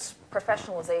that puts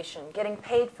professionalization, getting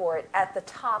paid for it, at the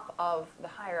top of the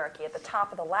hierarchy, at the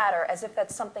top of the ladder, as if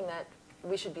that's something that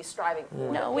we should be striving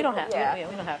for. No, we don't have. Yeah.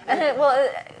 We don't have. And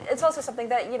it's also something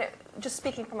that, just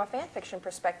speaking from a fan fiction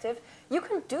perspective, you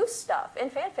can do stuff in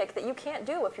fanfic that you can't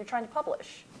do if you're trying to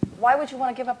publish. Why would you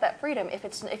want to give up that freedom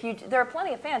there are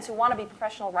plenty of fans who want to be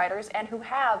professional writers and who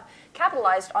have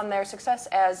capitalized on their success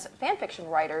as fan fiction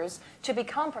writers to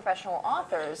become professional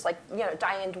authors. Like,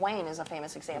 Diane Duane is a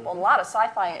famous example. And a lot of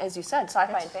sci-fi, as you said,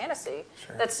 sci-fi and fantasy.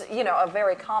 Sure. That's, a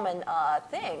very common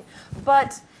thing.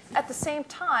 But at the same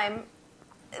time,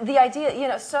 the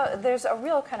idea, so there's a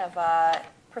real kind of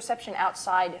perception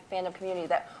outside fandom community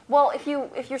that, well, if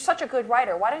you're such a good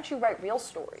writer, why don't you write real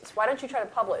stories? Why don't you try to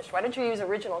publish? Why don't you use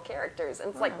original characters?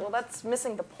 And it's like, well, that's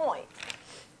missing the point.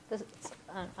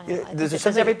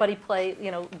 Does everybody play,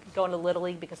 go into Little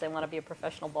League because they want to be a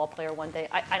professional ball player one day?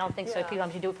 I don't think so.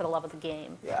 Sometimes you do it for the love of the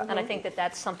game. Yeah. And I think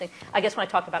that's something, I guess when I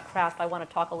talk about craft, I want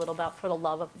to talk a little about for the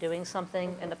love of doing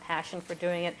something and the passion for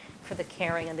doing it, for the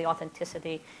caring and the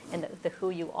authenticity and the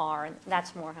who you are. And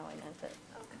that's more how I meant it.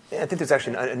 Yeah, I think there's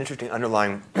actually an interesting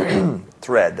underlying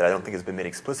thread that I don't think has been made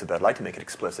explicit, but I'd like to make it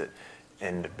explicit.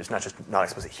 And it's not just not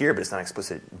explicit here, but it's not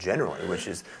explicit generally, which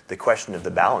is the question of the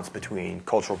balance between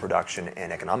cultural production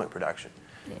and economic production.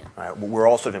 Yeah. Right? What we're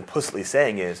also implicitly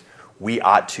saying is we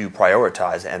ought to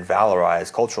prioritize and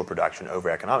valorize cultural production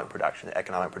over economic production.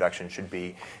 Economic production should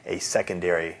be a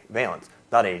secondary valence,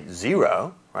 not a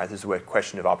zero. Right? This is a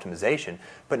question of optimization,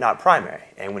 but not primary.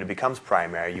 And when it becomes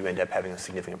primary, you end up having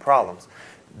significant problems.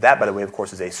 That, by the way, of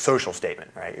course, is a social statement,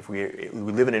 right? If we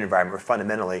live in an environment where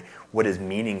fundamentally what is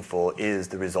meaningful is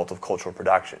the result of cultural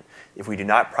production. If we do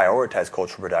not prioritize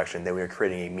cultural production, then we are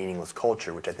creating a meaningless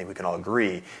culture, which I think we can all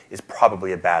agree is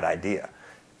probably a bad idea.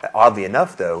 Oddly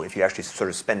enough, though, if you actually sort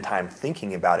of spend time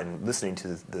thinking about it and listening to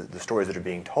the stories that are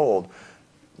being told,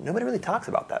 nobody really talks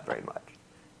about that very much.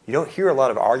 You don't hear a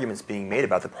lot of arguments being made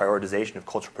about the prioritization of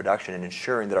cultural production and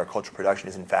ensuring that our cultural production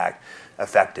is, in fact,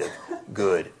 effective,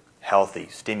 good, healthy,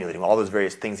 stimulating, all those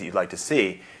various things that you'd like to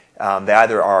see. They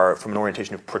either are from an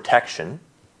orientation of protection,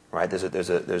 right?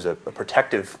 There's a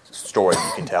protective story that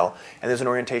you can tell, and there's an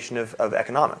orientation of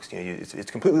economics.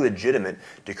 It's completely legitimate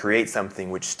to create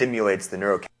something which stimulates the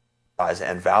neurochemistry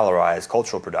and valorize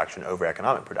cultural production over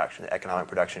economic production. Economic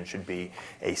production should be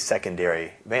a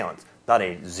secondary valence, not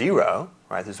a zero.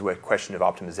 Right? This is a question of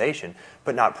optimization,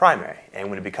 but not primary. And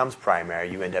when it becomes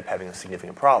primary, you end up having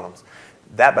significant problems.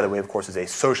 That, by the way, of course, is a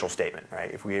social statement,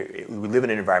 right? If we live in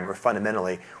an environment where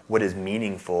fundamentally what is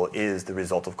meaningful is the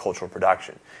result of cultural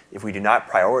production. If we do not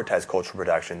prioritize cultural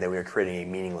production, then we are creating a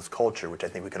meaningless culture, which I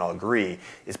think we can all agree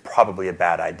is probably a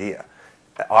bad idea.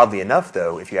 Oddly enough,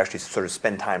 though, if you actually sort of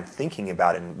spend time thinking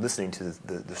about it and listening to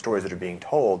the stories that are being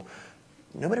told,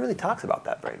 nobody really talks about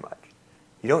that very much.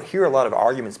 you don't hear a lot of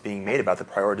arguments being made about the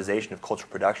prioritization of cultural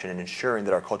production and ensuring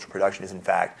that our cultural production is in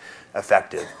fact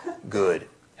effective, good,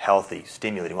 healthy,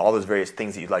 stimulating, all those various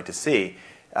things that you'd like to see.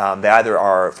 They either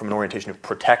are from an orientation of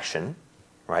protection,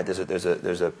 right?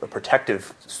 There's a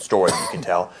protective story that you can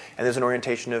tell, and there's an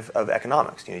orientation of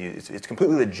economics. It's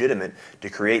completely legitimate to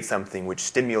create something which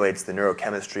stimulates the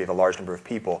neurochemistry of a large number of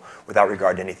people without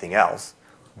regard to anything else.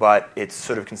 But it's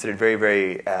sort of considered very,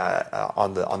 very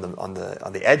on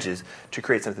the edges to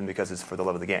create something because it's for the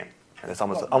love of the game. And it's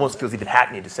almost feels even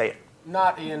hackneyed to say it.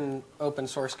 Not in open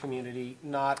source community,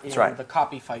 not in the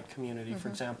copy fight community, for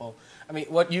example. I mean,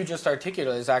 what you just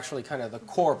articulated is actually kind of the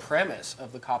core premise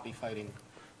of the copy fighting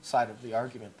side of the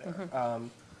argument there.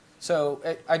 So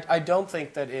I don't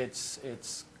think that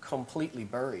it's completely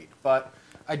buried, but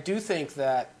I do think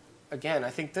that, again, I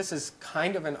think this is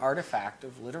kind of an artifact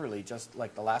of literally just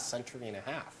like the last century and a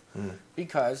half.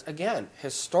 Because, again,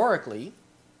 historically,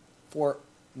 for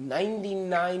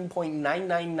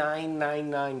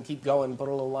 99.99999, keep going, put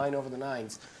a little line over the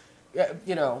nines,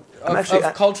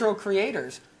 of cultural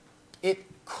creators, it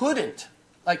couldn't,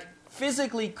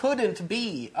 physically couldn't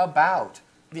be about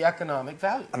the economic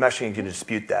value. I'm actually going to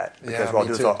dispute that, because what I'll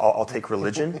do is I'll take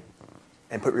religion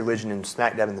and put religion in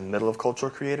smack dab in the middle of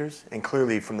cultural creators. And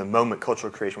clearly, from the moment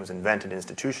cultural creation was invented and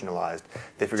institutionalized,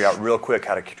 they figured out real quick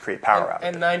how to create power out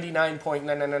of it. And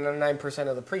 99.999%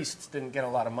 of the priests didn't get a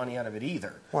lot of money out of it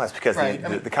either. Well, that's because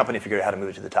the company figured out how to move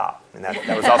it to the top. And that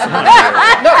was also one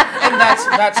of No, and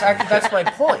that's my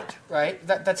point, right?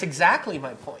 That's exactly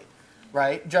my point,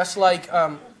 right? Just like,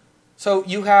 so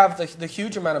you have the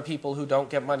huge amount of people who don't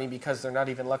get money because they're not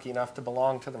even lucky enough to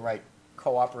belong to the right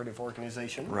cooperative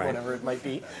organization, whatever it might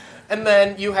be. And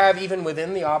then you have, even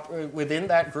within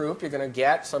that group, you're going to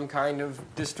get some kind of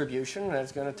distribution, and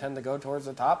it's going to tend to go towards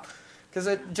the top. Because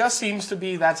it just seems to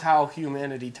be that's how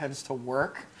humanity tends to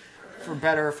work, for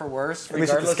better or for worse,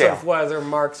 regardless of whether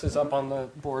Marx is up on the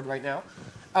board right now.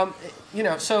 We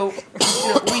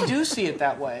do see it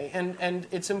that way, and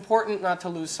it's important not to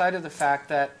lose sight of the fact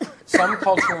that some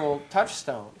cultural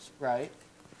touchstones, right,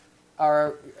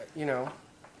 are,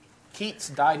 Keats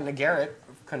died in a garret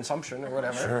of consumption or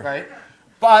whatever, right?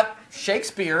 But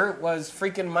Shakespeare was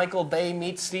freaking Michael Bay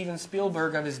meets Steven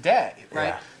Spielberg of his day, right?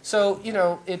 Yeah. So,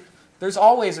 there's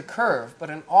always a curve, but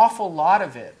an awful lot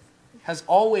of it has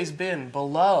always been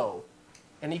below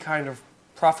any kind of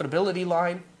profitability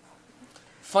line.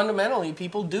 Fundamentally,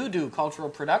 people do cultural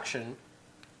production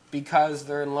because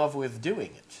they're in love with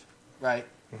doing it, right?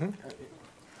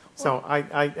 So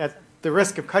at the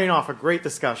risk of cutting off a great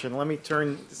discussion, let me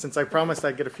turn, since I promised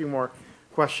I'd get a few more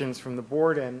questions from the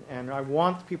board, and I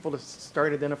want people to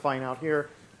start identifying out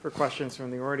here for questions from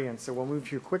the audience, so we'll move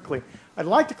to you quickly. I'd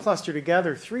like to cluster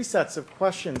together three sets of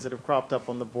questions that have cropped up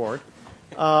on the board.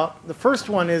 The first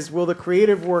one is, will the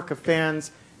creative work of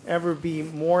fans ever be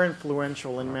more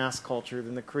influential in mass culture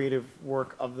than the creative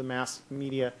work of the mass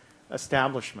media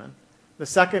establishment? The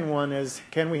second one is,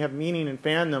 can we have meaning in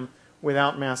fandom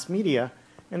without mass media?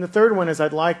 And the third one is,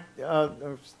 I've lost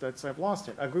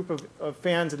it. A group of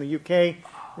fans in the UK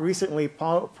recently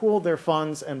pooled their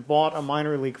funds and bought a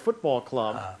minor league football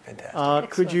club. Fantastic.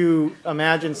 Could you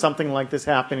imagine something like this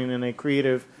happening in a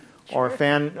creative or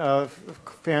fan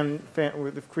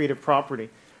with creative property?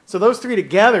 So those three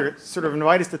together sort of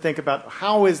invite us to think about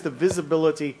how is the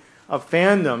visibility of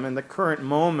fandom in the current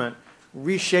moment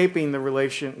reshaping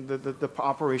the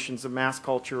operations of mass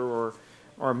culture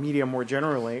or media more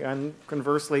generally, and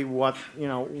conversely, to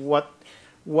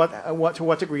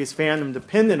what degree is fandom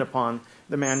dependent upon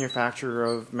the manufacture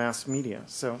of mass media?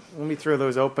 So let me throw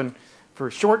those open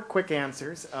for short, quick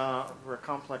answers for a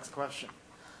complex question.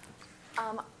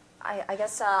 I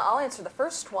guess I'll answer the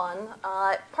first one.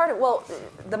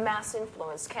 The mass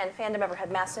influence. Can fandom ever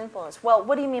have mass influence? Well,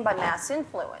 what do you mean by mass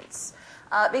influence?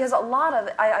 Because a lot of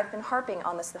I've been harping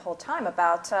on this the whole time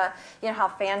about how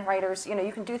fan writers,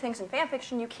 you can do things in fan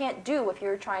fiction you can't do if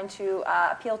you're trying to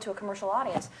appeal to a commercial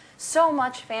audience. So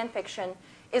much fan fiction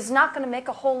is not going to make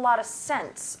a whole lot of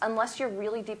sense unless you're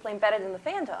really deeply embedded in the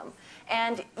fandom.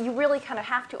 And you really kind of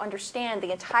have to understand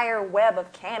the entire web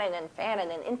of canon and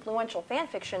fanon and influential fan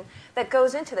fiction that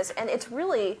goes into this. And it's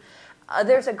really,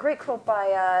 there's a great quote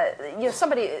by,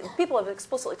 people have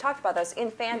explicitly talked about this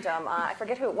in fandom. I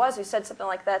forget who it was who said something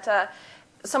like that.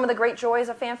 Some of the great joys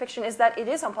of fan fiction is that it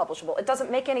is unpublishable. It doesn't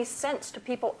make any sense to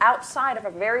people outside of a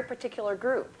very particular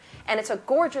group. And it's a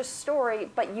gorgeous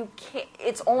story, but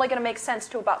it's only going to make sense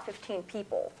to about 15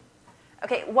 people.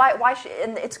 Okay,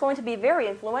 and it's going to be very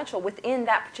influential within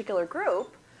that particular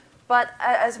group, but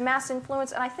as mass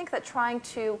influence, and I think that trying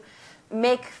to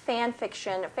make fan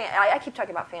fiction, I keep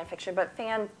talking about fan fiction, but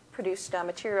fan produced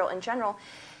material in general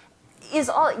is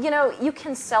all, you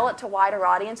can sell it to wider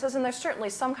audiences, and there's certainly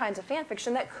some kinds of fan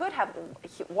fiction that could have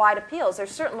wide appeals.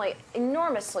 There's certainly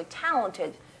enormously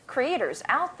talented creators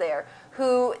out there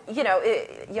who,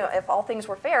 if all things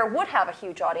were fair, would have a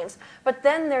huge audience. But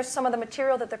then there's some of the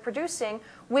material that they're producing,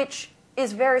 which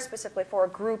is very specifically for a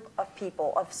group of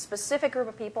people, a specific group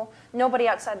of people. Nobody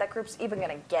outside that group's even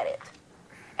going to get it.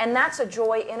 And that's a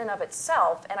joy in and of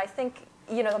itself. And I think,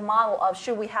 the model of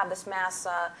should we have this mass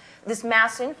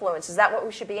influence, is that what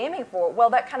we should be aiming for? Well,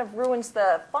 that kind of ruins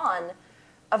the fun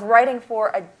of writing for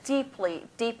a deeply,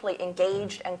 deeply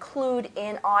engaged and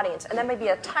clued-in audience, and that may be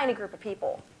a tiny group of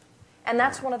people. And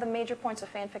that's one of the major points of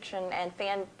fan fiction and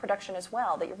fan production as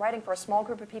well, that you're writing for a small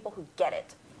group of people who get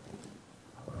it.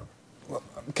 Well,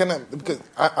 because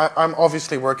I'm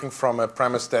obviously working from a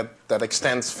premise that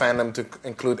extends fandom to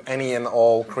include any and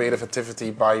all creative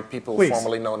activity by people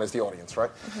formerly known as the audience, right?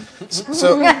 Mm-hmm.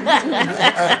 So,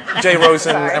 Jay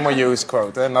Rosen, MOU's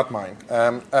quote, not mine.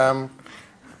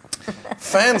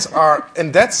 Fans are,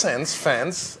 in that sense,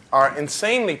 fans are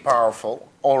insanely powerful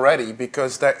already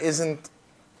because there isn't,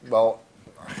 well,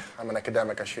 I'm an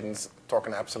academic, I shouldn't talk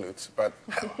in absolutes, but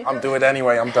I'll do it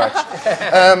anyway, I'm Dutch.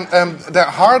 There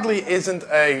hardly isn't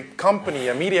a company,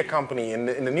 a media company in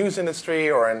the news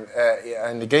industry or in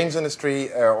the games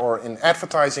industry or in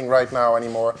advertising right now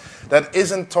anymore that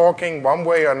isn't talking one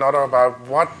way or another about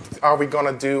what are we going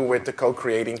to do with the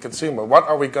co-creating consumer? What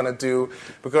are we going to do?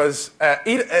 Because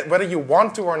whether you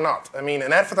want to or not, I mean,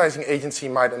 an advertising agency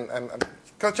might,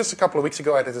 just a couple of weeks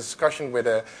ago, I had a discussion with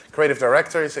a creative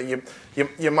director. He said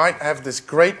you might have this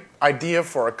great idea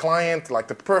for a client, like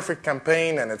the perfect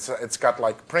campaign, and it's got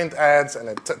like print ads and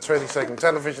a 30-second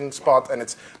television spot, and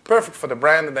it's perfect for the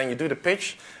brand. And then you do the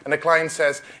pitch, and the client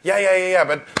says, yeah,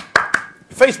 but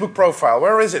Facebook profile,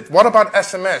 where is it? What about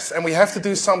SMS? And we have to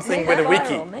do something with a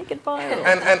wiki. Make it viral.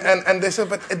 And they said,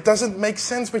 but it doesn't make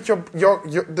sense with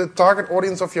the target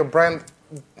audience of your brand.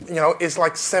 Is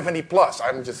like 70 plus.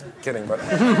 I'm just kidding, but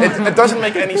it doesn't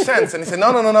make any sense. And he said,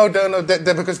 no,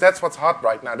 because that's what's hot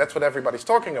right now. That's what everybody's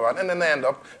talking about. And then they end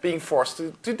up being forced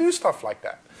to do stuff like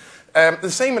that.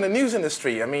 The same in the news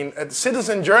industry. I mean,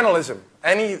 citizen journalism,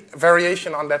 any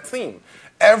variation on that theme.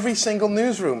 Every single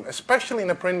newsroom, especially in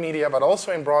the print media, but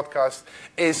also in broadcast,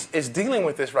 is dealing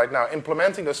with this right now,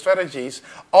 implementing those strategies,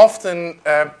 often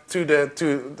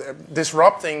to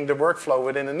disrupting the workflow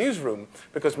within the newsroom,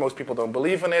 because most people don't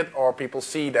believe in it, or people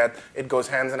see that it goes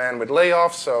hand in hand with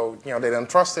layoffs, so they don't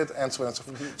trust it, and so on and so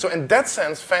forth. Mm-hmm. So in that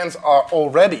sense, fans are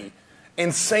already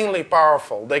insanely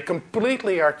powerful. They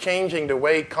completely are changing the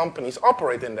way companies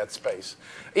operate in that space.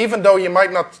 Even though you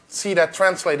might not see that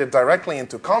translated directly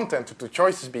into content, to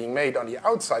choices being made on the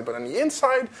outside, but on the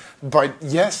inside,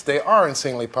 yes, they are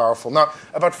insanely powerful. Now,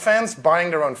 about fans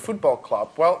buying their own football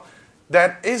club, well,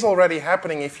 that is already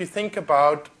happening if you think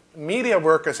about media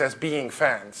workers as being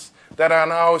fans that are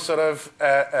now sort of,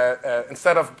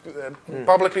 instead of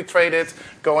publicly traded,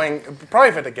 going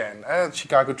private again.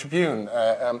 Chicago Tribune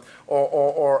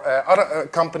or other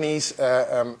companies,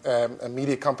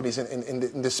 media companies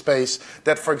in this space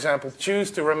that, for example,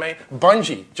 choose to remain.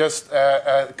 Bungie, just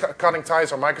cutting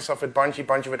ties, or Microsoft with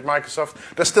Bungie with Microsoft.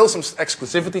 There's still some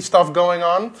exclusivity stuff going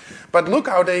on, but look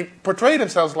how they portray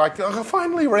themselves like, oh,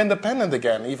 finally we're independent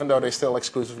again, even though they still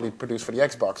exclusively produce for the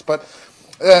Xbox. But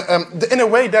in a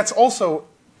way, that's also,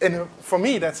 for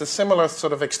me, that's a similar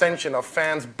sort of extension of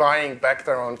fans buying back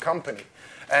their own company.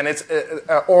 And it's, in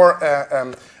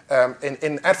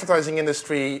advertising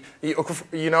industry,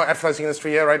 advertising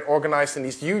industry, right, organized in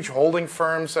these huge holding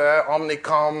firms,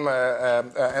 Omnicom,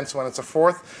 and so on and so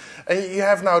forth. And you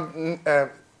have now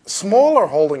smaller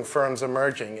holding firms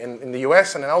emerging in the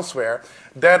US and elsewhere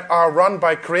that are run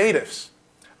by creatives,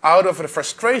 out of the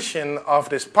frustration of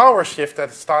this power shift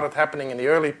that started happening in the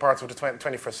early parts of the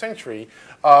 21st century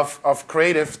of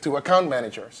creative to account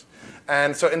managers.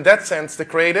 And so in that sense, the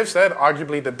creatives, they're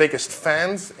arguably the biggest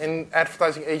fans in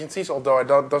advertising agencies, although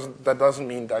that doesn't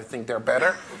mean that I think they're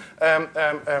better. And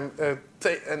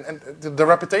the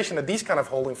reputation that these kind of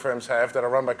holding firms have that are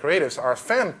run by creatives are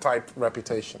fan-type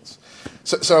reputations.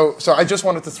 So I just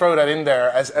wanted to throw that in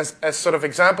there as sort of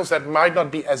examples that might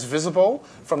not be as visible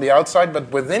from the outside,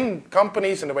 but within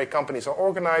companies and the way companies are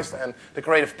organized and the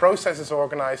creative process is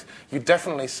organized, you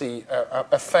definitely see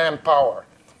a fan power.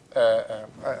 I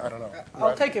don't know.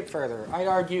 I'll take it further. I'd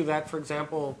argue that, for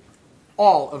example,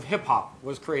 all of hip-hop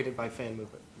was created by fan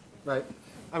movement, right?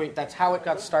 I mean, that's how it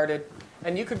got started.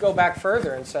 And you could go back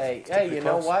further and say, hey, you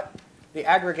know what? The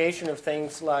aggregation of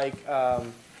things like the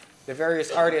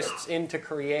various artists in to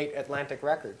create Atlantic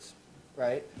Records,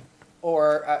 right?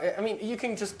 or I mean, you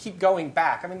can just keep going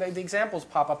back. I mean, the examples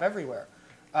pop up everywhere.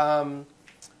 In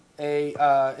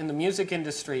the music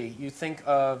industry, you think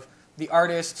of the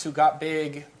artists who got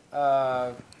big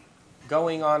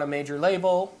going on a major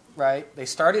label, right? They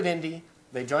started indie,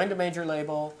 they joined a major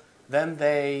label, then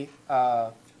they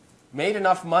made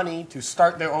enough money to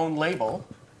start their own label,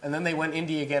 and then they went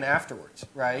indie again afterwards,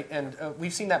 right? And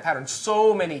we've seen that pattern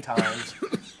so many times.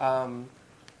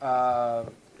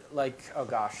 Like, oh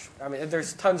gosh, I mean,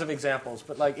 there's tons of examples,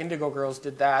 but like Indigo Girls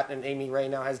did that, and Amy Ray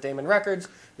now has Damon Records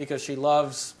because she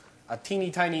loves a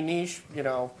teeny tiny niche, you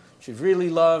know. She really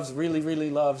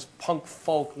loves punk,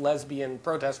 folk, lesbian,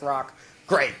 protest rock.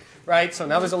 Great, right? So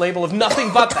now there's a label of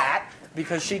nothing but that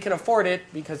because she can afford it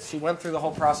because she went through the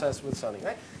whole process with Sony,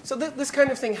 right? So this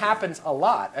kind of thing happens a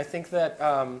lot. I think that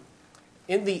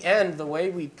in the end, the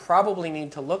way we probably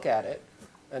need to look at it,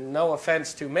 and no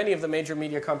offense to many of the major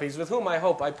media companies with whom I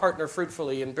hope I partner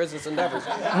fruitfully in business endeavors,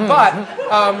 but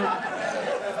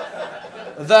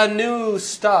the new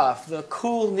stuff, the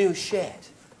cool new shit,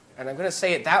 and I'm going to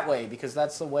say it that way because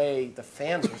that's the way the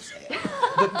fans will say it.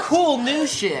 The cool new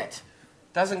shit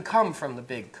doesn't come from the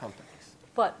big companies.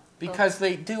 But because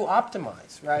they do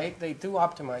optimize, right? They do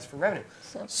optimize for revenue.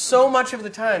 So much of the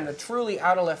time, the truly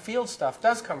out of left field stuff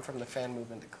does come from the fan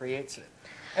movement that creates it.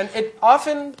 And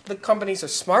often the companies are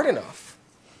smart enough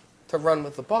to run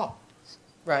with the ball,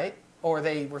 right? Or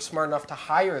they were smart enough to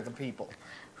hire the people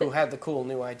who had the cool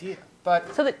new idea.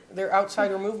 But they're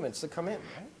outsider movements that come in,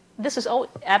 right? This is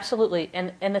absolutely,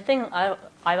 and the thing I've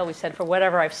always said, for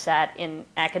whatever I've sat in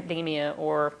academia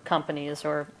or companies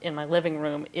or in my living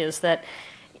room, is that,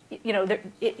 you know,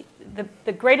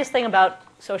 the greatest thing about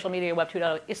social media, Web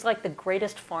 2.0, it's like the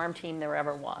greatest farm team there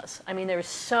ever was. I mean, there's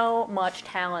so much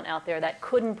talent out there that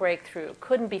couldn't break through,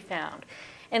 couldn't be found.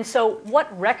 And so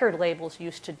what record labels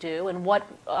used to do and what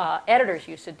editors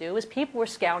used to do is people were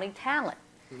scouting talent.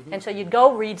 And so you'd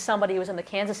go read somebody who was in the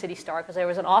Kansas City Star because there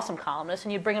was an awesome columnist,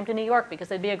 and you'd bring them to New York because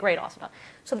they'd be a great awesome columnist.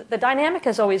 So the dynamic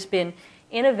has always been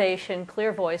innovation,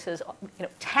 clear voices, you know,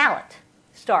 talent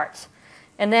starts.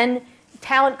 And then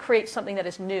talent creates something that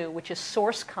is new, which is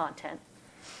source content.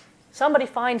 Somebody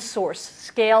finds source,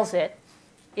 scales it,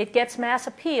 it gets mass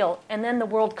appeal, and then the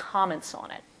world comments on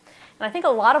it. And I think a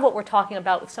lot of what we're talking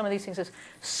about with some of these things is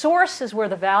source is where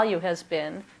the value has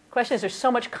been. The question is, there's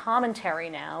so much commentary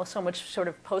now, so much sort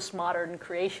of postmodern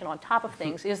creation on top of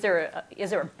things. Is there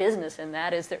a business in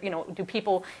that? Is there, you know,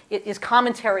 is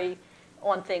commentary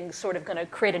on things sort of going to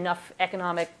create enough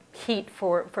economic heat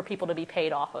for people to be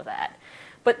paid off of that?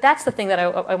 But that's the thing that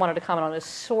I wanted to comment on, is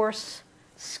source,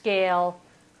 scale,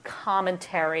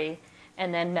 commentary,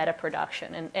 and then meta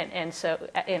production, and so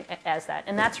as that.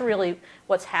 And that's really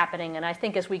what's happening. And I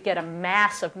think as we get a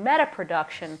mass of meta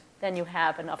production, then you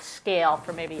have enough scale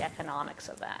for maybe economics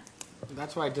of that.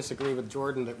 That's why I disagree with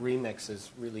Jordan that remix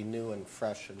is really new and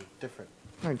fresh and different.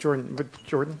 All right,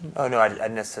 Jordan? Oh, no, I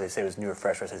didn't necessarily say it was new or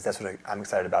fresh. I said that's what I'm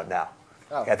excited about now.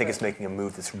 Oh, I think it's making a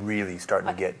move that's really starting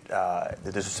to get,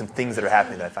 there's some things that are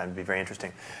happening that I find to be very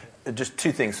interesting. Just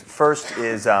two things. First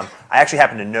is I actually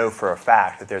happen to know for a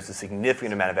fact that there's a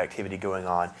significant amount of activity going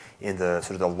on in the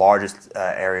sort of the largest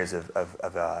areas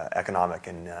of economic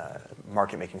and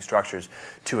market-making structures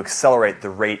to accelerate the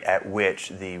rate at which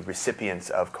the recipients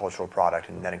of cultural product,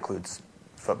 and that includes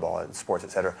football and sports, et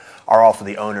cetera, are also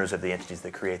the owners of the entities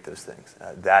that create those things.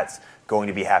 That's going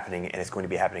to be happening, and it's going to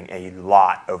be happening a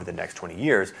lot over the next 20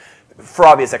 years for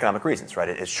obvious economic reasons, right?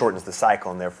 It shortens the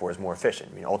cycle and therefore is more efficient.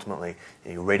 I mean, ultimately,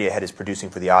 Radiohead is producing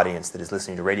for the audience that is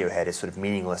listening to Radiohead. It's sort of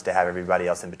meaningless to have everybody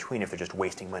else in between if they're just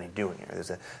wasting money doing it. There's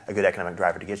a good economic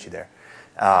driver to get you there.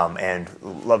 And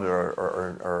love it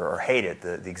or hate it,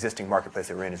 the existing marketplace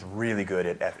that we're in is really good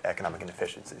at economic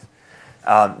inefficiencies.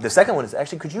 The second one is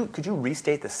actually, could you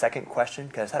restate the second question?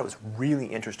 Because I thought it was really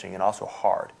interesting and also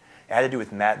hard. It had to do with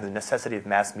the necessity of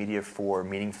mass media for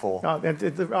meaningful... I'll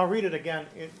read it again.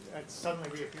 It suddenly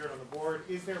reappeared on the board.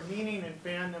 Is there meaning in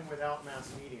fandom without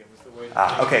mass media? Was the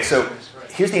way okay, so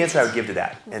here's the answer I would give to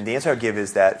that. And the answer I would give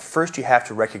is that first you have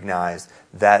to recognize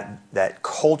that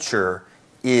culture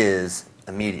is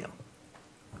a medium.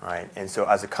 Right? And so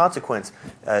as a consequence,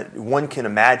 one can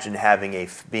imagine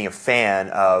being a fan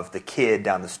of the kid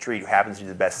down the street who happens to be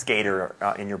the best skater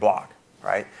in your block,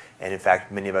 right? And in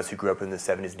fact, many of us who grew up in the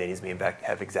 70s and 80s may in fact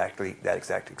have exactly that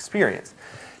exact experience.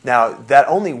 Now, that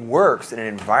only works in an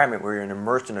environment where you're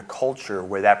immersed in a culture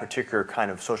where that particular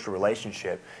kind of social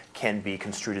relationship can be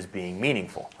construed as being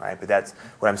meaningful, right? But that's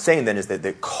what I'm saying then is that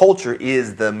the culture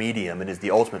is the medium. It is the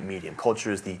ultimate medium.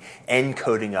 Culture is the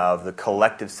encoding of the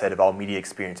collective set of all media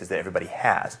experiences that everybody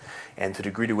has. And to the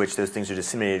degree to which those things are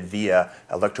disseminated via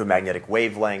electromagnetic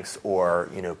wavelengths or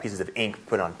pieces of ink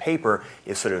put on paper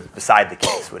is sort of beside the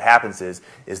case. What happens is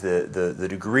the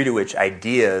degree to which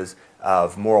ideas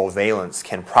of moral valence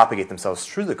can propagate themselves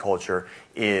through the culture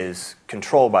is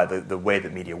controlled by the way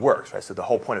that media works, right? So the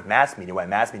whole point of mass media, why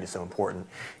mass media is so important,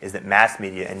 is that mass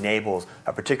media enables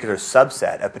a particular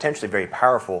subset of potentially very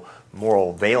powerful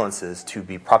moral valences to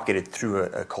be propagated through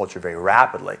a culture very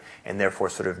rapidly, and therefore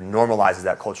sort of normalizes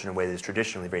that culture in a way that is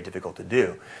traditionally very difficult to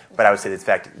do. But I would say that, in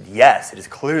fact, yes, it is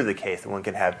clearly the case that one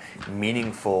can have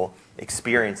meaningful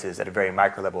experiences at a very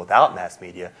micro level without mass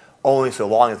media, only so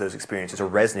long as those experiences are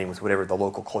resonating with whatever the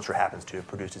local culture happens to have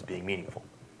produced as being meaningful.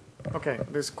 Okay,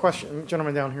 there's a question.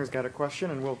 Gentleman down here has got a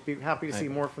question, and we'll be happy to see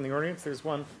more from the audience. There's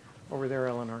one over there,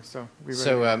 Eleanor. So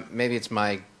maybe it's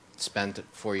my spent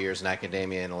 4 years in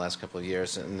academia in the last couple of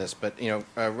years in this, but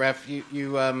Ref,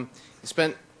 you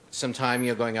spent some time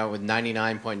going out with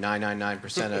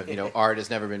 99.999% of art has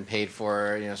never been paid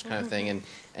for, this kind of thing,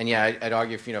 and yeah, I'd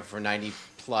argue for 90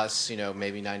 plus,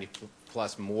 maybe 90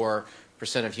 plus more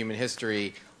 % of human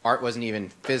history, art wasn't even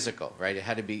physical, right? It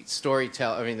had to be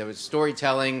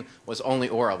storytelling was only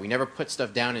oral. We never put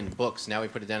stuff down in books. Now we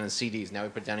put it down in CDs. Now we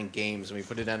put it down in games, and we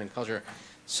put it down in culture.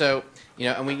 So,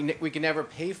 and we could never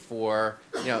pay for,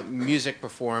 music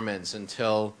performance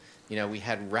until, we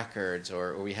had records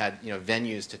or we had,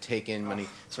 venues to take in money.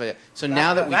 So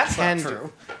now that we can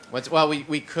do,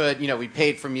 we could, we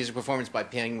paid for music performance by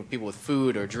paying people with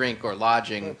food or drink or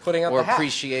lodging or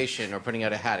appreciation or putting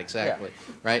out a hat, exactly,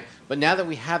 right? But now that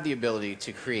we have the ability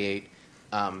to create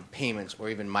payments or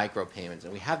even micro payments,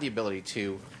 and we have the ability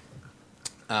to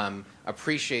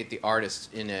appreciate the artists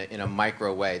in a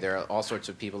micro way. There are all sorts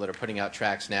of people that are putting out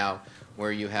tracks now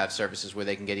where you have services where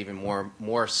they can get even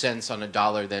more cents on a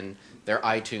dollar than their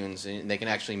iTunes, and they can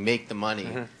actually make the money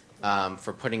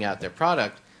for putting out their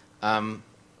product.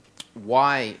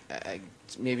 Why,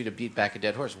 maybe to beat back a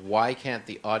dead horse, why can't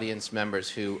the audience members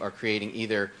who are creating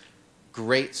either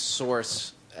great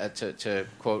source, to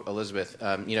quote Elizabeth,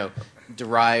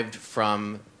 derived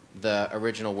from the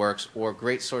original works or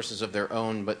great sources of their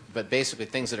own, but basically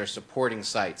things that are supporting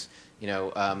sites,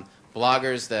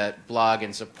 bloggers that blog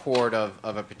in support of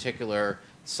a particular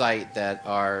site that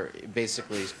are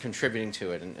basically contributing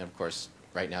to it, and of course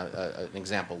right now an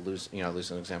example, lose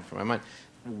an example from my mind.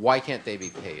 Why can't they be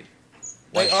paid?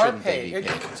 Why they are shouldn't paid. They be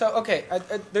paid? So okay,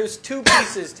 there's two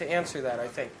pieces to answer that, I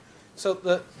think.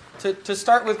 So to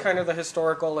start with kind of the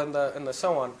historical and the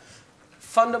so on.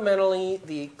 Fundamentally,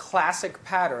 the classic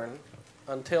pattern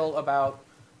until about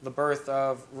the birth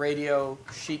of radio,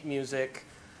 sheet music,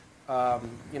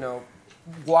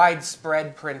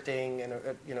 widespread printing, and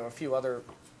a few other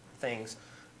things.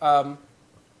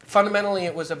 Fundamentally,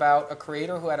 it was about a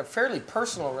creator who had a fairly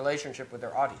personal relationship with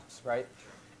their audience, right?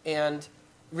 And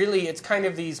really, it's kind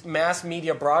of these mass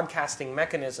media broadcasting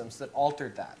mechanisms that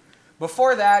altered that.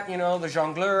 Before that, the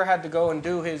jongleur had to go and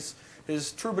do his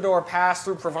troubadour pass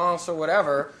through Provence or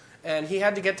whatever, and he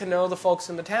had to get to know the folks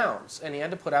in the towns, and he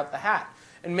had to put out the hat.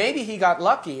 And maybe he got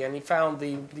lucky and he found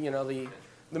the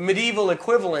medieval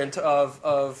equivalent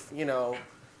of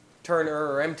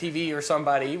Turner or MTV or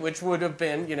somebody, which would have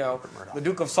been the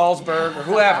Duke of Salzburg or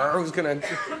whoever who's going to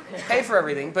pay for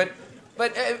everything. But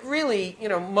really,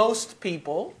 most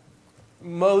people,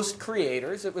 most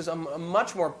creators, it was a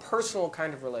much more personal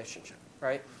kind of relationship,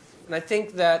 right? And I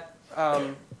think that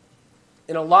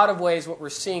in a lot of ways, what we're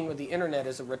seeing with the internet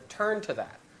is a return to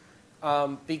that,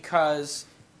 because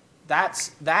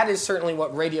that is certainly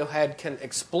what Radiohead can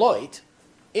exploit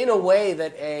in a way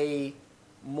that a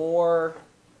more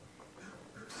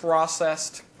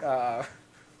processed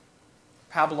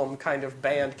pablum kind of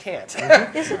band can't,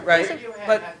 right?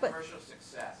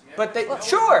 But they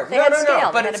sure they had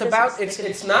scale. But They had it's a about business.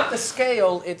 it's not the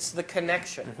scale, it's the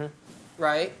connection,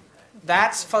 right?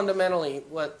 That's fundamentally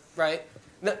what, right?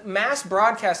 The mass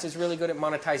broadcast is really good at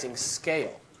monetizing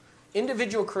scale.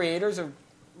 Individual creators are,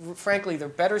 frankly, they're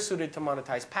better suited to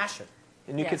monetize passion.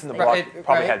 And New Yes, Kids on the they- Block Right,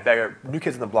 probably right. had better. New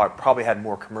Kids on the Block probably had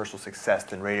more commercial success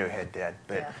than Radiohead did,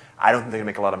 but Yeah. I don't think they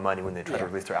make a lot of money when they try to Yeah.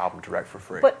 release their album direct for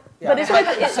free. But isn't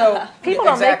it, So people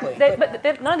exactly. don't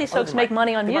make none of these folks make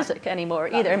money on music anymore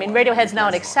either. I mean, Radiohead's now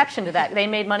an exception to that. They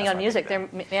made money on music. They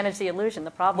managed the illusion.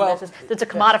 The problem Well, is there's a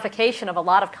commodification of a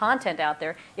lot of content out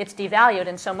there. It's devalued,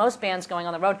 and so most bands going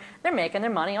on the road, they're making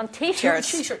their money on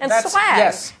T-shirts T-shirt. and That's- swag,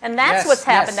 yes. and that's Yes, what's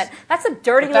happened. yes. That's a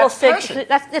dirty But little that's secret.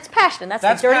 passion. It's passion. That's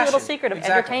That's the dirty little passion. secret of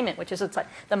Exactly. entertainment, which is it's like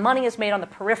the money is made on the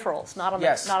peripherals, not on the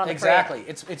Yes, not on the exactly.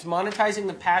 It's monetizing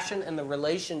the passion and the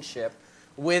relationship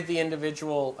with the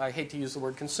individual. I hate to use the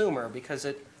word consumer because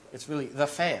it's really the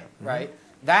fan, right?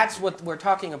 That's what we're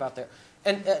talking about there.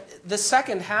 And the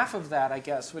second half of that, I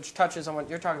guess, which touches on what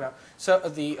you're talking about, so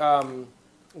the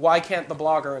why can't the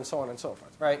blogger and so on and so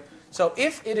forth, right? So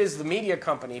if it is the media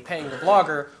company paying the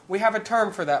blogger, we have a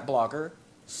term for that blogger,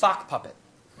 sock puppet,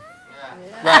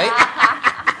 right?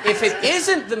 If it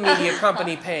isn't the media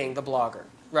company paying the blogger,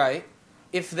 right?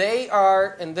 If they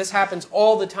are, and this happens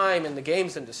all the time in the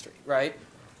games industry, right?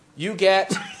 You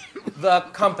get the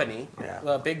company,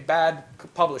 the big bad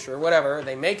publisher, whatever,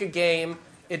 they make a game,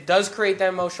 it does create that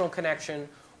emotional connection,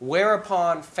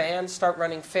 whereupon fans start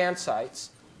running fan sites,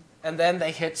 and then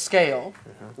they hit scale,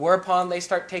 whereupon they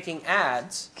start taking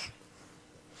ads,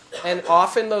 and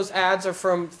often those ads are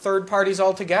from third parties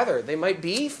altogether. They might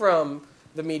be from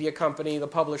the media company, the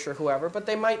publisher, whoever, but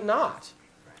they might not.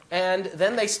 And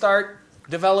then they start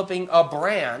developing a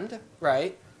brand,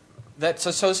 right, that's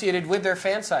associated with their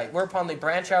fan site, whereupon they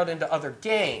branch out into other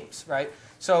games, right?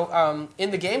 So in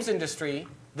the games industry,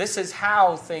 this is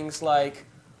how things like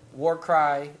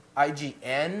Warcry,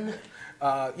 IGN,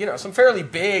 some fairly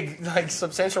big, like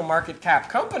substantial market cap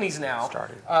companies now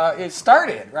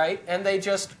started, right? And they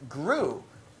just grew.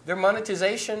 Their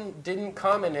monetization didn't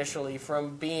come initially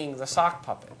from being the sock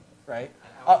puppet, right?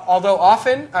 Although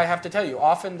often, I have to tell you,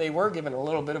 often they were given a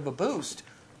little bit of a boost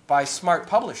by smart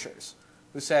publishers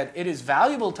who said, it is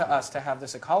valuable to us to have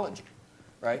this ecology,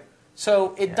 right?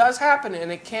 So it does happen,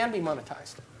 and it can be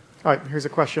monetized. All right, here's a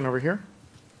question over here.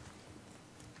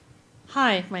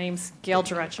 Hi, my name's Gail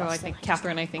Girecho. I think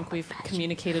Catherine. I think we've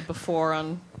communicated before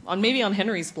on maybe on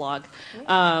Henry's blog.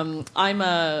 I'm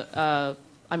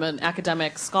an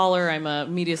academic scholar. I'm a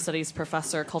media studies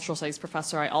professor, cultural studies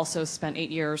professor. I also spent 8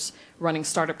 years running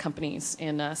startup companies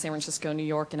in San Francisco, New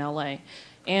York, and LA.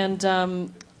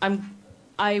 And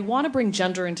I want to bring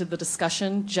gender into the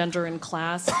discussion, gender and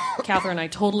class. Catherine, I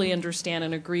totally understand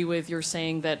and agree with your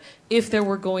saying that if there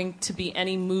were going to be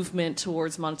any movement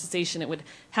towards monetization, it would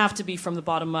have to be from the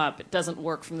bottom up. It doesn't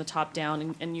work from the top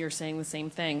down, and you're saying the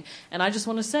same thing. And I just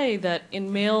want to say that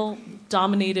in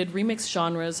male-dominated remix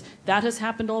genres, that has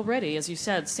happened already. As you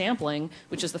said, sampling,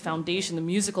 which is the foundation, the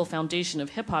musical foundation of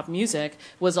hip-hop music,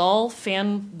 was all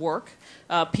fan work.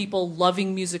 People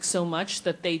loving music so much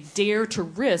that they dare to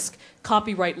risk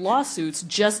copyright lawsuits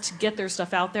just to get their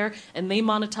stuff out there, and they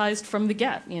monetized from the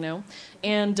get,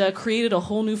 and created a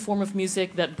whole new form of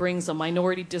music that brings a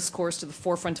minority discourse to the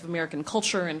forefront of American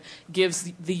culture and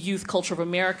gives the youth culture of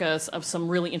America of some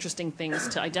really interesting things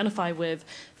to identify with.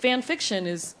 Fan fiction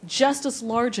is just as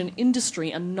large an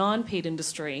industry, a non-paid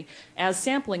industry, as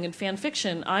sampling, and fan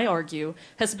fiction, I argue,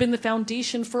 has been the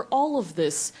foundation for all of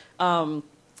this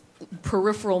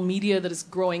peripheral media that is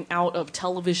growing out of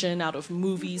television, out of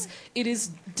movies. It is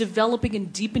developing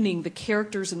and deepening the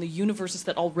characters and the universes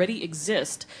that already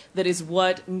exist. That is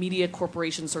what media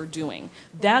corporations are doing.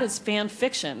 That is fan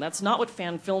fiction. That's not what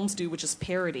fan films do, which is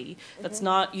parody. That's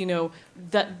not,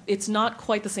 that it's not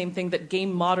quite the same thing that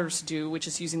game modders do, which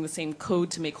is using the same code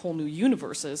to make whole new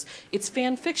universes. It's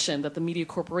fan fiction that the media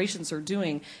corporations are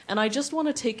doing. And I just want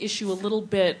to take issue a little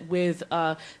bit with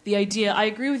the idea. I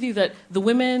agree with you that the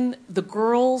women, the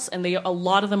girls, and a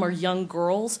lot of them are young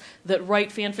girls that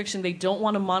write fan fiction they don't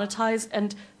want to monetize,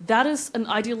 and that is an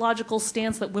ideological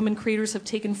stance that women creators have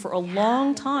taken for a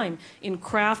long time in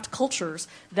craft cultures.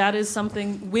 That is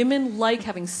something women like,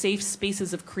 having safe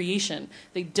spaces of creation.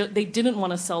 They didn't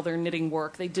want to sell their knitting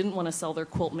work. They didn't want to sell their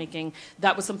quilt making.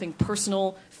 That was something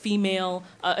personal, female,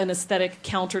 an aesthetic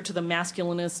counter to the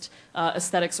masculinist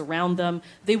aesthetics around them.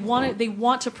 They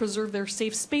want to preserve their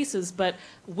safe spaces, but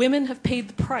women have paid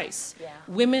the price. Yeah.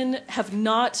 Women have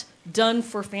not done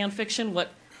for fan fiction what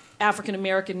African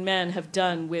American men have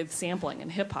done with sampling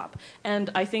and hip hop. And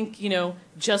I think,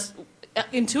 just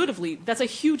intuitively, that's a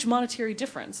huge monetary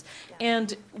difference. Yeah.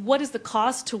 And what is the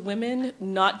cost to women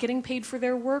not getting paid for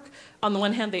their work? On the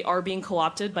one hand, they are being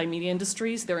co-opted by media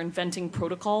industries. They're inventing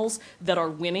protocols that are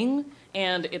winning,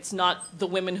 and it's not the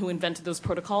women who invented those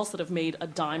protocols that have made a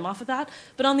dime off of that.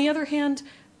 But on the other hand,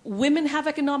 women have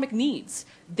economic needs.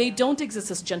 They don't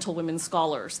exist as gentlewomen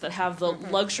scholars that have the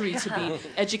luxury to be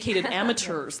educated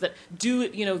amateurs that do,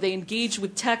 they engage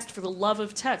with text for the love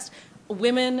of text.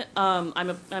 Women, I'm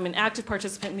an active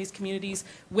participant in these communities.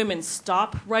 Women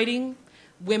stop writing.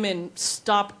 Women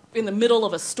stop in the middle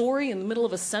of a story, in the middle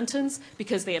of a sentence,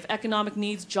 because they have economic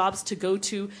needs, jobs to go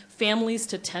to, families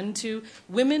to tend to.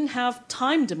 Women have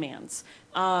time demands.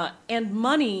 And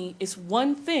money is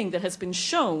one thing that has been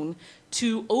shown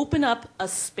to open up a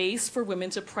space for women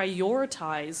to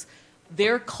prioritize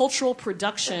their cultural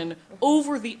production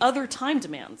over the other time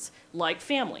demands, like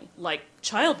family, like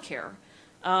childcare.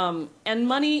 And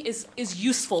money is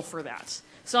useful for that.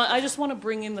 So I just want to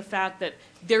bring in the fact that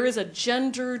there is a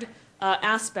gendered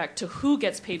aspect to who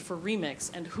gets paid for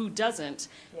remix and who doesn't.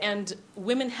 Yeah. And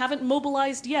women haven't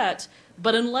mobilized yet,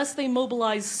 but unless they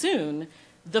mobilize soon,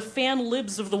 the fan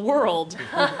libs of the world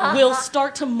will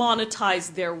start to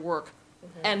monetize their work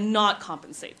and not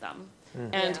compensate them.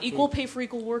 And equal pay for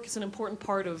equal work is an important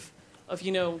part of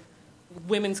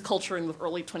women's culture in the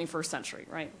early 21st century,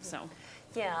 right? So.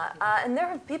 Yeah,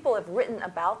 and people have written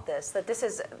about this, that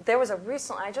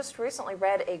I just recently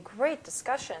read a great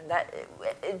discussion that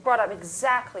it brought up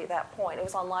exactly that point. It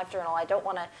was on LiveJournal. I don't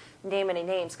want to name any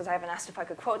names because I haven't asked if I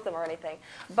could quote them or anything.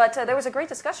 But there was a great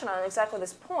discussion on exactly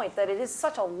this point, that it is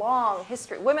such a long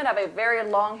history. Women have a very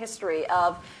long history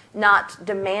of not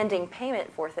demanding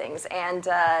payment for things. And,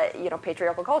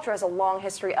 patriarchal culture has a long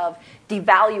history of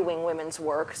devaluing women's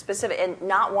work, and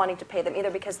not wanting to pay them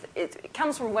either because it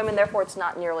comes from women, therefore it's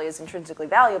not nearly as intrinsically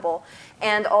valuable.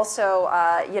 And also,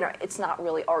 it's not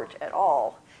really art at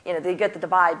all. They get the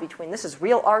divide between this is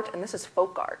real art and this is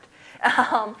folk art.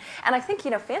 And I think,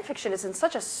 fan fiction is in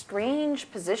such a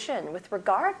strange position with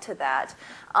regard to that.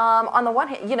 On the one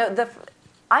hand,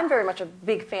 I'm very much a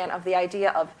big fan of the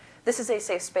idea of this is a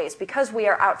safe space. Because we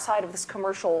are outside of this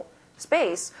commercial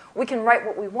space, we can write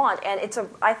what we want. And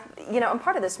and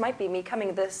part of this might be me coming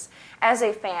to this as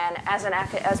a fan, as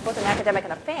both an academic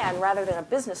and a fan, rather than a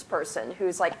business person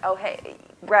who's like, oh hey,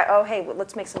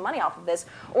 let's make some money off of this,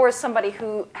 or as somebody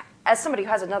who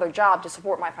has another job to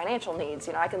support my financial needs.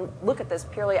 I can look at this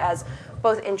purely as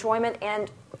both enjoyment, and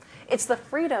it's the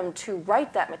freedom to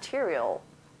write that material.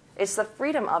 It's the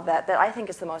freedom of that I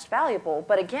think is the most valuable.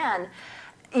 But again,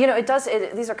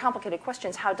 these are complicated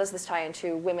questions. How does this tie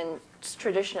into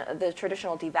the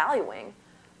traditional devaluing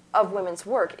of women's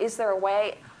work? Is there a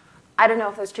way? I don't know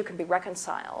if those two can be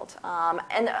reconciled.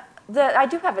 I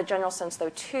do have a general sense, though,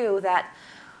 too, that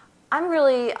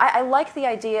I like the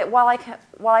idea. While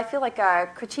I feel like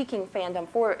critiquing fandom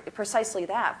for precisely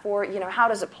that, for how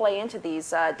does it play into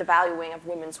these devaluing of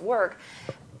women's work?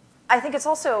 I think it's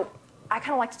also, I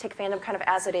kind of like to take fandom kind of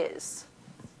as it is.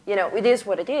 It is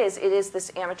what it is. It is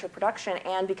this amateur production,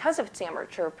 and because of its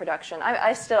amateur production,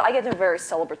 I get in a very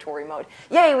celebratory mode.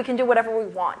 Yay, we can do whatever we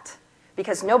want.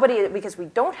 Because we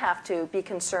don't have to be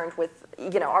concerned with,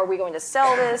 are we going to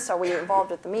sell this? Are we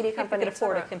involved with the media company? If you can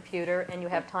afford a computer and you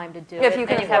have time to do if it, you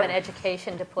can and you have an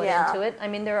education to put into it. I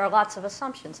mean, there are lots of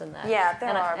assumptions in that. Yeah,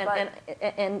 there are.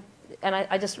 And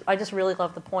I just really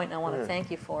love the point, and I want to thank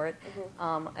you for it.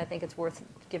 I think it's worth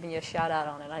giving you a shout out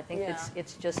on it. I think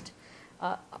it's just,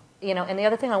 and the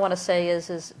other thing I want to say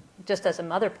is just as a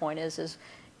mother point is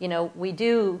we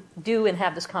do and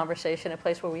have this conversation in a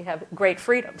place where we have great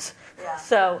freedoms. Yeah.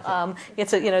 So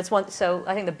it's one. So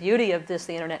I think the beauty of the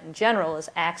internet in general is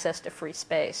access to free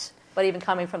space. But even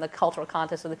coming from the cultural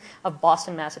context of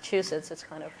Boston, Massachusetts, it's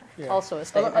kind of also a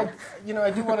statement. I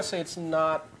do want to say it's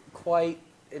not quite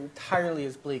entirely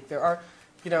as bleak. There are,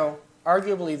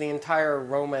 arguably the entire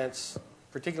romance,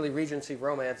 particularly Regency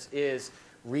romance, is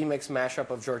remix mashup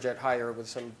of Georgette Heyer with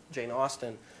some Jane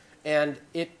Austen, and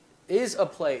it is a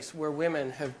place where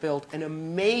women have built an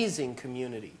amazing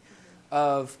community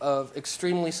of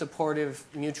extremely supportive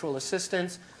mutual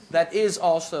assistance that is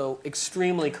also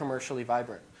extremely commercially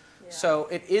vibrant. Yeah. So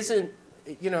it isn't,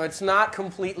 it's not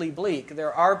completely bleak.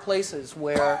 There are places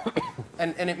where,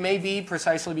 and it may be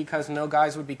precisely because no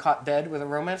guys would be caught dead with a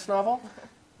romance novel,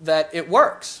 that it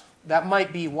works. That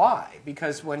might be why,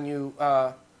 because when you,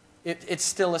 it's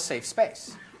still a safe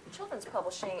space. Children's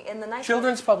publishing in the 19th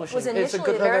Children's publishing was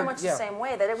initially very much the same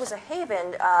way, that it was a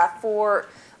haven for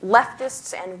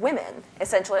leftists and women,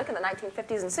 essentially, like in the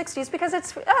 1950s and 60s, because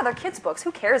they're kids' books.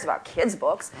 Who cares about kids'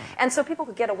 books? And so people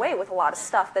could get away with a lot of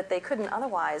stuff that they couldn't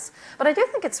otherwise. But I do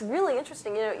think it's really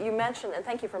interesting. You mentioned, and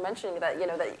thank you for mentioning that.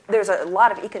 That there's a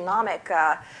lot of economic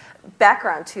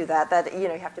background to that you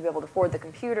have to be able to afford the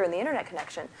computer and the internet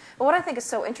connection. But what I think is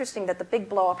so interesting that the big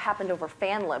blow up happened over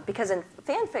FanLib, because in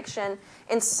fan fiction,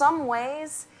 in some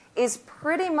ways, is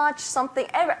pretty much something,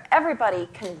 everybody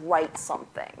can write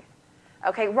something.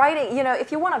 Okay, writing,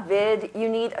 if you want a vid, you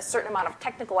need a certain amount of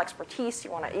technical expertise.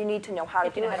 You need to know how to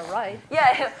do it. You know how to write.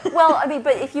 Yeah, well,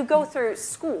 but if you go through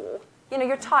school,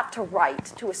 you're taught to write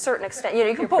to a certain extent. You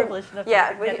can You're privileged enough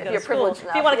yeah, to get to go if you're to school. privileged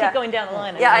enough. If you want to yeah. keep going down the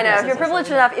line. Yeah, I know. If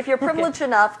you're privileged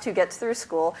enough to get through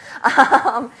school,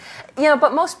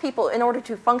 but most people, in order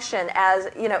to function as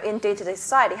in day-to-day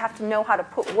society, have to know how to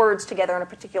put words together in a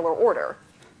particular order.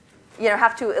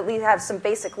 Have to at least have some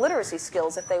basic literacy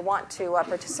skills if they want to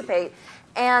participate.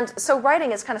 And so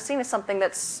writing is kind of seen as something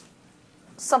that's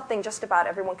something just about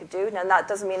everyone could do. Now, that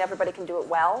doesn't mean everybody can do it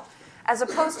well, as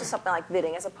opposed to something like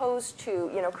bidding, as opposed to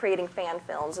creating fan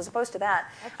films, as opposed to that.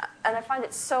 And I find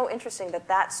it so interesting that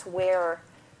that's where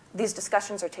these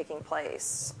discussions are taking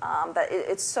place, that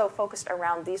it's so focused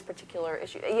around these particular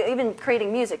issues. Even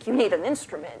creating music, you need an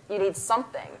instrument, you need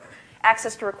something,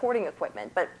 access to recording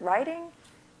equipment. But writing,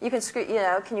 you can,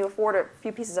 can you afford a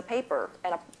few pieces of paper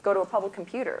and go to a public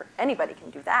computer? Anybody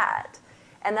can do that.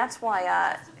 And that's why...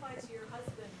 Testify to your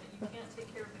husband that you can't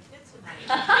take care of the kids tonight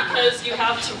because you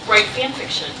have to write fan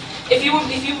fiction. If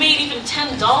you made even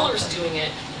 $10 doing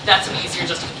it, that's an easier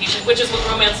justification, which is what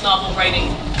romance novel writing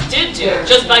did do.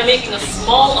 Just by making a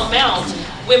small amount,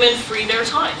 women free their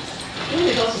time. I think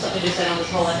there's also something to be said on this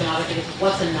whole economic thing, is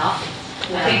what's enough?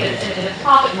 I think that in the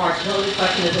profit margin, the only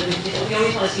question is that we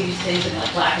always want to see these things in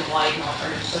like black and white and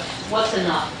alternatives, but what's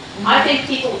enough? I think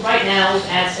people right now with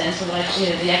AdSense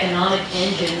and the economic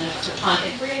engine for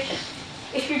content creation,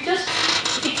 if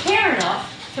you care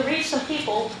enough to reach some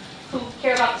people who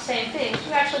care about the same things,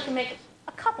 you actually can make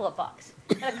a couple of bucks.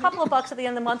 And a couple of bucks at the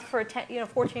end of the month for a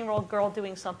 14-year-old girl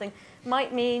doing something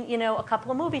might mean, a couple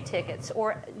of movie tickets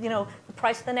or, the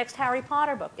price of the next Harry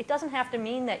Potter book. It doesn't have to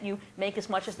mean that you make as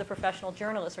much as the professional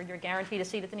journalist or you're guaranteed a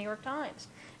seat at the New York Times.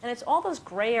 And it's all those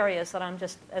gray areas that I'm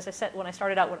just, as I said when I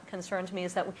started out, what concerns me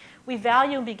is that we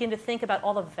value and begin to think about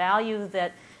all the value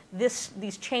that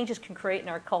these changes can create in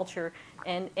our culture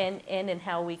and in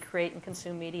how we create and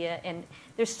consume media. And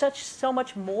there's so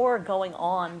much more going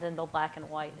on than the black and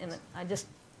white. And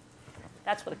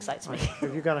that's what excites me.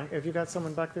 Have you got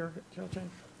someone back there, Jane?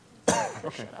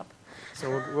 Okay. Shut up. So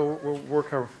we'll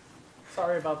work our...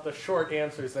 Sorry about the short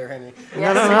answers there, Henry.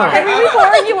 No. Are we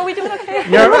boring you? Are we doing okay?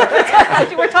 No.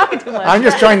 We're talking too much. I'm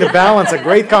just trying to balance a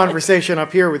great conversation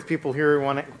up here with people here who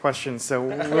want questions. So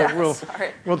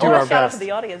we'll do our Shout out to best.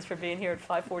 the audience for being here at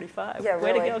 5:45. Yeah,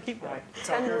 Way really. to go. Keep going.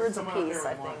 10 words apiece,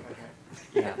 I think.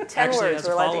 Yeah. 10 Actually, words. as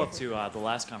a follow-up to the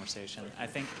last conversation, I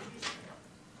think...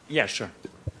 Yeah, sure.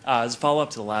 As a follow-up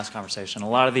to the last conversation, a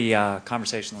lot of the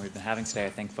conversation that we've been having today, I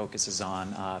think, focuses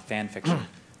on fan fiction,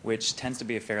 which tends to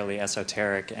be a fairly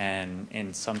esoteric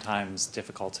and sometimes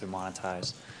difficult to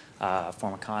monetize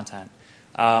form of content.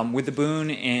 With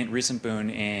the recent boom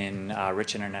in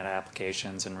rich internet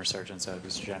applications and resurgence of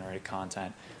user-generated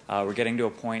content, we're getting to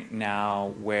a point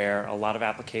now where a lot of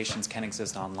applications can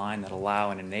exist online that allow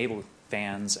and enable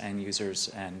fans and users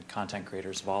and content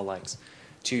creators of all likes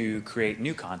to create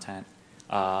new content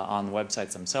on the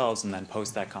websites themselves and then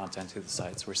post that content to the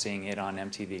sites. We're seeing it on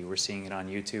MTV. We're seeing it on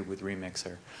YouTube with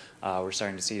Remixer. We're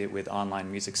starting to see it with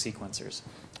online music sequencers.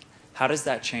 How does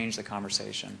that change the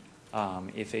conversation?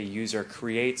 If a user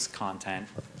creates content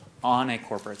on a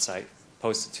corporate site,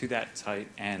 posts it to that site,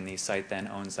 and the site then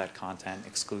owns that content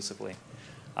exclusively.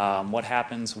 What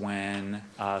happens when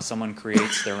someone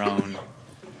creates their own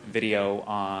video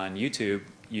on YouTube?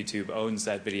 YouTube owns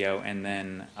that video and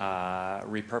then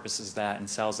repurposes that and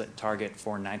sells it at Target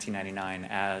for $19.99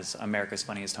 as America's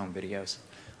Funniest Home Videos.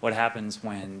 What happens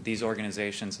when these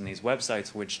organizations and these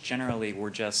websites, which generally were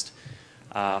just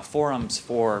forums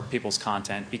for people's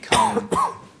content, become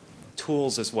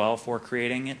tools as well for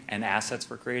creating it and assets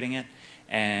for creating it,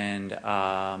 and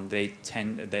they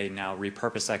now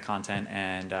repurpose that content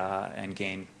and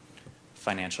gain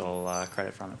financial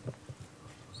credit from it?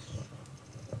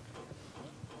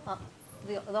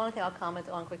 The only thing I'll comment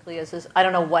on quickly is I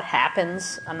don't know what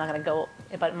happens. I'm not going to go,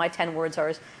 but my 10 words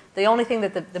are, the only thing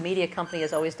that the media company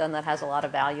has always done that has a lot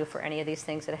of value for any of these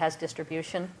things, it has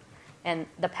distribution. And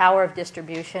the power of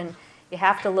distribution, you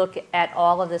have to look at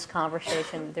all of this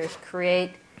conversation. There's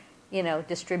create,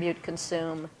 distribute,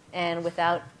 consume. And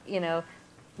without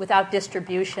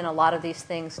distribution, a lot of these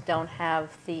things don't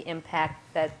have the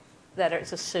impact that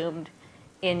is assumed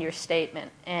in your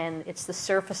statement. And it's the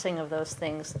surfacing of those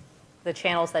things, the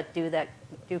channels that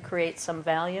do create some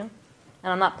value.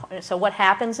 And so what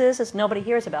happens is nobody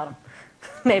hears about them.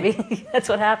 Maybe that's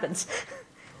what happens.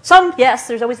 Some, yes,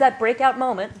 there's always that breakout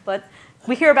moment, but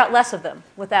we hear about less of them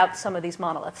without some of these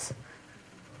monoliths.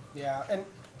 Yeah, and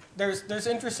there's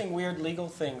interesting, weird legal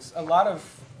things. A lot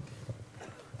of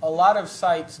a lot of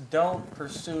sites don't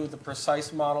pursue the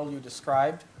precise model you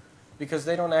described because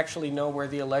they don't actually know where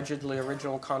the allegedly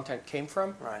original content came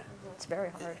from. Right. It's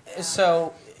very hard.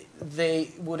 So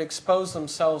they would expose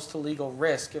themselves to legal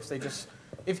risk if they just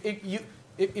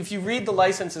if you read the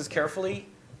licenses carefully,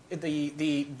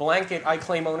 the blanket "I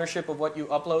claim ownership of what you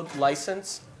upload"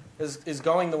 license is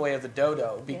going the way of the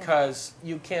dodo because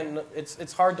you can.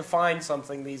 It's hard to find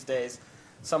something these days.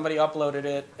 Somebody uploaded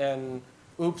it and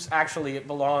oops, actually it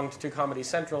belonged to Comedy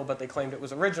Central, but they claimed it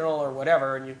was original or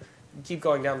whatever, and you keep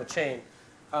going down the chain.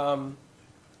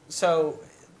 So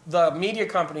the media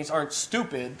companies aren't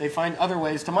stupid. They find other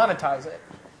ways to monetize it,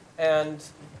 and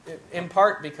in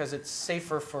part because it's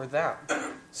safer for them.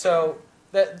 So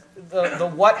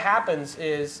the what happens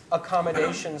is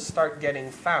accommodations start getting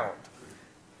found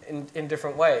in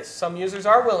different ways. Some users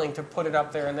are willing to put it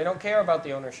up there, and they don't care about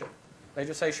the ownership. They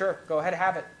just say, sure, go ahead,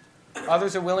 have it.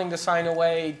 Others are willing to sign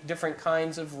away different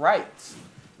kinds of rights,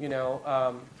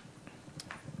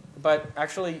 but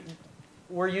actually,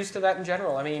 we're used to that in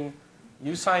general. I mean,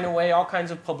 you sign away all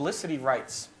kinds of publicity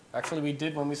rights. Actually, we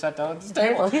did when we sat down at this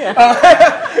table.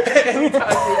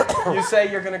 Anytime you say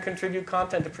you're going to contribute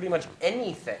content to pretty much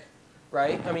anything,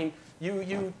 right? I mean,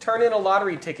 you turn in a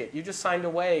lottery ticket. You just signed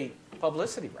away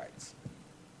publicity rights.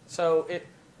 So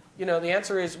the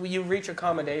answer is you reach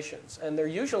accommodations, and they're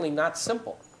usually not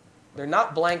simple. They're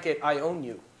not blanket "I own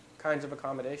you" kinds of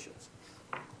accommodations.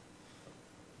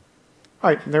 All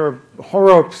right, there are a whole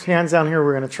row of hands down here.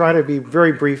 We're going to try to be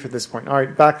very brief at this point. All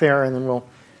right, back there, and then we'll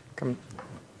come.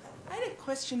 I had a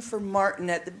question for Martin.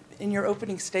 In your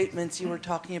opening statements, you were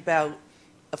talking about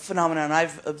a phenomenon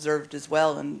I've observed as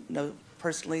well, and know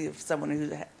personally of someone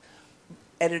who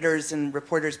editors and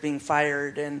reporters being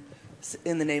fired and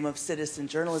in the name of citizen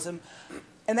journalism.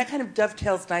 And that kind of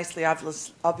dovetails nicely,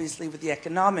 obviously, with the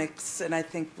economics, and I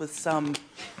think with some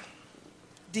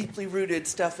deeply rooted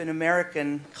stuff in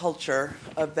American culture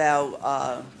about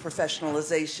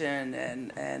professionalization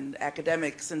and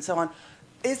academics and so on.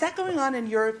 Is that going on in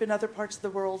Europe and other parts of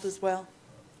the world as well?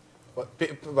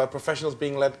 About professionals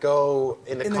being let go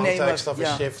in the context of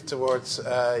a shift towards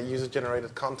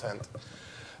user-generated content.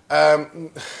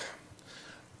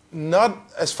 Not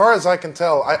as far as I can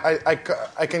tell.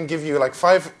 I can give you like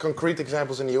 5 concrete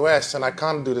examples in the US, and I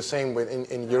can't do the same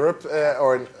in Europe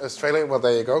or in Australia. Well,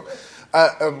 there you go.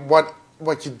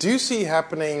 What you do see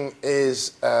happening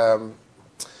is, I'll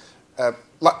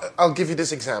give you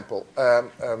this example.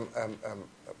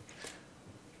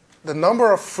 The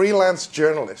number of freelance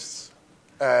journalists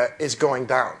is going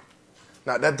down.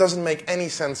 Now, that doesn't make any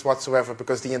sense whatsoever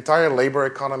because the entire labor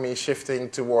economy is shifting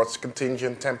towards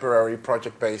contingent, temporary,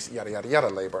 project-based, yada, yada, yada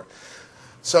labor.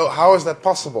 So how is that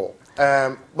possible?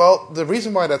 Well, the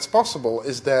reason why that's possible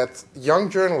is that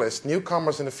young journalists,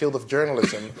 newcomers in the field of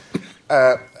journalism,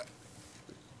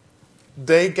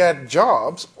 they get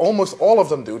jobs. Almost all of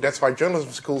them do. That's why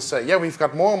journalism schools say, yeah, we've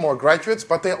got more and more graduates,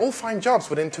 but they all find jobs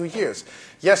within 2 years.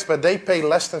 Yes, but they pay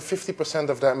less than 50%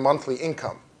 of their monthly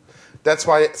income. That's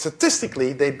why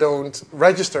statistically they don't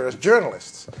register as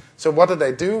journalists. So what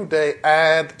do? They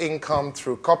add income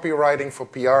through copywriting for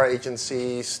PR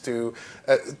agencies to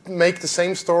make the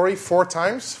same story 4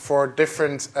 times for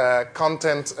different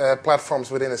content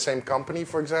platforms within the same company,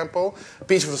 for example. A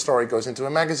piece of the story goes into a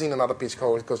magazine, another piece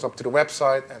goes up to the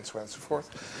website, and so on and so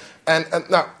forth. And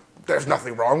now, there's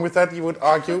nothing wrong with that, you would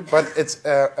argue, but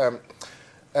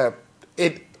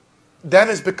that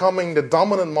is becoming the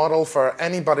dominant model for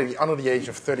anybody under the age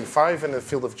of 35 in the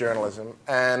field of journalism.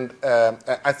 And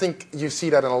I think you see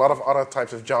that in a lot of other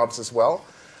types of jobs as well.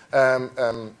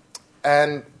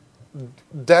 And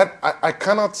that, I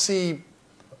cannot see,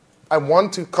 I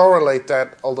want to correlate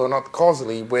that, although not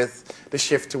causally, with the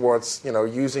shift towards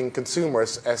using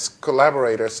consumers as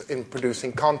collaborators in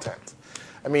producing content.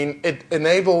 I mean, it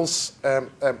enables,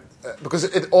 because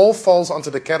it all falls onto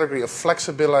the category of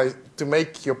flexibility to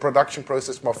make your production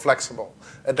process more flexible,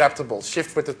 adaptable,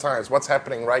 shift with the times. What's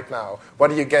happening right now? What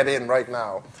do you get in right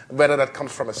now? Whether that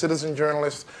comes from a citizen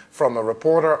journalist, from a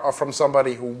reporter, or from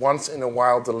somebody who once in a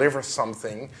while delivers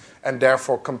something and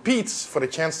therefore competes for the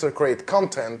chance to create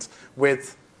content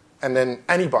with, and then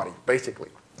anybody, basically.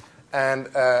 And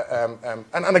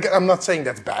again, I'm not saying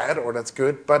that's bad or that's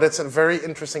good, but it's a very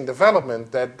interesting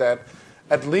development that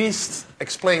at least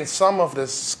explains some of the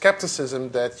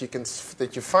skepticism that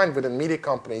you find within media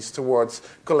companies towards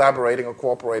collaborating or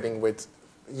cooperating with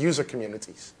user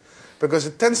communities, because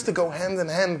it tends to go hand in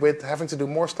hand with having to do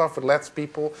more stuff with less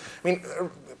people. I mean,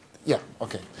 yeah,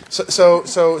 okay. So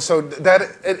that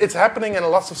it's happening in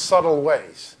lots of subtle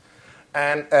ways,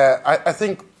 and I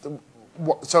think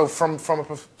so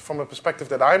from a perspective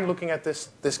that I'm looking at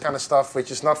this kind of stuff,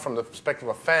 which is not from the perspective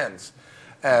of fans,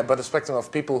 but the perspective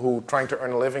of people who are trying to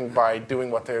earn a living by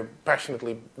doing what they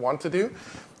passionately want to do,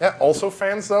 also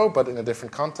fans though, but in a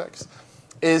different context,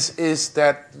 is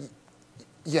that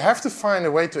you have to find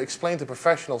a way to explain to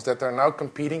professionals that they're now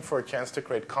competing for a chance to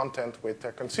create content with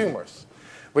their consumers,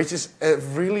 which is a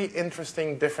really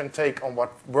interesting, different take on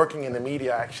what working in the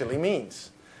media actually means.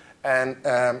 And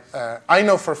I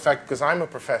know for a fact, because I'm a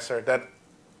professor, that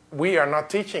we are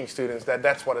not teaching students that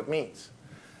that's what it means.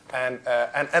 And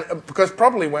because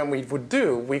probably when we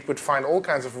would find all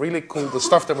kinds of really cool, the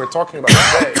stuff that we're talking about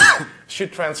today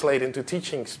should translate into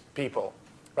teaching people,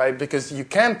 right? Because you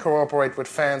can cooperate with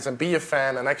fans and be a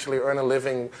fan and actually earn a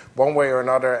living one way or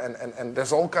another, and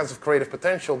there's all kinds of creative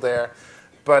potential there,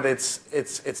 but it's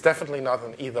definitely not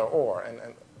an either or. And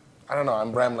I don't know,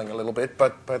 I'm rambling a little bit,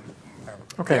 but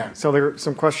okay, yeah. so there are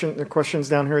some questions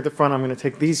down here at the front. I'm going to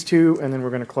take these two, and then we're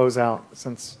going to close out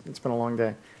since it's been a long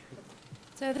day.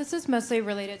 So this is mostly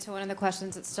related to one of the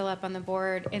questions that's still up on the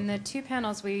board. In the two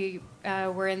panels we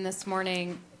were in this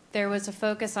morning, there was a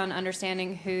focus on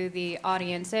understanding who the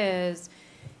audience is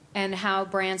and how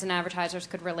brands and advertisers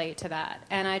could relate to that.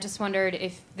 And I just wondered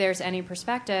if there's any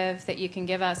perspective that you can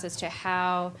give us as to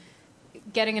how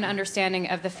getting an understanding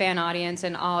of the fan audience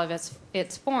in all of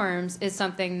its forms is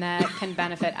something that can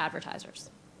benefit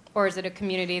advertisers. Or is it a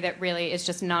community that really is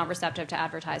just not receptive to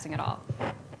advertising at all?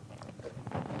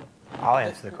 I'll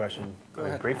answer the question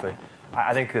briefly.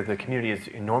 I think that the community is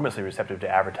enormously receptive to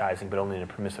advertising, but only in a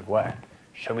permissive way.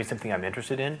 Show me something I'm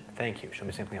interested in, thank you. Show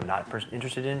me something I'm not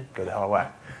interested in, go the hell away.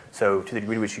 So to the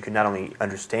degree to which you can not only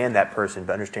understand that person,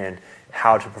 but understand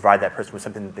how to provide that person with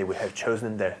something that they would have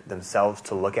chosen themselves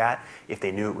to look at if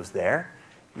they knew it was there,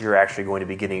 you're actually going to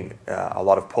be getting a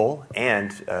lot of pull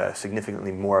and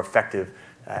significantly more effective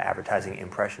advertising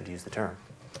impression, to use the term.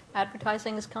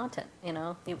 Advertising is content, you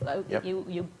know.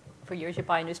 You for years you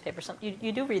buy a newspaper.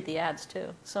 You do read the ads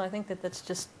too. So I think that's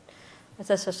just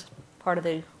part of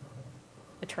the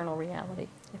eternal reality.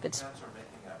 If it's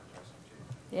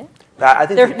yeah, I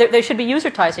think they should be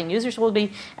usertising. Users will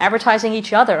be advertising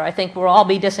each other. I think we'll all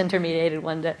be disintermediated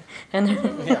one day. And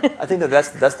I think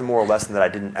that's the moral lesson that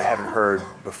I haven't heard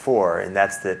before, and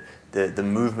that's that the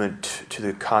movement to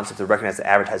the concept of recognize that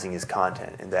advertising is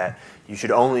content, and that you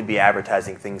should only be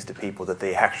advertising things to people that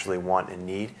they actually want and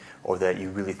need, or that you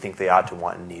really think they ought to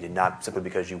want and need, and not simply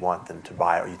because you want them to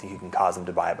buy it or you think you can cause them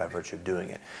to buy it by virtue of doing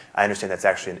it. I understand that's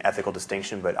actually an ethical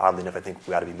distinction, but oddly enough, I think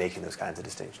we ought to be making those kinds of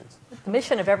distinctions. the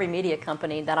mission of every media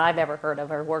company that I've ever heard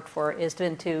of or worked for is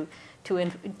to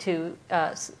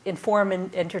inform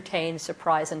and entertain,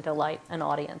 surprise, and delight an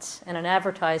audience. And an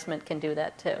advertisement can do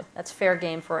that too. That's fair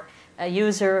game for a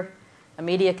user, a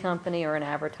media company, or an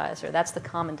advertiser. That's the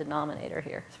common denominator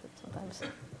here sometimes.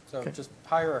 So just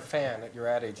hire a fan at your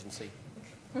ad agency,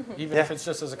 even if it's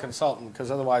just as a consultant,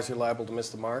 because otherwise you're liable to miss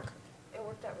the mark. It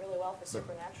worked out really well for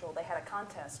Supernatural. They had a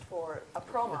contest for a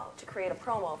promo, to create a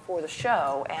promo for the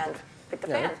show and pick the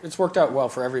fan. It's worked out well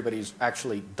for everybody who's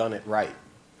actually done it right.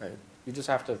 You just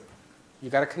have to, you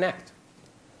got to connect.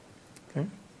 Okay.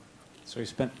 So we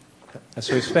spent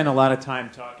a lot of time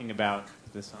talking about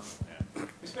this.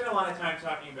 We spent a lot of time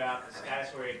talking about the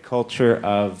schizoid culture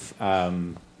of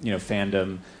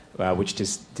fandom, which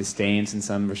disdains in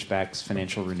some respects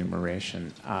financial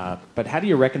remuneration. But how do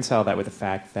you reconcile that with the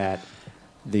fact that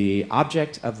the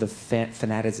object of the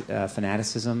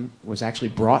fanaticism was actually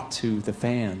brought to the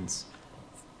fans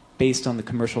based on the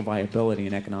commercial viability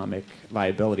and economic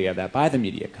viability of that by the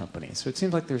media company? So it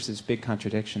seems like there's this big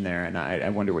contradiction there, and I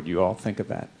wonder what you all think of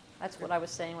that. That's what I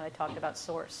was saying when I talked about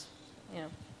source.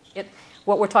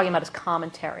 What we're talking about is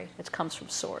commentary. It comes from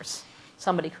source.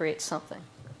 Somebody creates something.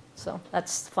 So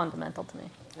that's fundamental to me.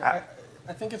 I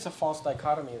think it's a false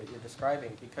dichotomy that you're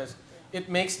describing, because it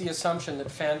makes the assumption that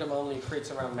fandom only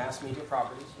creates around mass media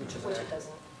properties, which it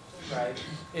doesn't. Right?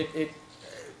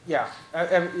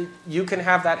 You can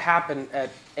have that happen at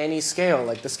any scale,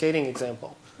 like the skating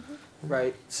example,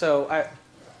 right? So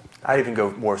I'd even go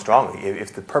more strongly.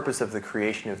 If the purpose of the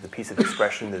creation of the piece of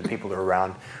expression that the people that are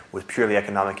around was purely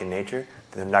economic in nature,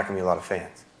 then there's not going to be a lot of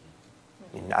fans.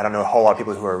 I don't know a whole lot of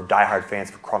people who are diehard fans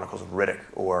of Chronicles of Riddick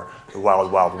or The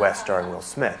Wild Wild West starring Will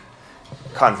Smith.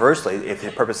 Conversely, if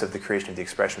the purpose of the creation of the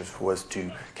expression was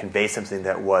to convey something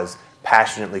that was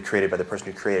passionately created by the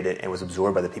person who created it and was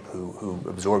absorbed by the people who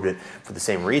absorbed it for the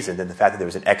same reason, then the fact that there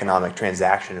was an economic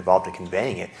transaction involved in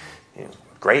conveying it,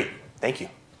 great, thank you.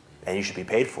 And you should be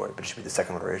paid for it, but it should be the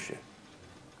second order issue.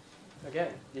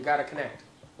 Again, you got to connect.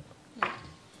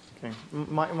 Okay.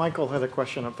 Michael had a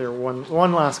question up there.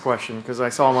 One last question, because I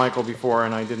saw Michael before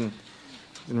and I didn't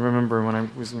didn't remember when I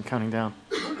was counting down.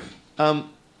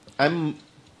 I'm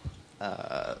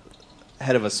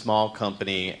head of a small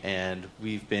company, and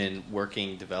we've been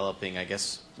developing, I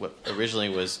guess, what originally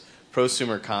was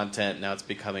prosumer content. Now it's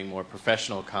becoming more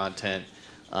professional content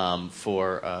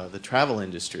for the travel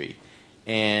industry.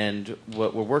 And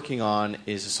what we're working on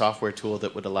is a software tool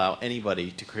that would allow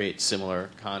anybody to create similar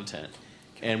content.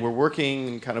 And we're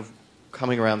working kind of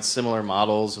coming around similar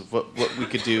models of what we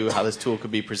could do, how this tool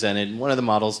could be presented. And one of the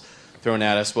models thrown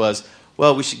at us was,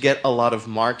 well, we should get a lot of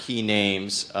marquee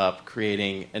names up,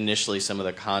 creating initially some of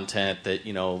the content that,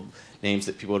 names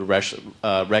that people would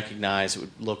recognize. It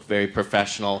would look very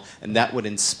professional, and that would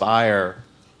inspire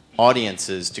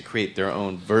audiences to create their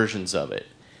own versions of it.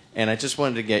 And I just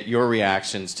wanted to get your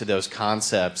reactions to those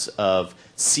concepts of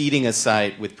seeding a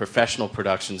site with professional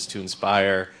productions to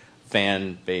inspire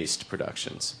fan-based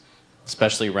productions,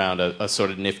 especially around a sort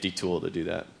of nifty tool to do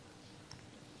that.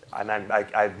 And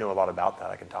I know a lot about that.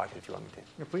 I can talk to you if you want me to.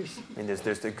 Yeah, please. I mean,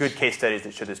 there's the good case studies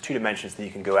that show there's two dimensions that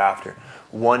you can go after.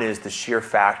 One is the sheer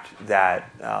fact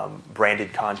that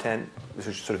branded content, which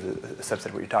is sort of a subset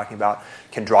of what you're talking about,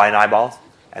 can draw in eyeballs.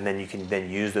 And then you can then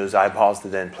use those eyeballs to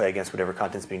then play against whatever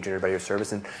content's being generated by your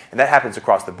service, and that happens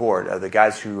across the board. The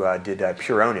guys who did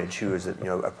Pure Ownage, who is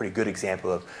a pretty good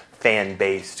example of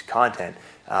fan-based content,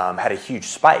 had a huge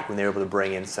spike when they were able to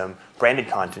bring in some branded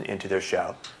content into their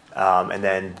show, and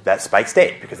then that spike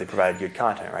stayed because they provided good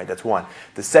content. Right, that's one.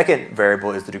 The second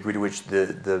variable is the degree to which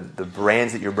the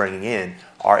brands that you're bringing in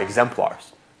are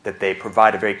exemplars, that they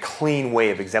provide a very clean way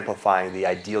of exemplifying the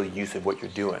ideal use of what you're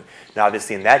doing. Now,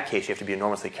 obviously, in that case, you have to be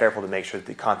enormously careful to make sure that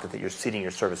the content that you're seeding your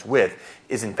service with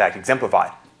is, in fact,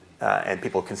 exemplified, and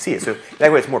people can see it. So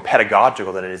that way, it's more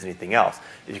pedagogical than it is anything else.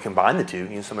 If you combine the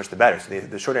two, so much the better. So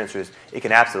the short answer is it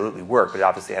can absolutely work, but it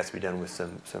obviously has to be done with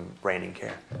some branding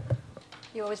care.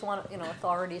 You always want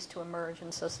authorities to emerge,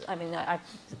 and so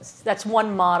that's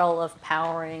one model of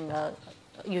powering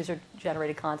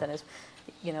user-generated content is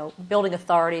building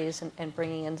authorities and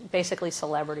bringing in basically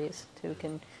celebrities who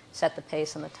can set the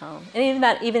pace and the tone. And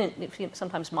even if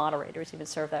sometimes moderators even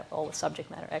serve that role with subject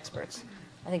matter experts.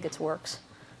 I think it works.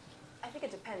 I think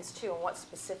it depends too on what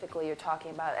specifically you're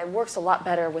talking about. It works a lot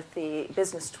better with the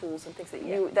business tools and things that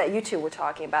you two were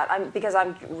talking about. Because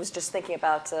I was just thinking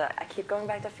about. I keep going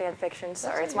back to fan fiction.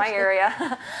 Sorry, it's my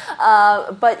area.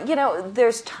 But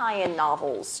there's tie-in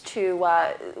novels to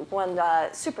one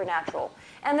Supernatural,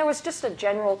 and there was just a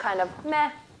general kind of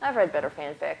meh. I've read better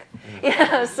fanfic.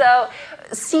 So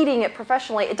seeding it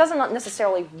professionally, it doesn't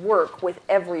necessarily work with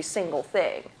every single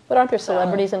thing. But aren't there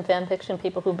celebrities in fan fiction,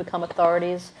 people who become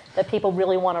authorities that people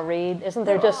really want to read? Isn't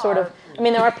there just sort of,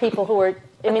 there are people who are,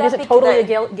 is it totally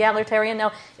egalitarian?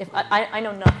 Now, if I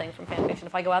know nothing from fan fiction.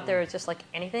 If I go out there, it's just like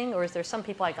anything, or is there some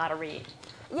people I got to read?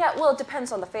 Yeah, well, it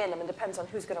depends on the fandom. It depends on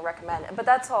who's going to recommend it. But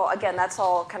that's all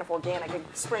kind of organic. It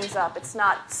springs up. It's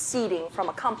not seeding from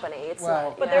a company. It's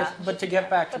not. But to get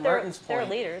back to Martin's point, they're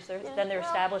leaders. Then they're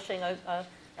establishing a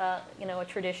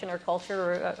tradition or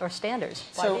culture or standards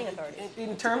by being authorities.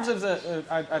 In terms of the,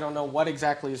 I don't know what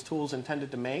exactly his tool's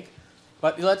intended to make,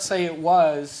 but let's say it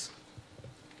was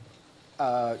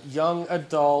young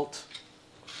adult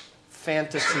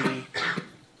fantasy,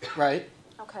 right?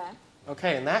 Okay.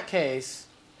 Okay, in that case,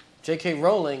 J.K.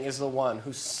 Rowling is the one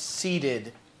who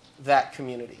seeded that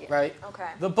community, right? Okay.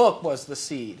 The book was the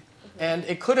seed. Mm-hmm. And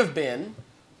it could have been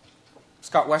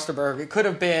Scott Westerberg. It could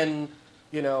have been,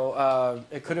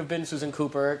 it could have been Susan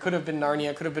Cooper. It could have been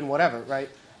Narnia. It could have been whatever, right?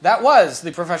 That was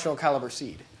the professional caliber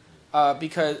seed.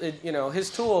 Because, his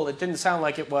tool, it didn't sound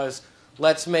like it was,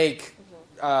 let's make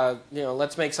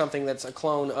something that's a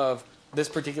clone of this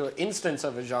particular instance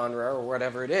of a genre or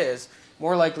whatever it is.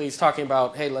 More likely he's talking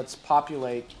about, hey, let's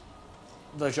populate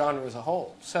the genre as a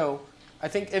whole. So I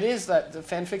think it is that the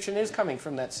fan fiction is coming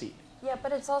from that seed. Yeah,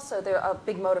 but it's also a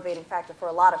big motivating factor for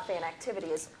a lot of fan activity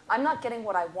is I'm not getting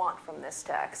what I want from this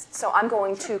text, so I'm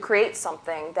going to create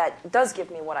something that does give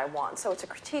me what I want. So it's a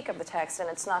critique of the text, and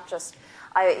it's not just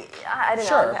I don't know.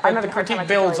 Sure, but the critique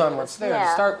builds on what's there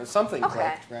to start with. Something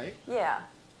clicked, right? Yeah.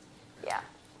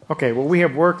 Okay, well, we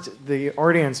have worked the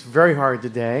audience very hard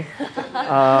today.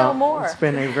 No more. It's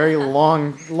been a very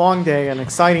long day, an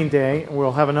exciting day.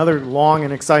 We'll have another long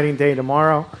and exciting day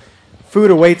tomorrow. Food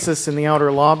awaits us in the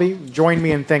outer lobby. Join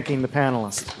me in thanking the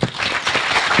panelists.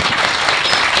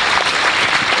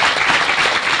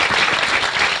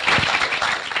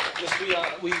 Yes,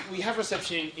 we have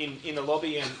reception in the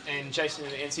lobby, and Jason,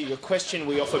 to answer your question,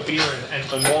 we offer beer and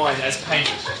wine as payment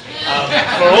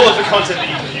for all of the content that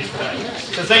you can use today.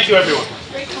 So thank you, everyone.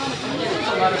 Great comment.